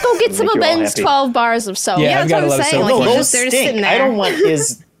 Just go get some of Ben's 12 bars of soap. Yeah, I've got that's what I'm saying. Like, No, they're just sitting there. I don't want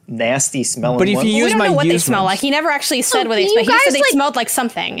his nasty smelling But if ones. you use we don't my know what they used smell ones. like. He never actually said what they you smell. He guys, said they like- smelled like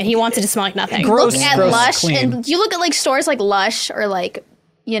something, and he wants it to smell like nothing. Gross. Look at gross, Lush, clean. and you look at like stores like Lush or like,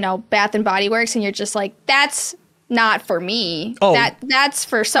 Bath and Body Works, and you're just like, that's not for me. Oh. That's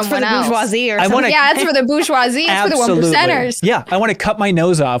for someone for the else. bourgeoisie or I something. wanna- Yeah, it's for the bourgeoisie. It's for the one Absolutely. percenters. Yeah, I want to cut my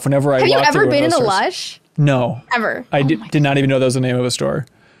nose off whenever I Have you walk ever through been in one a of those stores. Lush? No. Ever? I did not even know that was the name of a store.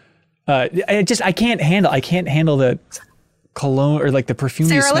 I can't handle the cologne or like the perfume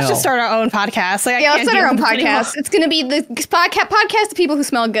Sarah, smell. let's just start our own podcast. Like, Yeah, I let's can't start our own deal with this anymore. podcast. It's going to be the podcast of people who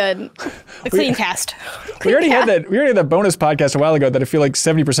smell good. The clean cast. We already had that bonus podcast a while ago that I feel like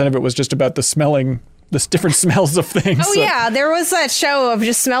 70% of it was just about the different smells of things. Oh, So- yeah. There was that show of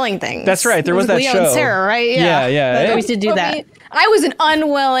just smelling things. That's right. There was that Leo show. and Sarah, right? Yeah. We used to do that. I was an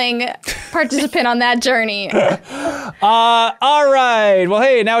unwilling participant on that journey. All right. Well,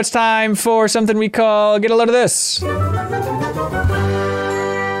 hey, now it's time for something we call Get a Load of This.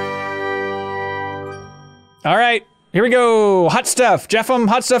 All right. Here we go. Hot stuff. Jeffem,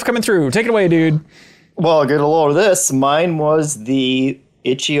 hot stuff coming through. Take it away, dude. Well, get a load of this. Mine was the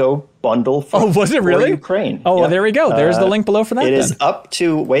Itch.io bundle for, was it really? for Ukraine. Oh, well, Yep. there we go. There's the link below for that. It then. is up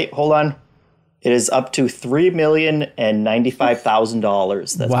to, wait, hold on. It is up to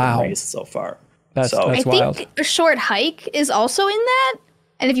 $3,095,000 that's Wow. been raised so far. That's I wild. think a short hike is also in that.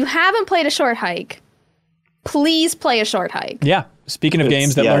 And if you haven't played a short hike, please play a short hike. Yeah. Speaking of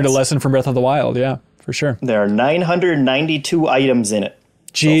games that learned a lesson from Breath of the Wild, yeah, for sure. There are 992 items in it.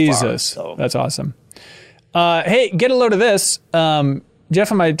 Jesus, So far, so. that's awesome. Hey, get a load of this.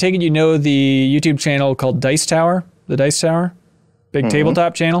 Jeff, I take it you know the YouTube channel called Dice Tower, the Dice Tower, big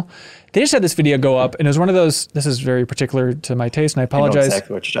tabletop channel. They just had this video go up, and it was one of those. This is very particular to my taste, and I I know apologize.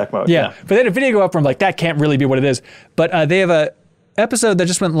 exactly what you're talking about. Yeah, but they had a video go up, and I'm like, that can't really be what it is. But they have a episode that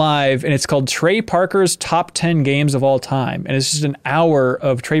just went live, and it's called Trey Parker's Top 10 Games of All Time, and it's just an hour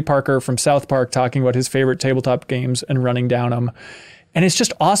of Trey Parker from South Park talking about his favorite tabletop games and running down them. And it's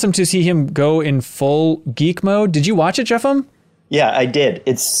just awesome to see him go in full geek mode. Did you watch it, Jeffem? Yeah, I did.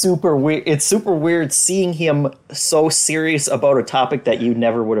 It's super weird. It's super weird seeing him so serious about a topic that you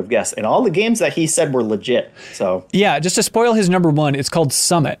never would have guessed. And all the games that he said were legit. So Yeah, just to spoil his number one, it's called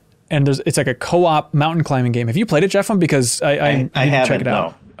Summit, and it's like a co-op mountain climbing game. Have you played it, Jeffem? Because I need to haven't, check it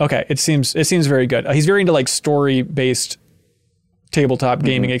out. no. Okay, it seems very good. He's very into like story-based tabletop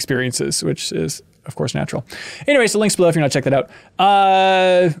gaming experiences, which is of course natural. Anyways, the link's below if you want to check that out.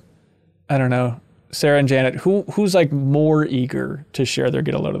 I don't know. Sarah and Janet, who's like more eager to share their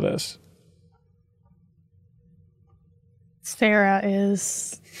get a load of this? Sarah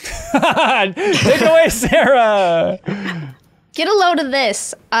is. Take away, Sarah. Get a load of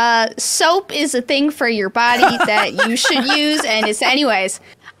this. Soap is a thing for your body that you should use, and it's anyways.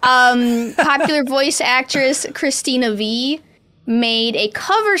 Popular voice actress Christina V made a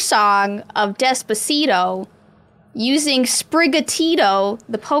cover song of Despacito using Sprigatito,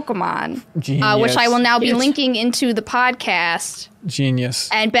 the Pokemon, which I will now be linking into the podcast. Genius.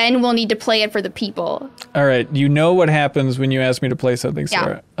 And Ben will need to play it for the people. All right, you know what happens when you ask me to play something,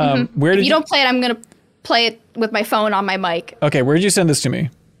 Sarah. Where did If you don't play it, I'm gonna play it with my phone on my mic. Okay, where did you send this to me?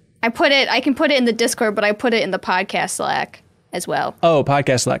 I can put it in the Discord, but I put it in the podcast Slack as well. Oh,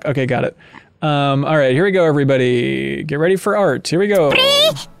 podcast Slack. Okay, got it. All right, here we go, everybody. Get ready for art. Here we go.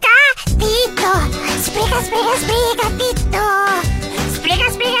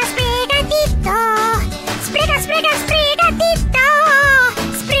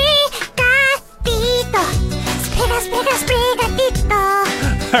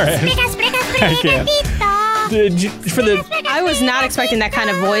 All right. I can't. For the I was not expecting that kind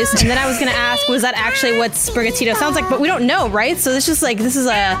of voice. And then I was going to ask, was that actually what Sprigatito sounds like? But we don't know, right? So it's just like, this is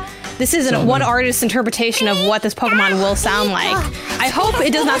one artist's interpretation of what this Pokemon will sound like. I hope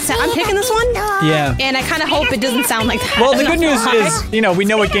it does not sound... I'm picking this one. Yeah. And I kind of hope it doesn't sound like that. Well, the good news is, we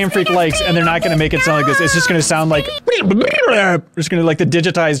know what Game Freak likes, and they're not going to make it sound like this. It's just going to sound like... It's going to like the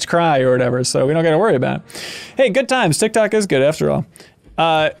digitized cry or whatever, so we don't got to worry about it. Hey, good times. TikTok is good after all.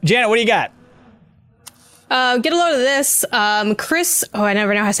 Janet, what do you got? Get a load of this. Chris, I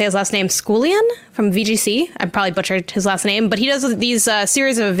never know how to say his last name, Schoolian from VGC. I probably butchered his last name, but he does these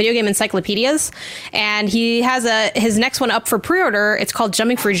series of video game encyclopedias, and he has his next one up for pre-order. It's called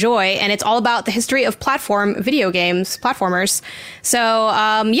Jumping for Joy, and it's all about the history of platformers. So,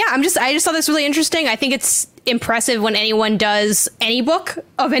 I just thought this really interesting. I think it's impressive when anyone does any book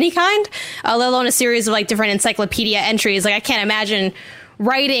of any kind, let alone a series of like different encyclopedia entries. Like I can't imagine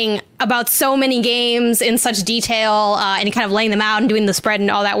writing about so many games in such detail and kind of laying them out and doing the spread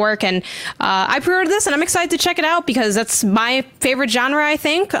and all that work. And I pre-ordered this and I'm excited to check it out because that's my favorite genre, I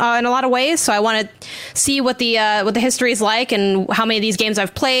think, in a lot of ways. So I want to see what the history is like and how many of these games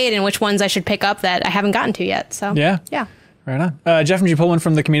I've played and which ones I should pick up that I haven't gotten to yet. So yeah. Right on. Jeff, did you pull one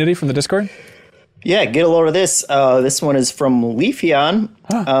from the community, from the Discord? Yeah, get a load of this. This one is from Leafeon,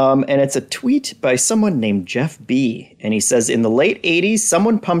 and it's a tweet by someone named Jeff B. And he says, in the late 80s,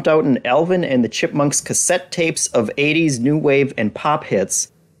 someone pumped out an Elden and the Chipmunks cassette tapes of 80s new wave and pop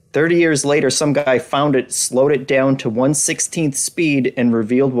hits. 30 years later, some guy found it, slowed it down to 1/16th speed, and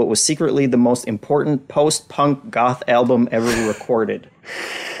revealed what was secretly the most important post-punk goth album ever recorded.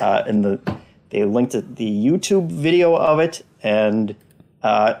 And they linked the YouTube video of it, and...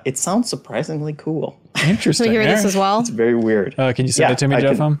 it sounds surprisingly cool. Interesting. Can we hear this as well? It's very weird. Can you send it to me,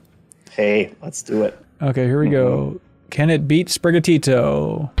 Jeff? Hey, let's do it. Okay, here we go. Can it beat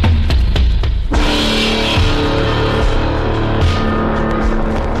Sprigatito?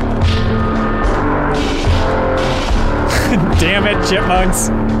 Damn it, Chipmunks.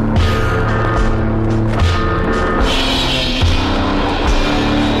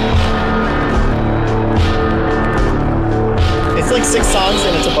 It's like 6 songs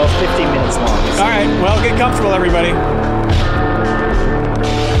and it's about 15 minutes long. All right, well, get comfortable, everybody.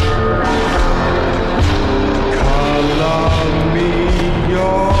 Color me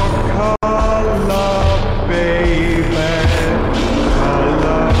your color, baby.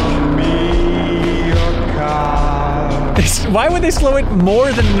 Color me your car. Why would they slow it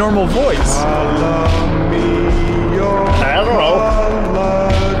more than a normal voice? Color me your I don't know.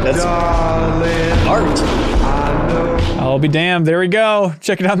 That's art. I'll be damned. There we go.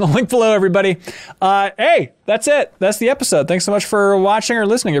 Check it out in the link below, everybody. Hey, that's it. That's the episode. Thanks so much for watching or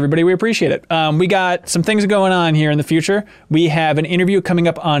listening, everybody. We appreciate it. We got some things going on here in the future. We have an interview coming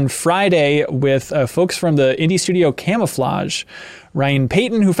up on Friday with folks from the indie studio Camouflage. Ryan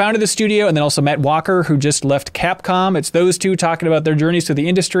Payton, who founded the studio, and then also Matt Walker, who just left Capcom. It's those two talking about their journeys through the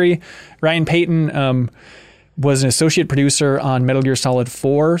industry. Ryan Payton was an associate producer on Metal Gear Solid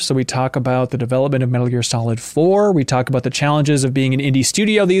 4. So we talk about the development of Metal Gear Solid 4. We talk about the challenges of being an indie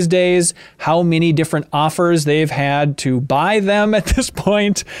studio these days, how many different offers they've had to buy them at this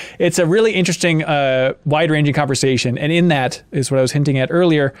point. It's a really interesting, wide-ranging conversation. And in that is what I was hinting at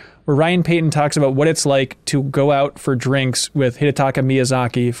earlier, where Ryan Payton talks about what it's like to go out for drinks with Hidetaka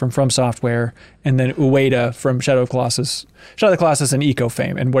Miyazaki from Software and then Ueda from Shadow of the Colossus and Eco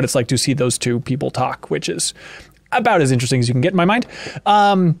fame, and what it's like to see those two people talk, which is about as interesting as you can get in my mind.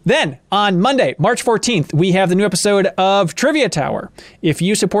 Then on Monday, March 14th, we have the new episode of Trivia Tower. If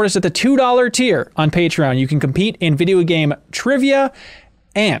you support us at the $2 tier on Patreon, you can compete in video game trivia.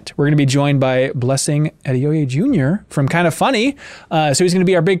 And we're going to be joined by Blessing Adeoye Jr. from Kind of Funny. So he's going to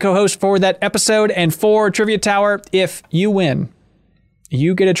be our big co-host for that episode. And for Trivia Tower, if you win,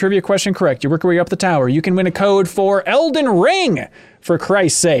 you get a trivia question correct, you work your way up the tower, you can win a code for Elden Ring, for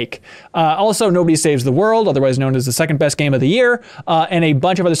Christ's sake. Also, Nobody Saves the World, otherwise known as the second best game of the year, and a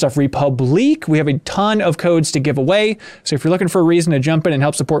bunch of other stuff. Republique, we have a ton of codes to give away. So if you're looking for a reason to jump in and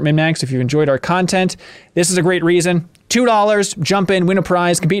help support MinMax, if you've enjoyed our content, this is a great reason. $2, jump in, win a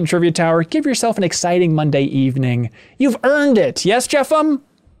prize, compete in Trivia Tower, give yourself an exciting Monday evening. You've earned it. Yes, Jeffum?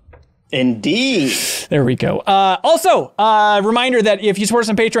 Indeed. There we go. Also, reminder that if you support us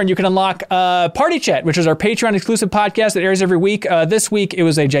on Patreon, you can unlock Party Chat, which is our Patreon exclusive podcast that airs every week. This week, it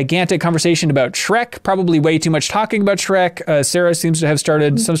was a gigantic conversation about Shrek, probably way too much talking about Shrek. Sarah seems to have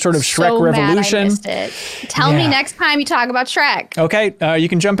started some sort of Shrek revolution. Mad I missed it. Tell me next time you talk about Shrek. Okay, you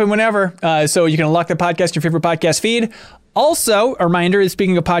can jump in whenever. So you can unlock the podcast in your favorite podcast feed. Also, a reminder,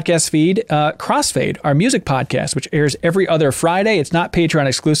 speaking of podcast feed, Crossfade, our music podcast, which airs every other Friday. It's not Patreon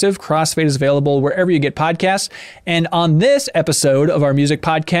exclusive. Crossfade is available wherever you get podcasts. And on this episode of our music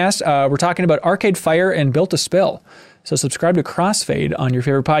podcast, we're talking about Arcade Fire and Built to Spill. So subscribe to Crossfade on your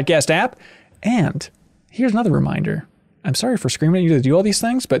favorite podcast app. And here's another reminder. I'm sorry for screaming at you to do all these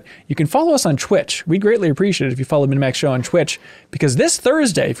things, but you can follow us on Twitch. We'd greatly appreciate it if you follow MinMax Show on Twitch, because this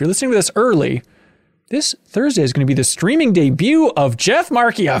Thursday, if you're listening to this early, this Thursday is going to be the streaming debut of Jeff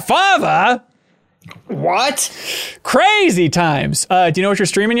Marchiafava. What? Crazy times. Do you know what you're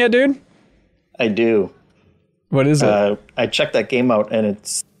streaming yet, dude? I do. What is it? I checked that game out, and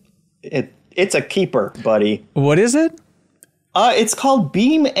it's a keeper, buddy. What is it? It's called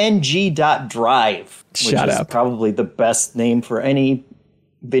BeamNG.Drive, which is probably the best name for any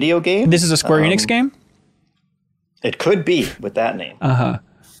video game. This is a Square Enix game? It could be with that name. Uh-huh.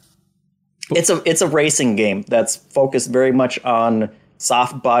 It's a racing game that's focused very much on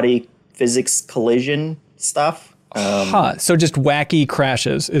soft body physics collision stuff. So just wacky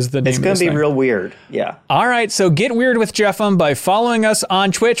crashes is the name. It's going to be real weird. Yeah. All right. So get weird with Jeffem by following us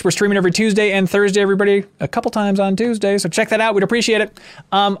on Twitch. We're streaming every Tuesday and Thursday, everybody. A couple times on Tuesday. So check that out. We'd appreciate it.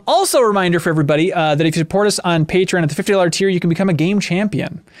 Also a reminder for everybody that if you support us on Patreon at the $50 tier, you can become a game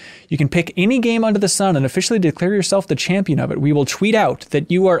champion. You can pick any game under the sun and officially declare yourself the champion of it. We will tweet out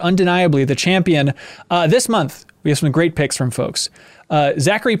that you are undeniably the champion. This month, we have some great picks from folks.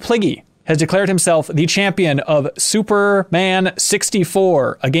 Zachary Pliggy has declared himself the champion of Superman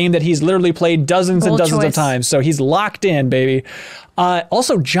 64, a game that he's literally played dozens and dozens of times. So he's locked in, baby.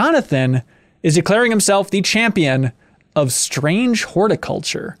 Also, Jonathan is declaring himself the champion of Strange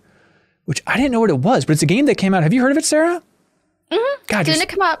Horticulture, which I didn't know what it was, but it's a game that came out. Have you heard of it, Sarah? Mm-hmm. God, didn't it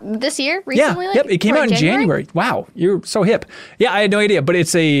come out this year, recently? Yeah, it came out in January. Wow, you're so hip. Yeah, I had no idea, but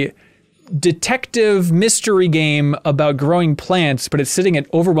it's a detective mystery game about growing plants, but it's sitting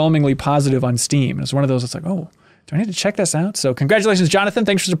at overwhelmingly positive on Steam. It's one of those that's like, oh, do I need to check this out? So congratulations, Jonathan.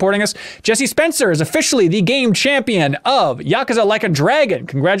 Thanks for supporting us. Jesse Spencer is officially the game champion of Yakuza Like a Dragon.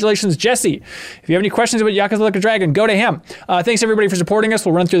 Congratulations, Jesse. If you have any questions about Yakuza Like a Dragon, go to him. Thanks, everybody, for supporting us.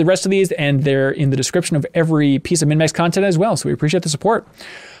 We'll run through the rest of these, and they're in the description of every piece of MinMax content as well, so we appreciate the support.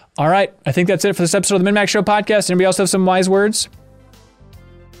 All right, I think that's it for this episode of the MinMax Show podcast. Anybody else have some wise words?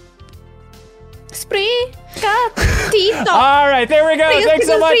 Spree-gatito. All right, there we go. Thanks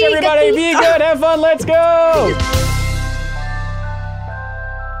so much, everybody. Be good. Have fun. Let's go.